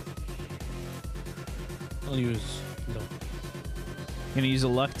 I'll use no. Gonna use a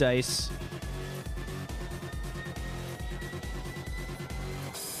luck dice.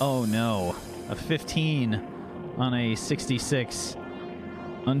 Oh no. A 15 on a 66.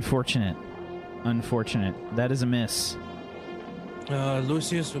 Unfortunate. Unfortunate. That is a miss.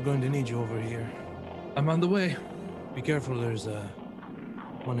 Lucius, we're going to need you over here. I'm on the way. Be careful, there's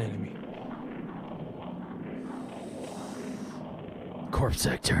one enemy.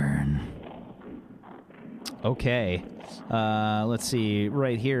 Corpsec turn. Okay. Let's see.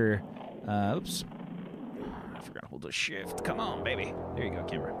 Right here. Oops. I forgot to hold the shift. Come on, baby. There you go,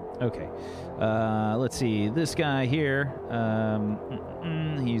 camera. Okay. Let's see. This guy here.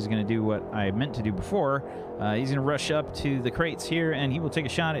 He's going to do what I meant to do before. He's going to rush up to the crates here, and he will take a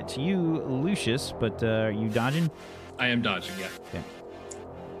shot at you, Lucius. But are you dodging? I am dodging, yeah. Okay.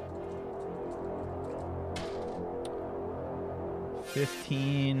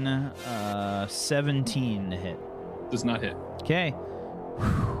 15, 17 to hit. Does not hit. Okay.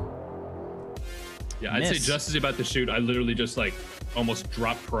 Yeah, I'd say Miss. just as he's about to shoot, I literally just like almost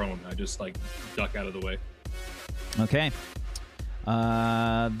drop prone. I just like duck out of the way. Okay.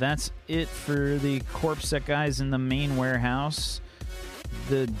 That's it for the Corpsec guys in the main warehouse.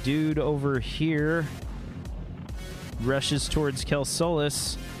 The dude over here rushes towards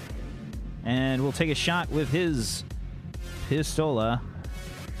Kelsolis, and will take a shot with his pistola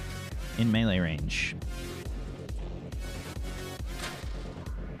in melee range.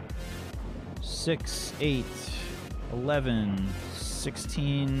 6, 8, 11,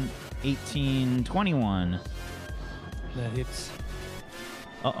 16, 18, 21. That hits.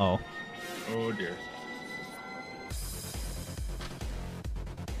 Uh-oh. Oh dear.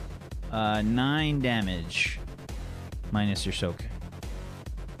 9 damage. Minus your soak.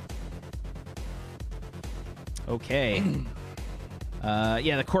 Okay.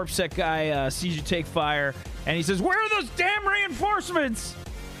 Yeah, the Corpsec guy sees you take fire, and he says, "Where are those damn reinforcements?"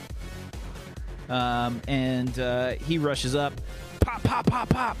 And he rushes up. Pop, pop, pop,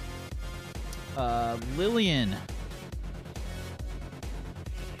 pop. Lillian.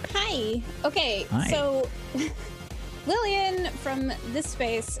 Hi. Okay, Hi. so Lillian from this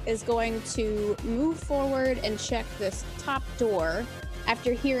space is going to move forward and check this top door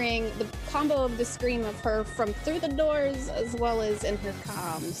after hearing the combo of the scream of her from through the doors as well as in her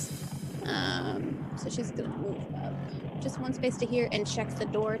comms. So she's gonna move up just one space to here and check the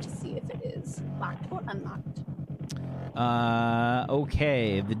door to see if it is locked or unlocked.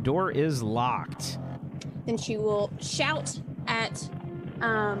 Okay, the door is locked. Then she will shout at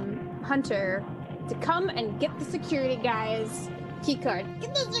Hunter to come and get the security guy's keycard.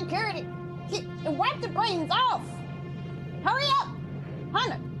 Get the security! Wipe the brains off! Hurry up!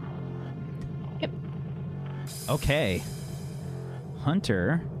 Hunter! Yep. Okay.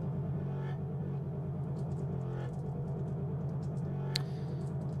 Hunter.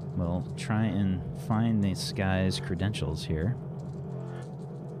 We'll try and find this guy's credentials here.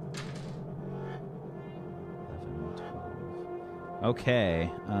 11, 12.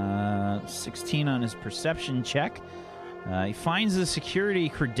 Okay. 16 on his perception check. He finds the security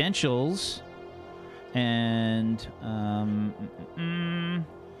credentials. And... Gonna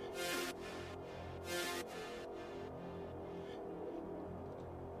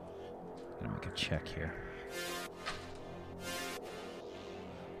make a check here.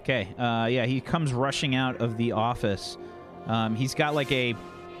 Okay, yeah, he comes rushing out of the office. He's got like a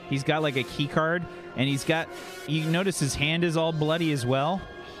key card, and you notice his hand is all bloody as well.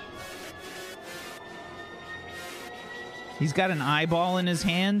 He's got an eyeball in his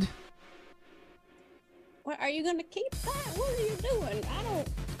hand. What, are you gonna keep that? What are you doing? I don't.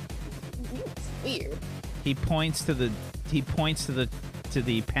 It's weird. He points to the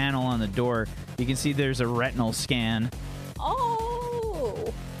panel on the door. You can see there's a retinal scan.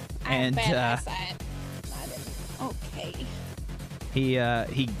 Oh. I have And bad eyesight. Okay. He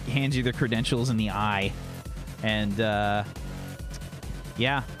hands you the credentials in the eye, and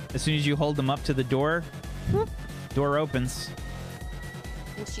yeah, as soon as you hold them up to the door, door opens.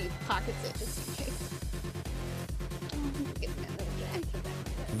 And she pockets it just in case. Oh, get my little jacket.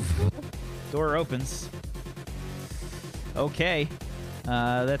 Door opens. Okay,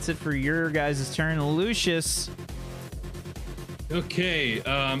 that's it for your guys' turn. Lucius. Okay,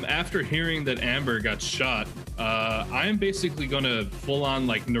 after hearing that Amber got shot, I am basically gonna full on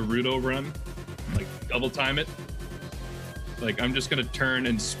like Naruto run, like double time it. Like I'm just gonna turn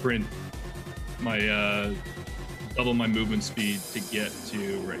and sprint my double my movement speed to get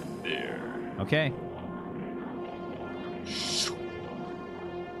to right there. Okay.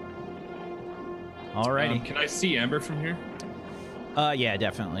 Alrighty. Can I see Amber from here? Yeah,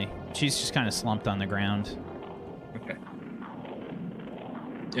 definitely. She's just kind of slumped on the ground. Okay.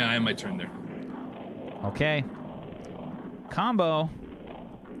 Yeah, I have my turn there. Okay. Combo.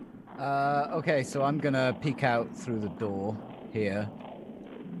 Okay, so I'm gonna peek out through the door here.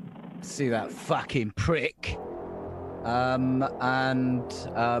 See that fucking prick. And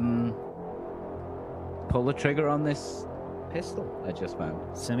pull the trigger on this pistol I just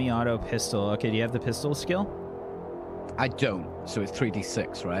found. Semi-auto pistol. Okay, do you have the pistol skill? I don't, so it's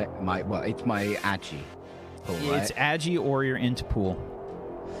 3d6, right? It's my agi pull, right? It's agi or your int pool.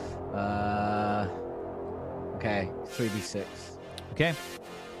 Okay, 3d6. Okay.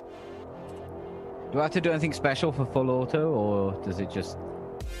 Do I have to do anything special for full auto, or does it just...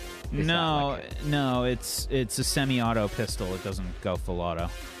 is that No, like no, it's a semi-auto pistol. It doesn't go full auto.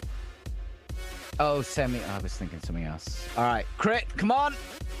 Oh, I was thinking something else. All right, crit, come on!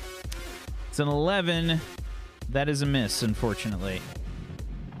 It's an 11. That is a miss, unfortunately.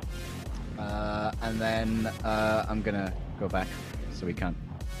 And then I'm gonna go back so we can't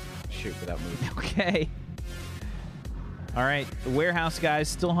shoot without moving. Okay. All right, the warehouse guys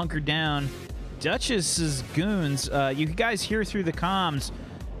still hunkered down. Duchess's goons, you guys hear through the comms.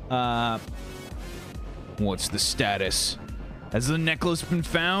 What's the status? Has the necklace been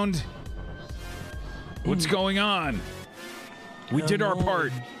found? What's going on? We did our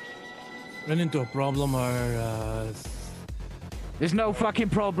part. Ran into a problem. There's no fucking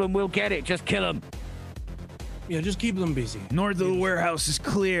problem. We'll get it. Just kill him. Yeah, just keep them busy. North of the warehouse is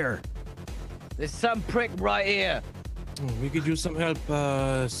clear. There's some prick right here. We could use some help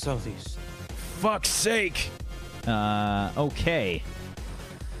southeast. Fuck's sake. Okay.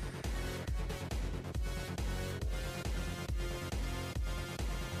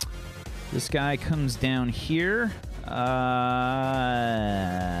 This guy comes down here.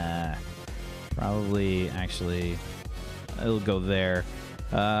 Probably, actually, it'll go there.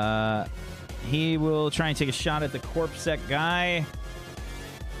 He will try and take a shot at the Corpsec guy.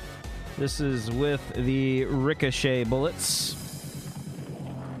 This is with the ricochet bullets.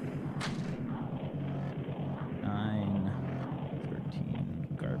 9, 13,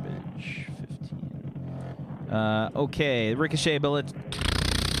 garbage, 15. Okay, ricochet bullets.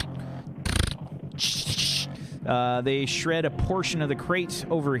 They shred a portion of the crate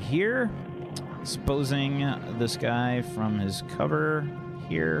over here, exposing this guy from his cover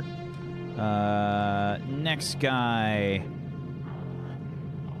here. Next guy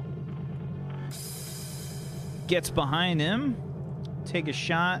gets behind him. Take a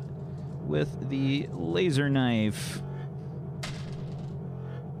shot with the laser knife.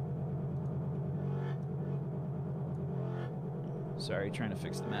 Sorry, trying to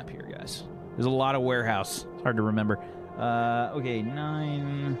fix the map here, guys. There's a lot of warehouse. It's hard to remember. Okay,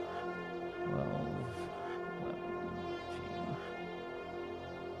 9, 12, 11,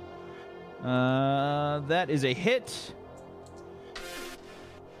 13. That is a hit.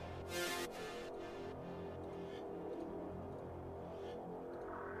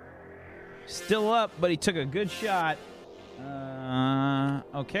 still up, but he took a good shot.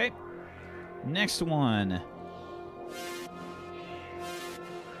 Okay. Next one.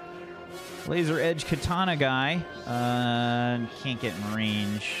 Laser edge katana guy. Can't get in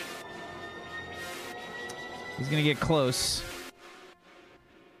range. He's gonna get close.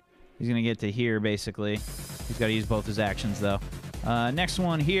 He's gonna get to here, basically. He's got to use both his actions, though. Next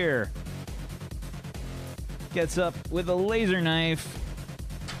one here. Gets up with a laser knife.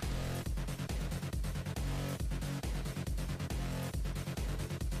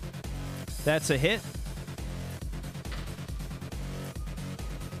 That's a hit.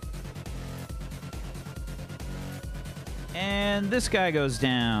 And this guy goes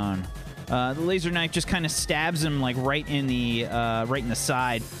down. The laser knife just kind of stabs him like right in the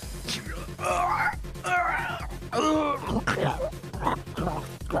side.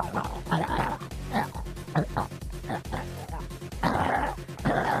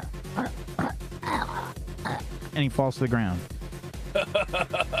 And he falls to the ground.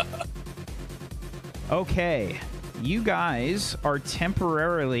 Okay, you guys are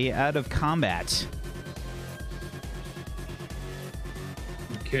temporarily out of combat.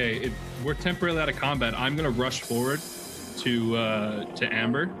 Okay, we're temporarily out of combat. I'm gonna rush forward to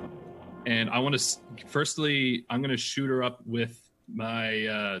Amber, and I want to. Firstly, I'm gonna shoot her up with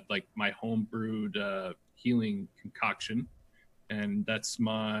my my homebrewed healing concoction, and that's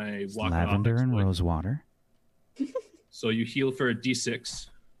my walk Lavender and rosewater. So you heal for a d6,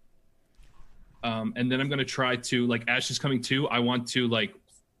 and then I'm gonna try to as she's coming to, I want to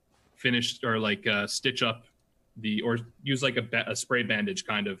finish or stitch up or use a spray bandage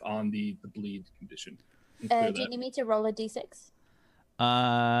kind of on the bleed condition. Do you need me to roll a d6?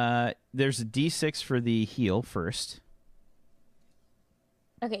 There's a d6 for the heal first.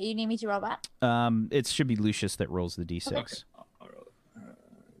 Okay, you need me to roll that? It should be Lucius that rolls the d6. Okay. I'll roll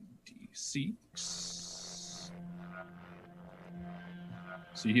d6.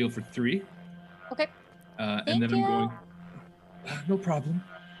 So you heal for 3. Okay. And then I'm going. No problem.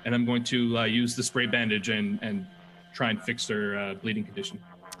 And I'm going to use the spray bandage and try and fix her bleeding condition.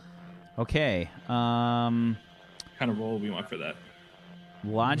 Okay. Kind of roll we want for that?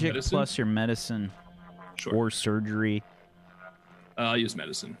 Logic Medicine? plus your medicine. Sure. Or surgery. I'll use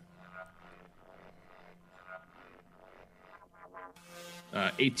medicine.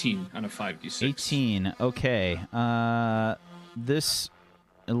 18 on a 5d6. 18. Okay. This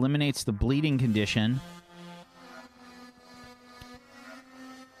eliminates the bleeding condition.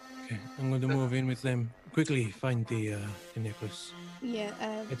 Okay, I'm going to move in with them. Quickly find the necklace. Yeah.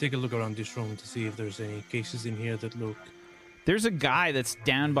 I take a look around this room to see if there's any cases in here that look. There's a guy that's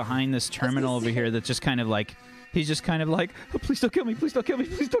down behind this terminal over here that's just kind of he's just kind of oh, please don't kill me, please don't kill me,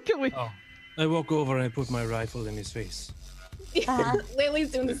 please don't kill me. Oh. I walk over and I put my rifle in his face.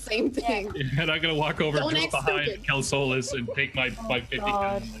 Lily's doing the same thing. And I'm going to walk over Don't just act behind stupid. Kelsolis and take my 50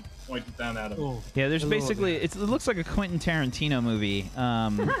 gun and point it down at him. Oh, Yeah, there's hello basically again. it looks like a Quentin Tarantino movie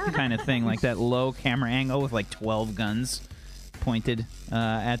kind of thing, like that low camera angle with 12 guns pointed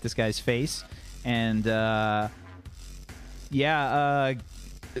at this guy's face, and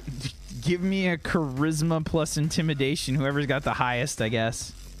give me a charisma plus intimidation, whoever's got the highest, I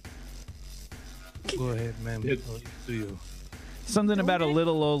guess. Go ahead, ma'am. It- I'll leave it to you. Something about a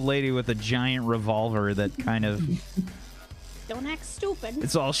little old lady with a giant revolver that kind of Don't act stupid.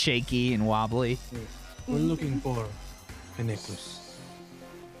 it's all shaky and wobbly. We're looking for a necklace.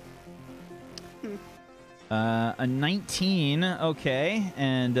 A 19, okay,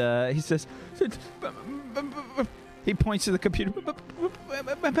 and he says, he points to the computer,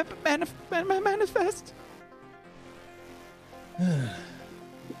 manifest.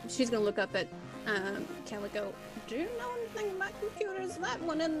 She's gonna look up at Calico. Do you know anything about computers? That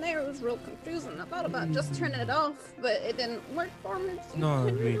one in there was real confusing. I thought about just turning it off, but it didn't work for me. So No,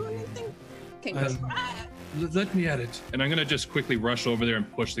 can you do really. anything? Can you Um, try? Let me at it. And I'm going to just quickly rush over there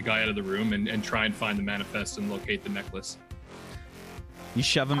and push the guy out of the room and try and find the manifest and locate the necklace. You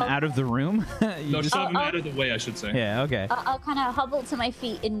shove him out of the room? You No, just- shove him out of the way, I should say. yeah, okay. I'll kind of hobble to my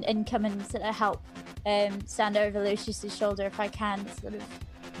feet and come and sort of help stand over Lucius's shoulder if I can. Sort of.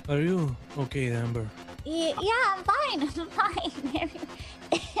 Are you okay, Amber? Yeah, I'm fine. I'm fine.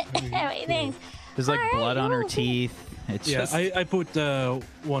 Everything's. There's blood on her Ooh. teeth. It's Yeah, just I put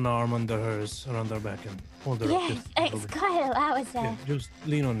one arm under hers, around her back, and hold her up. Yeah, just a little it's bit. quite a lot. Yeah, just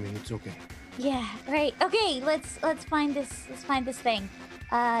lean on me. It's okay. Yeah, right. Okay, let's find this. Let's find this thing.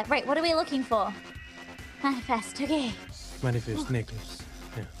 Right. What are we looking for? Manifest. Okay. Manifest necklace.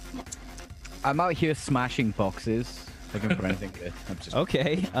 Yeah. I'm out here smashing boxes, looking for anything good. I'm just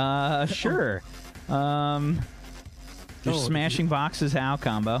okay. Sure. You're Oh, smashing boxes. How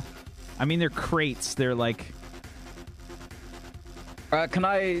combo? I mean, they're crates. They're like... Can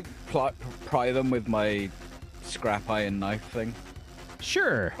I pry them with my scrap iron knife thing?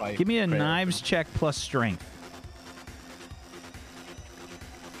 Sure. Right, Give me a great. knives check plus strength.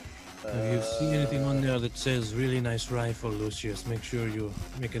 If you see anything on there that says really nice rifle, Lucius, make sure you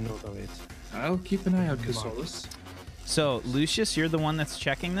make a note of it. I'll keep an eye out, Casolis. So, Lucius, you're the one that's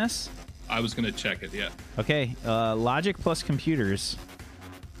checking this? I was gonna check it. Yeah. Okay, logic plus computers.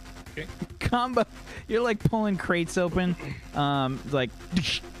 Okay. Combo. You're like pulling crates open. Like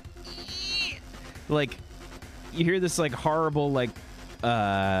you hear this like horrible like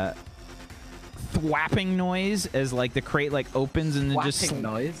thwapping noise as like the crate like opens and then just Thwapping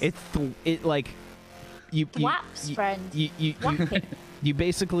noise? it like you Thwaps, friend. you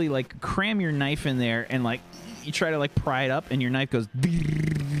basically like cram your knife in there and like you try to like pry it up and your knife goes.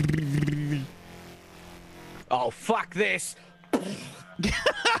 Oh, fuck this!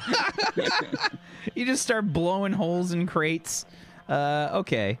 You just start blowing holes in crates.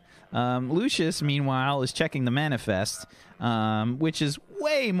 Okay. Lucius, meanwhile, is checking the manifest, which is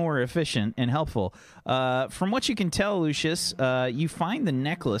way more efficient and helpful. From what you can tell, Lucius, you find the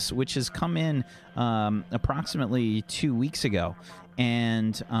necklace, which has come in approximately 2 weeks ago.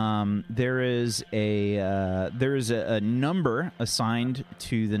 And there is a number assigned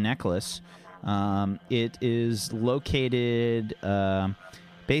to the necklace. It is located.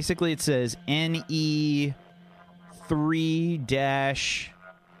 Basically, it says NE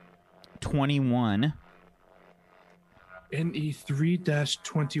 3-21. NE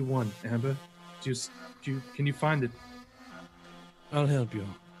 3-21. Amber, can you find it? I'll help you.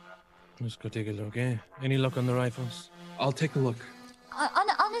 Let's go take a look, eh? Any luck on the rifles? I'll take a look.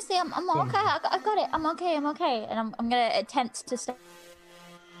 Honestly, I'm okay. I got it. I'm okay. And I'm gonna attempt to stop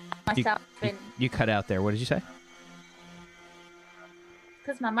myself You cut out there. What did you say?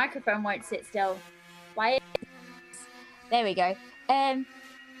 because my microphone won't sit still. Why? There we go.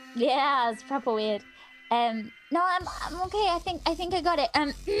 Yeah, it's proper weird. No, I'm okay. I think I got it.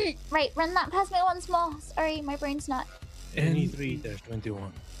 Right, run that past me once more. Sorry, my brain's not. NE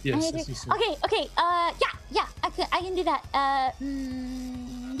 3-21. Yes. Okay, yes, yes. okay. Yeah. I can do that.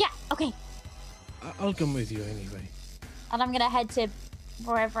 Yeah. Okay. I'll come with you anyway. And I'm gonna head to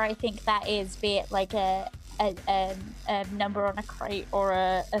wherever I think that is, be it like a number on a crate or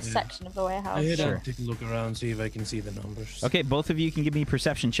a section of the warehouse. I head Sure. out, take a look around, see if I can see the numbers. Okay, both of you can give me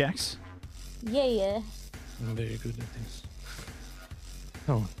perception checks. Yeah. I'm very good at this.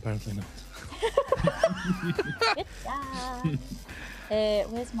 Oh, apparently not. Good job.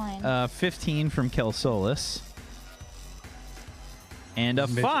 Where's mine? 15 from Kelsolis. And a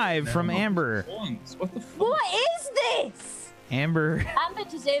Admit 5 it from now. Amber. Ones. What the fuck? What is this? Amber. Amber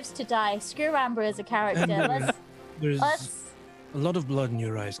deserves to die. Screw Amber as a character. Amber, There's Let's. a lot of blood in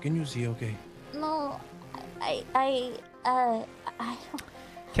your eyes. Can you see okay? No, I don't.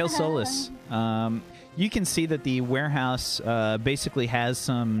 Kelsolis. You can see that the warehouse basically has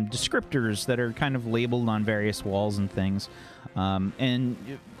some descriptors that are kind of labeled on various walls and things. And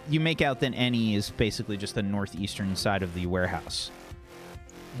you make out that NE is basically just the northeastern side of the warehouse.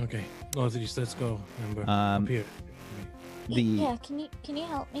 Okay. Northeast, let's go, Amber. Um, Up here. Yeah, can you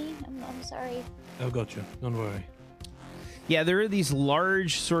help me? I'm sorry. I've got you. Don't worry. Yeah, there are these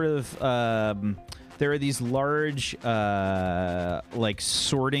large sort of like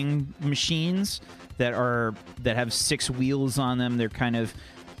sorting machines that have 6 wheels on them. They're kind of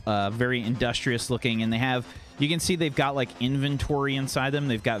very industrious looking, and you can see they've got like inventory inside them.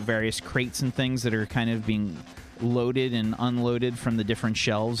 They've got various crates and things that are kind of being loaded and unloaded from the different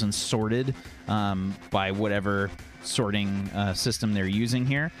shelves and sorted by whatever sorting system they're using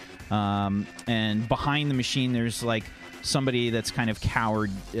here. And behind the machine, there's like somebody that's kind of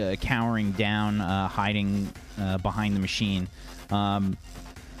cowering down, hiding behind the machine. And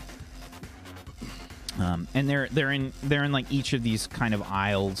they're in like each of these kind of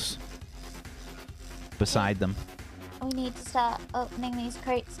aisles beside them. We need to start opening these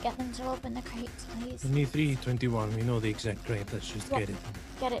crates. Get them to open the crates, please. NE 3-21. We know the exact crate. Let's just Yeah. get it.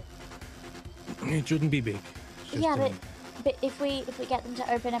 Get it. It shouldn't be big. It's just, Yeah, but if we get them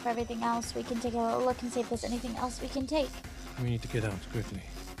to open up everything else, we can take a little look and see if there's anything else we can take. we need to get out quickly.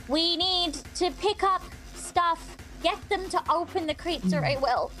 We need to pick up stuff. Get them to open the crates, or I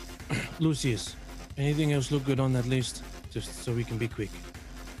will. Lucius, anything else look good on that list? Just so we can be quick.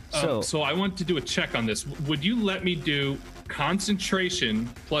 So I want to do a check on this. Would you let me do concentration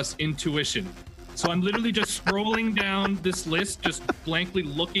plus intuition? So I'm literally just scrolling down this list, just blankly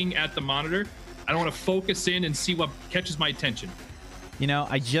looking at the monitor. I don't want to focus in and see what catches my attention. You know,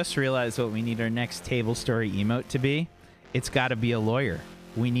 I just realized what we need our next table story emote to be. It's got to be a lawyer.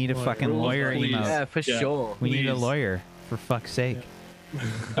 We need a fucking rules, lawyer please. emote. Yeah, for Yeah. sure. We need a please. lawyer, for fuck's sake.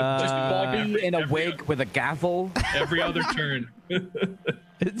 Just Bobby in a wig with a gavel. Every other turn.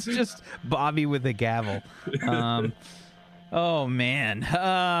 It's just Bobby with a gavel. Oh man.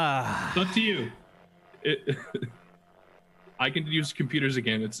 It's up to you. I can use computers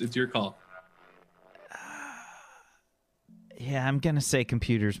again. It's your call. Yeah, I'm gonna say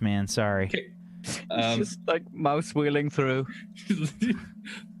computers, man. Sorry. Okay. It's just like mouse wheeling through.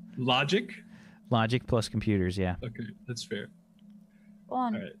 Logic. Logic plus computers. Yeah. Okay, that's fair. Go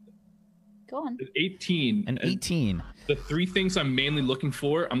on. All right. Go on. 18. An And 18. the three things I'm mainly looking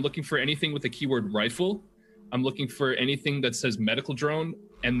for, I'm looking for anything with the keyword rifle. I'm looking for anything that says medical drone.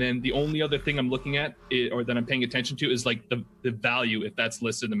 And then the only other thing I'm looking at or that I'm paying attention to is like the value, if that's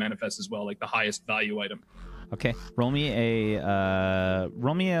listed in the manifest as well, like the highest value item. Okay. Roll me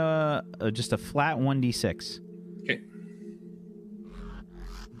just a flat 1d6. Okay.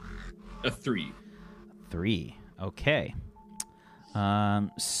 A 3. 3. Okay.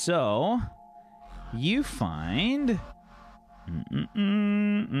 So you find.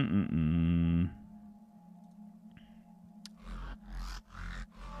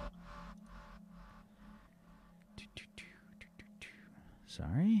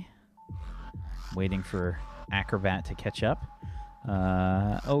 Sorry. Waiting for Acrobat to catch up.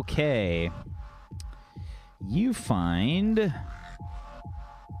 Okay. You find.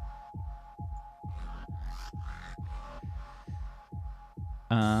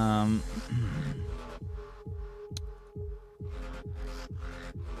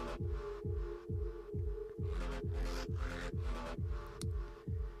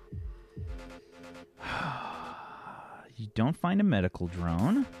 You don't find a medical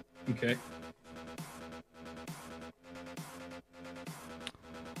drone. Okay.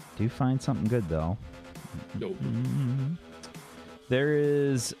 Do find something good though. Nope. There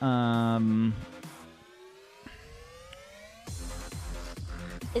is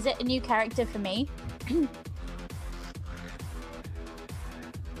Is it a new character for me?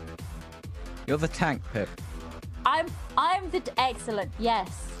 You're the tank, Pip. I'm the excellent.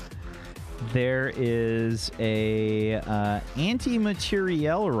 Yes. there is a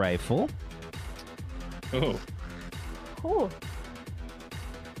anti-materiel rifle. Oh. Cool.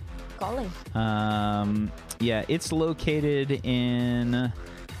 Golly. Yeah, it's located in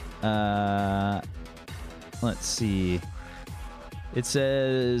let's see. It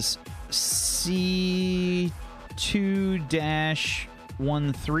says C2-13.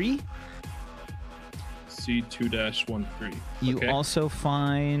 C2-13. You Okay. also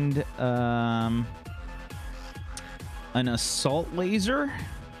find an assault laser.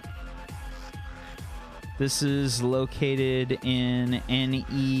 This is located in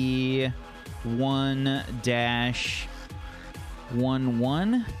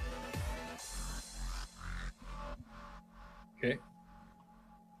NE1-11. Okay.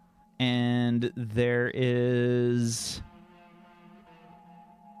 And there is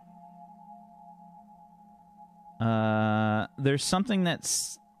there's something that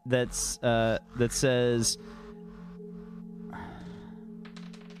says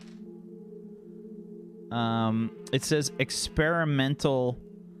it says experimental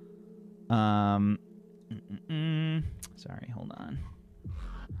sorry, hold on.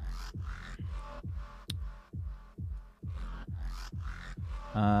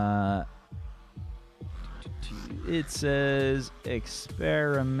 It says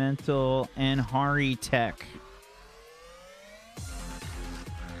experimental Anhari Tech.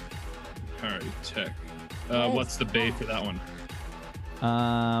 All right, tech. Yes. What's the bay for that one?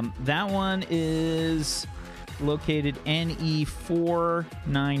 That one is located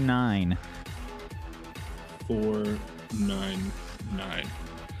NE499. 499.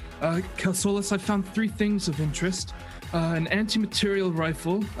 Calsolus, I found 3 things of interest. An anti-material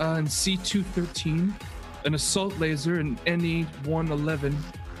rifle, an C2-13, an assault laser, an NE1-11,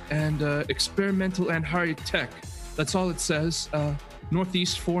 and experimental Anhari Tech. That's all it says.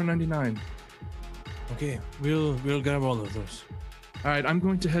 Northeast 499. Okay, we'll grab all of those. All right, I'm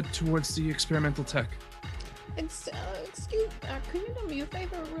going to head towards the experimental tech. Excuse, can you do me a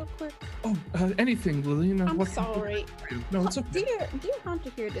favor real quick? Oh, anything, Lillian. I'm what sorry. No, it's okay. Dear Hunter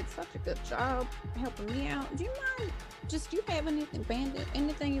here did such a good job helping me out. Do you mind? Do you have anything bandit?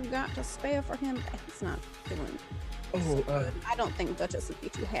 Anything you've got to spare for him? He's not feeling. Oh, I don't think Duchess would be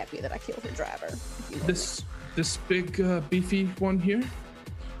too happy that I killed her driver. if you know this big beefy one here.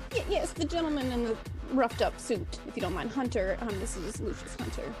 that. Yes, the gentleman in the roughed up suit. If you don't mind, Hunter. This is Lucius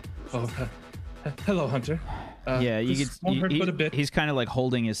Hunter. Oh, hello, Hunter. Yeah, you this could. won't hurt but a bit. He's kind of like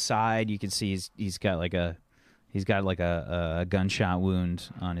holding his side. You can see he's got like a He's got like a gunshot wound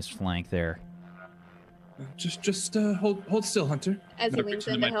on his flank there. Just hold still, Hunter. As he I'm gonna leans reach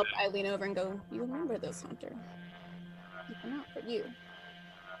in into to my help, bag. I lean over and go, "You remember this, Hunter? Keep an eye out for you."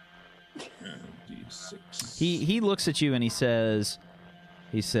 D6. He looks at you and he says,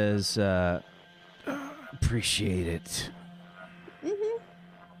 appreciate it.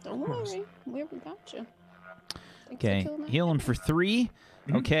 Don't worry, we got you. Thanks for Okay, killing that heal him guy. for 3.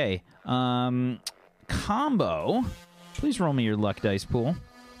 Okay, combo. Please roll me your luck dice pool.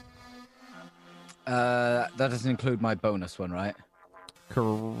 That doesn't include my bonus one, right?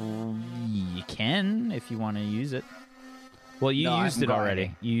 You can if you want to use it. Well, you No, I used haven't it got already.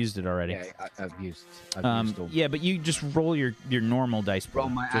 any. You used it already. Yeah, I've used all. Yeah, but you just roll your normal dice pool. Roll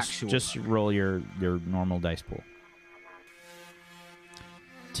my just, actual. Just roll your normal dice pool.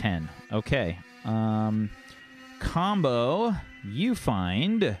 10. Okay. Combo. You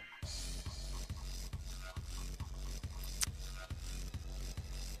find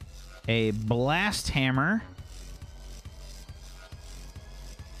a blast hammer.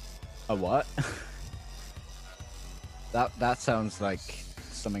 A what? That sounds like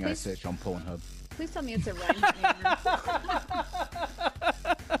something I Please. searched on Pornhub. Please tell me it's a right hammer.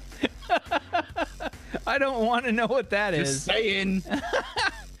 I don't want to know what that is. Just saying.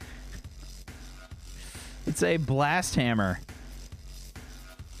 It's a blast hammer.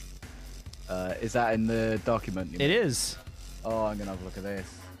 Is that in the document? It is. Oh, I'm gonna have a look at this.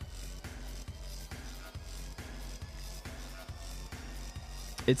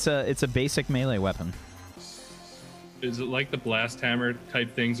 It's a basic melee weapon. Is it like the blast hammer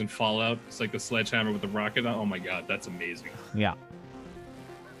type things in Fallout? It's like the sledgehammer with the rocket on. Oh my god, that's amazing. Yeah.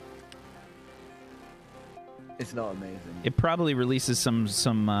 It's not amazing. It probably releases some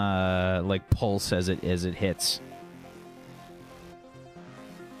like pulse as it hits.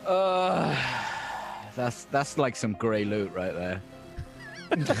 That's like some grey loot right there.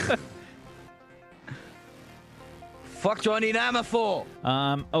 Fuck do I need ammo for?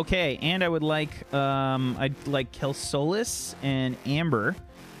 Okay, and I would like I'd like Kelsolis and Amber.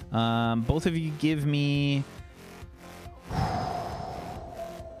 Both of you give me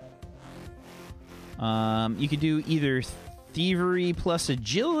you could do either thievery plus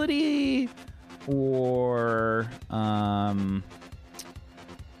agility or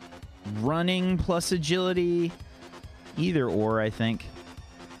running plus agility. Either or, I think.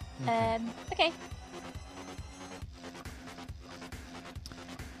 Okay.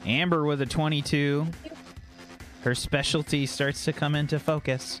 Amber with a 22. Her specialty starts to come into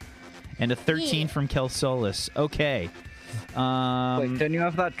focus. And a 13 Yeah. from Kelsolis. Okay. Wait, don't you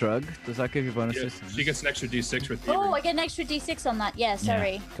have that drug? Does that give you Yeah, bonuses? she gets an extra D6 for thievery. Oh, I get an extra D6 on that. Yeah,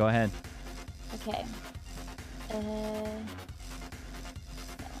 sorry. Yeah, go ahead. Okay.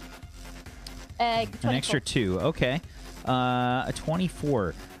 An 24. extra 2. Okay. A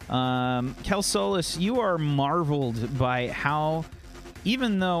 24. Kelsolis, you are marveled by how,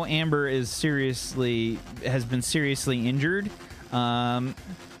 even though Amber has been seriously injured,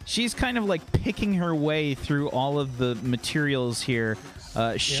 she's kind of like picking her way through all of the materials here,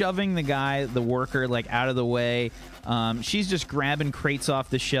 shoving the worker, like out of the way. She's just grabbing crates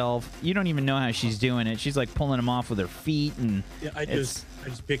off the shelf. You don't even know how she's doing it. She's like pulling them off with her feet, and Yeah, I it's-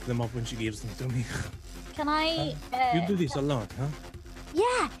 just pick them up when she gives them to me. Can I? You do this a lot, huh?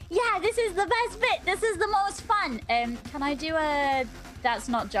 Yeah, this is the best bit. This is the most fun. Can I do a that's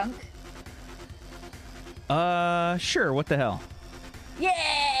not junk? sure. What the hell?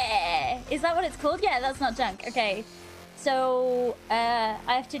 Yeah! Is that what it's called? Yeah, that's not junk. Okay. So, I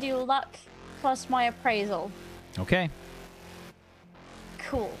have to do luck plus my appraisal. Okay.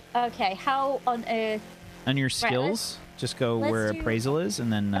 Cool. Okay, how on earth On your skills, just go let's where do appraisal is,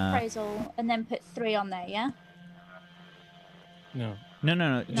 and then appraisal and then put 3 on there, yeah? No.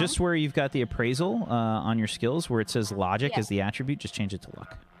 no. Just where you've got the appraisal on your skills, where it says logic Yeah. as the attribute, just change it to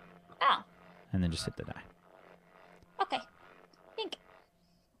luck, Ah, and then just hit the die. okay.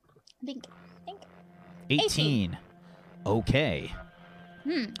 Think. 18. Okay.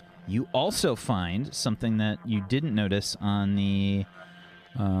 You also find something that you didn't notice on the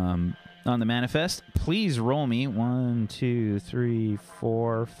manifest. Please roll me 1, 2, 3,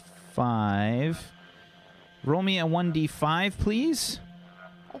 4, 5. Roll me a 1d5, please.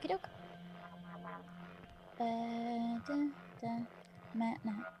 Okie doke.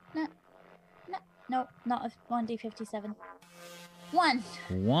 No, not a 1d57. 1.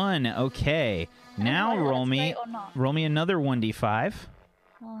 1. Okay. Now I don't know roll if that's me right or not. roll me another 1d5.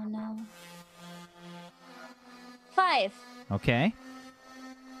 Oh no. 5. Okay.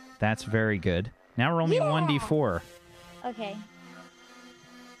 That's very good. Now roll me Yeah. 1d4. Okay.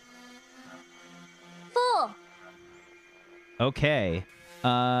 4. Okay.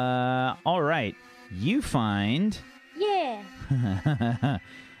 All right. You find Yeah.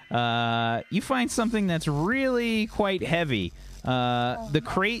 you find something that's really quite heavy. The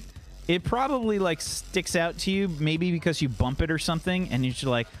crate, it probably like sticks out to you, maybe because you bump it or something, and you're just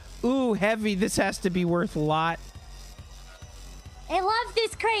like, ooh, heavy. This has to be worth a lot. I love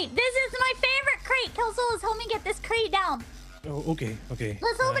this crate. This is my favorite crate. Kelsolas, help me get this crate down. Oh, okay. Let's open it.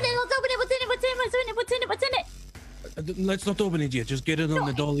 Let's open it. What's in it? What's in it? What's in it? What's in it? What's in it? Let's not open it yet. Just get it on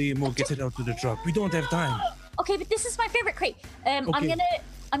the dolly and we'll get it out to the truck. We don't have time. Okay, but this is my favorite crate. I'm Okay.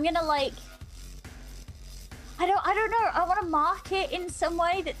 gonna like. I don't know. I want to mark it in some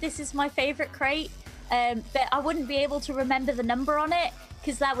way that this is my favorite crate. But I wouldn't be able to remember the number on it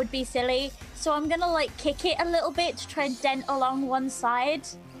because that would be silly. So I'm gonna like kick it a little bit to try and dent along one side,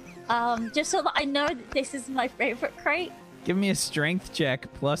 just so that I know that this is my favorite crate. Give me a strength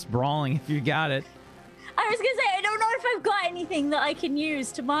check plus brawling if you got it. I was gonna say I don't know if I've got anything that I can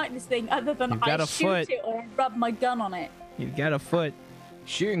use to mark this thing other than You've got I a shoot foot. it or rub my gun on it. You've got a foot.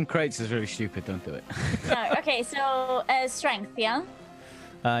 Shooting crates is really stupid. Don't do it. No, okay, so strength, yeah.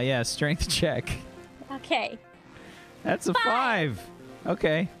 Yeah, strength check. Okay. That's a 5.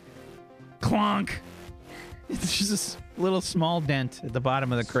 Okay. Clonk. It's just a little small dent at the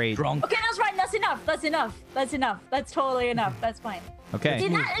bottom of the crate. Drunk. Okay, that's right. That's enough. That's enough. That's enough. That's totally enough. That's fine. Okay. See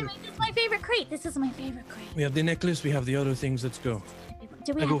that? I mean, this is my favorite crate. This is my favorite crate. We have the necklace. We have the other things. Let's go.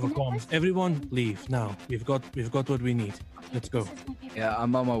 Do we I have go the for comms. necklace? Everyone, leave now. We've got what we need. Let's go. This is my favorite Yeah,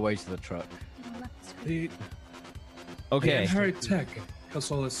 I'm on my way to the truck. crate. Okay. Harry Tech,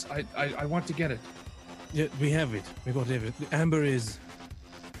 Kelsolas. I want to get it. Yeah, we have it. We got it. The Amber is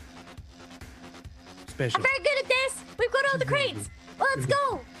special. I'm very good at this. We've got all the crates. Well, let's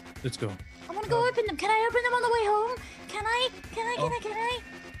go. Let's go. I want to go open them. Can I open them on the way home? Can I?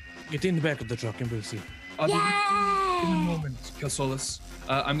 Get in the back of the truck and we'll see. I'll be with you in a Yay! moment, Kelsolas.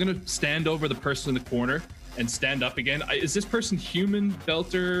 I'm gonna stand over the person in the corner and stand up again. Is this person human,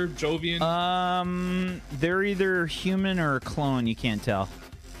 Belter, Jovian? They're either human or a clone. You can't tell.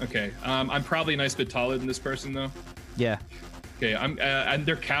 Okay. I'm probably a nice bit taller than this person, though. Yeah. Okay. And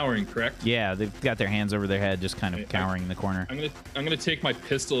they're cowering, correct? Yeah, they've got their hands over their head, just kind of cowering in the corner. I'm gonna take my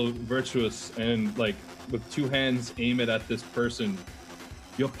pistol, Virtuous, and like with two hands aim it at this person.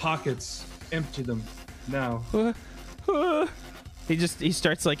 Your pockets, empty them now. He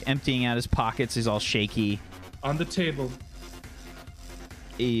starts like emptying out his pockets. He's all shaky. On the table.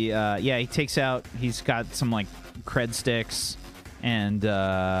 He takes out. He's got some like cred sticks, and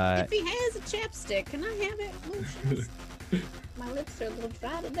If he has a chapstick, can I have it? Lucius? My lips are a little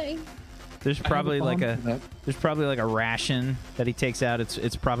dry today. there's probably like a ration that he takes out.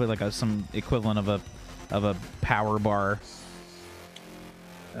 It's probably like some equivalent of a power bar.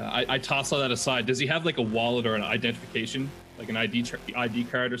 I toss all that aside. Does he have like a wallet or an identification, like an ID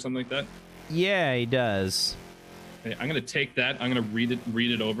card or something like that? Yeah, he does. Okay, I'm gonna take that. I'm gonna read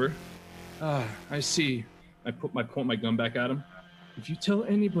it over. I see. I point my gun back at him. If you tell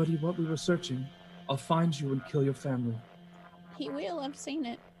anybody what we were searching, I'll find you and kill your family. He will. I've seen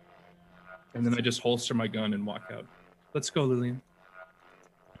it. And then I just holster my gun and walk out. Let's go, Lillian.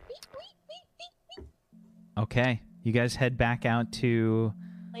 Okay, you guys head back out to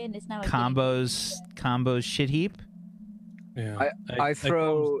Lynn is now a Combo's shit heap. Yeah. I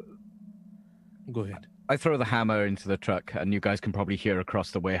throw Go ahead. I throw the hammer into the truck, and you guys can probably hear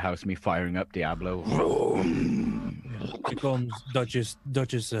across the warehouse me firing up Diablo. Here comes Duchess.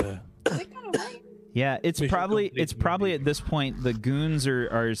 Yeah, it's Mission probably complete. at this point the goons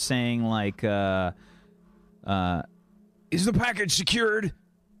are saying like, is the package secured?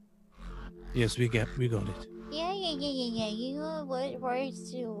 Yes, we got it. Yeah. You know what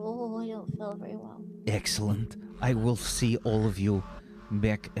words too? Oh, I don't feel very well. Excellent. I will see all of you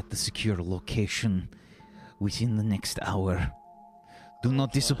back at the secure location within the next hour. Do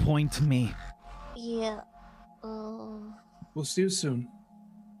not disappoint me. Yeah. Oh. We'll see you soon.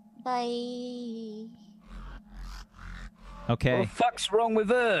 Bye. Okay. What the fuck's wrong with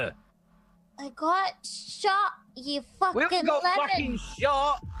her? I got shot. You fucking We haven't got lemon. fucking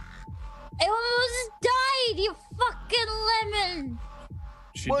shot. I almost died. You fucking lemon.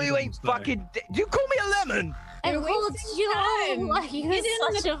 Well, you ain't fucking. Do you call me a lemon? I You're told wasting you. time. You're Get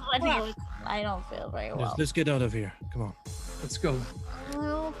in such the a funny. truck. I don't feel very well. Let's get out of here. Come on. Let's go. I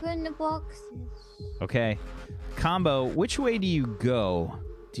open the boxes. Okay. Combo, which way do you go?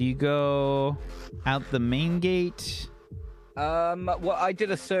 Do you go out the main gate? Well, I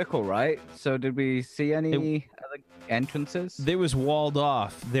did a circle, right? So did we see any other entrances? There was walled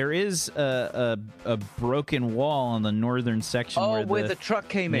off. There is a broken wall on the northern section Oh, where the the truck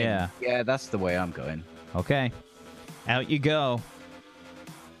came in. Yeah. Yeah, that's the way I'm going. Okay. Out you go.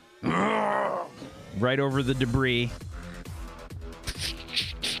 Right over the debris.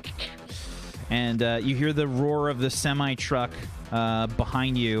 And you hear the roar of the semi-truck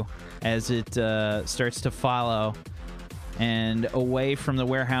behind you as it starts to follow. And away from the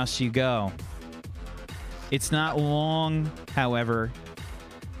warehouse you go. It's not long, however,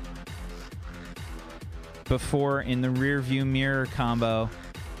 before in the rear view mirror combo,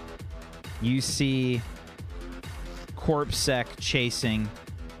 you see Corpsec chasing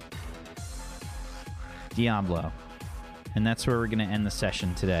Diablo. And that's where we're going to end the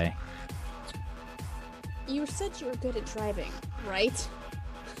session today. You said you were good at driving, right?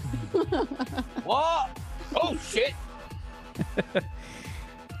 What? Oh, shit.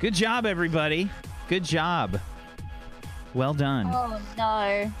 Good job, everybody. Good job. Well done. Oh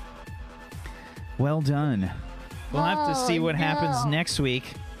no. Well done. We'll have to see what happens no. next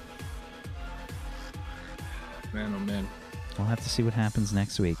week. Man, oh man. We'll have to see what happens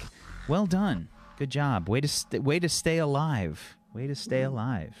next week. Well done. Good job. Way to stay alive. Way to stay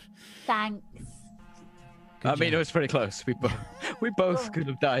alive. Thanks. I mean, it was pretty close. We both could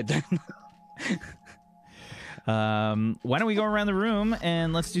have died then. Why don't we go around the room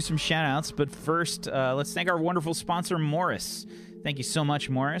and let's do some shout outs. But first, let's thank our wonderful sponsor, Morris. Thank you so much,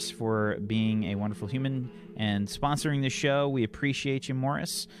 Morris, for being a wonderful human and sponsoring the show. We appreciate you,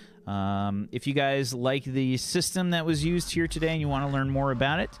 Morris. If you guys like the system that was used here today and you want to learn more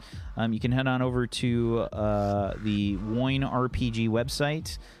about it, you can head on over to the Woin RPG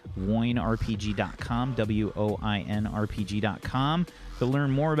website, woinrpg.com, WOINRPG.com, to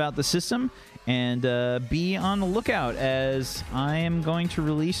learn more about the system. And be on the lookout as I am going to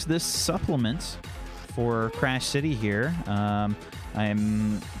release this supplement for Crash City here. I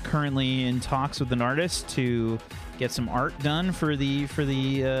am currently in talks with an artist to get some art done for the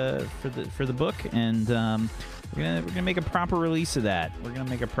book, and we're gonna make a proper release of that.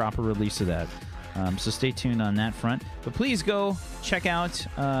 So stay tuned on that front. But please go check out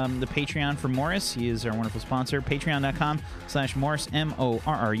the Patreon for Morris. He is our wonderful sponsor. Patreon.com/Morris,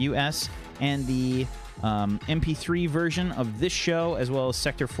 MORRUS, and the MP3 version of this show, as well as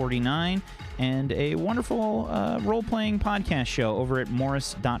Sector 49, and a wonderful role-playing podcast show over at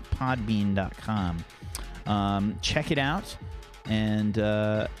morris.podbean.com. Check it out and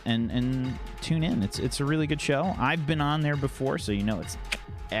tune in. It's a really good show. I've been on there before, so you know it's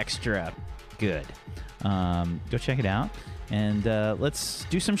extra good. Go check it out. And let's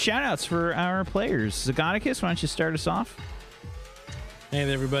do some shout-outs for our players. Zagoticus, why don't you start us off? Hey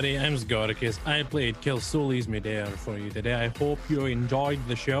there, everybody. I'm Zagoticus. I played Kill Solis Medea for you today. I hope you enjoyed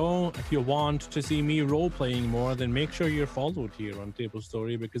the show. If you want to see me role-playing more, then make sure you're followed here on Table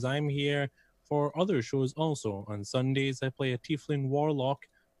Story, because I'm here for other shows also. On Sundays, I play a Tiefling Warlock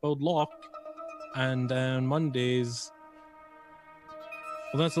called Locke. And on Mondays...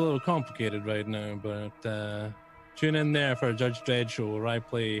 Well, that's a little complicated right now, but tune in there for a Judge Dredd show where I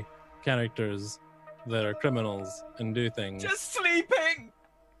play characters that are criminals and do things. Just sleeping!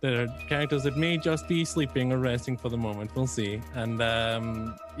 There are characters that may just be sleeping or resting for the moment. We'll see. And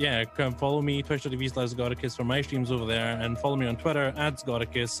yeah, come follow me, twitch.tv/Zagoticus for my streams over there, and follow me on Twitter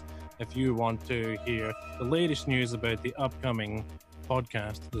 @Zagoticus if you want to hear the latest news about the upcoming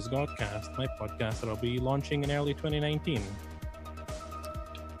podcast, the Zgodcast, my podcast that I'll be launching in early 2019.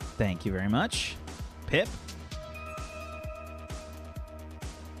 Thank you very much. Pip?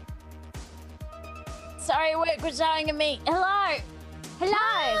 Sorry, work was shouting at me. Hello.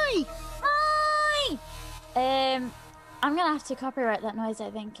 Hi. I'm gonna have to copyright that noise.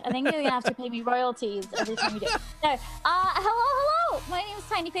 I think you're gonna have to pay me royalties every time you do it. No. Hello. My name is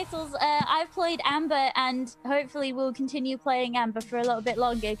Tiny Pixels. I've played Amber, and hopefully we'll continue playing Amber for a little bit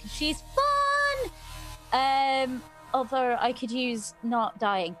longer because she's fun. Although I could use not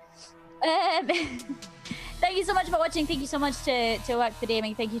dying. Thank you so much for watching. Thank you so much to Work for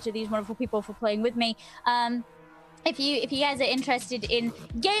Gaming. Thank you to these wonderful people for playing with me. If you guys are interested in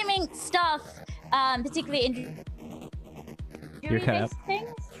gaming stuff, particularly in You're cut out.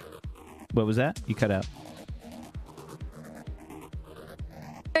 things. What was that? You cut out.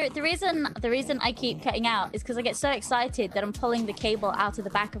 The reason I keep cutting out is because I get so excited that I'm pulling the cable out of the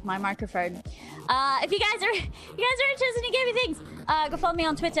back of my microphone. If you guys are interested in gaming things, go follow me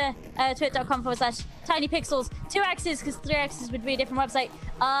on Twitter, twitter.com/tinypixels, 2 X's because 3 X's would be a different website.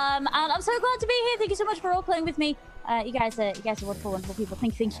 And I'm so glad to be here. Thank you so much for all playing with me. You guys are wonderful people.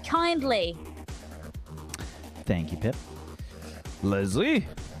 Thank you kindly. Thank you, Pip. Leslie?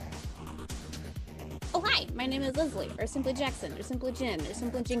 Oh, hi, my name is Leslie, or simply Jackson, or simply Jin, or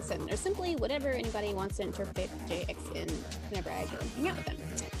simply Jinxon, or simply whatever anybody wants to interpret JX in whenever I go hang out with them.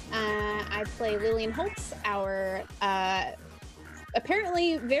 I play Lillian Holtz, our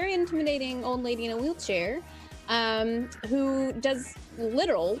apparently very intimidating old lady in a wheelchair, who does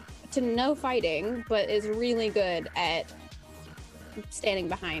little to no fighting, but is really good at standing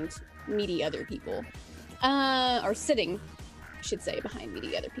behind meaty other people, or sitting, I should say, behind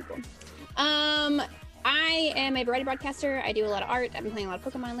meaty other people. I am a variety broadcaster. I do a lot of art. I've been playing a lot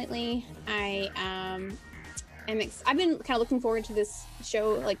of Pokemon lately. I've been kind of looking forward to this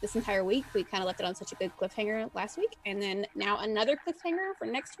show like this entire week. We kind of left it on such a good cliffhanger last week, and then now another cliffhanger for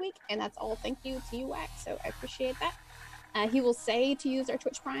next week, and that's all thank you to you, Wax. So I appreciate that. He will say to use our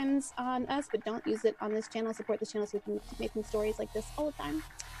Twitch Primes on us, but don't use it on this channel. Support this channel so we can keep making stories like this all the time.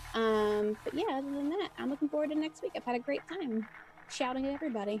 But yeah, other than that, I'm looking forward to next week. I've had a great time shouting at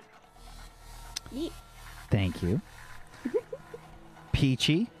everybody. Yeah. Thank you.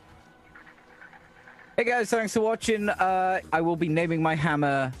 Peachy. Hey guys, thanks for watching. I will be naming my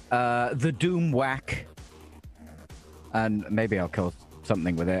hammer the Doom Whack. And maybe I'll kill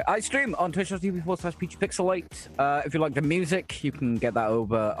something with it. I stream on twitch.tv/PeachyPixelate. If you like the music, you can get that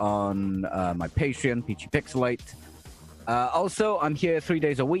over on my Patreon, Peachy Pixelate. Also, I'm here 3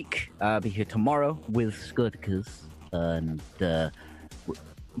 days a week. I'll be here tomorrow with Skirticus. And,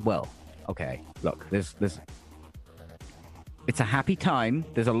 well, okay, look, there's it's a happy time.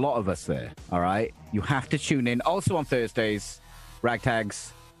 There's a lot of us there, all right? You have to tune in. Also on Thursdays,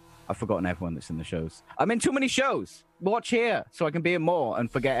 Ragtags. I've forgotten everyone that's in the shows. I'm in too many shows. Watch here so I can be in more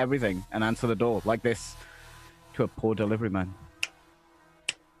and forget everything and answer the door like this to a poor delivery man.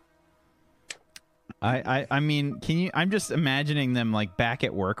 I mean, can you? I'm just imagining them like back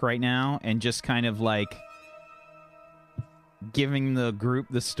at work right now and just kind of like giving the group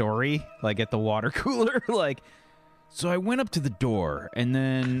the story, like at the water cooler, like. So I went up to the door, and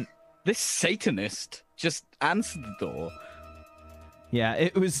then this Satanist just answered the door. Yeah,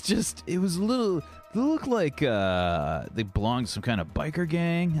 it was a little. It looked like they belonged to some kind of biker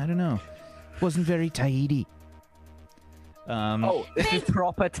gang. I don't know. Wasn't very tidy. This is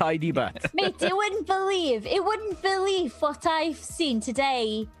proper tidy butt. Mate, it wouldn't believe what I've seen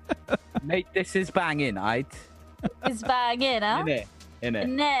today. Mate, this is banging, right? It's banging, huh? In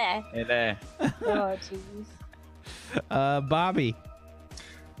it. Oh, jeez. Bobby.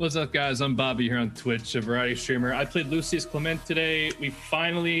 What's up, guys? I'm Bobby here on Twitch, a variety streamer. I played Lucius Clement today. We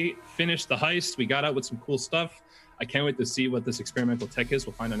finally finished the heist. We got out with some cool stuff. I can't wait to see what this experimental tech is.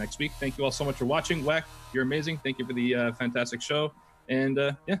 We'll find out next week. Thank you all so much for watching. Whack, you're amazing. Thank you for the fantastic show. And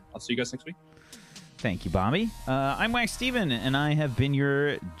yeah, I'll see you guys next week. Thank you, Bobby. I'm Wax Steven, and I have been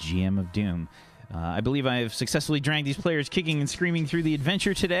your GM of Doom. I believe I have successfully dragged these players kicking and screaming through the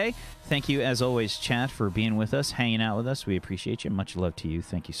adventure today. Thank you, as always, chat, for being with us, hanging out with us. We appreciate you. Much love to you.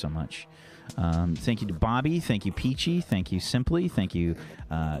 Thank you so much. Thank you to Bobby. Thank you, Peachy. Thank you, Simply. Thank you,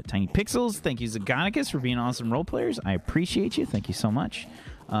 Tiny Pixels. Thank you, Zagonicus, for being awesome role players. I appreciate you. Thank you so much.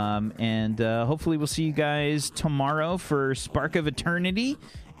 And hopefully we'll see you guys tomorrow for Spark of Eternity,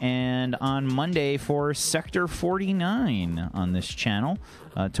 and on Monday for Sector 49 on this channel.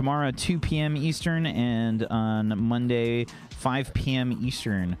 Tomorrow at 2 p.m. Eastern, and on Monday 5 p.m.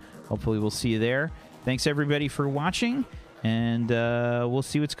 Eastern. Hopefully we'll see you there. Thanks everybody for watching, and we'll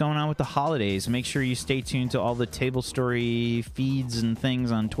see what's going on with the holidays. Make sure you stay tuned to all the Table Story feeds and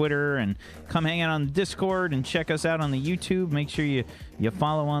things on Twitter, and come hang out on the Discord and check us out on the YouTube. Make sure you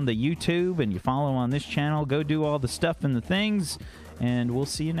follow on the YouTube and you follow on this channel. Go do all the stuff and the things, and we'll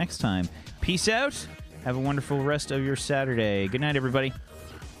see you next time. Peace out. Have a wonderful rest of your Saturday. Good night, everybody.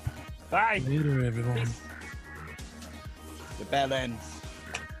 Bye. Later, everyone. The bell ends.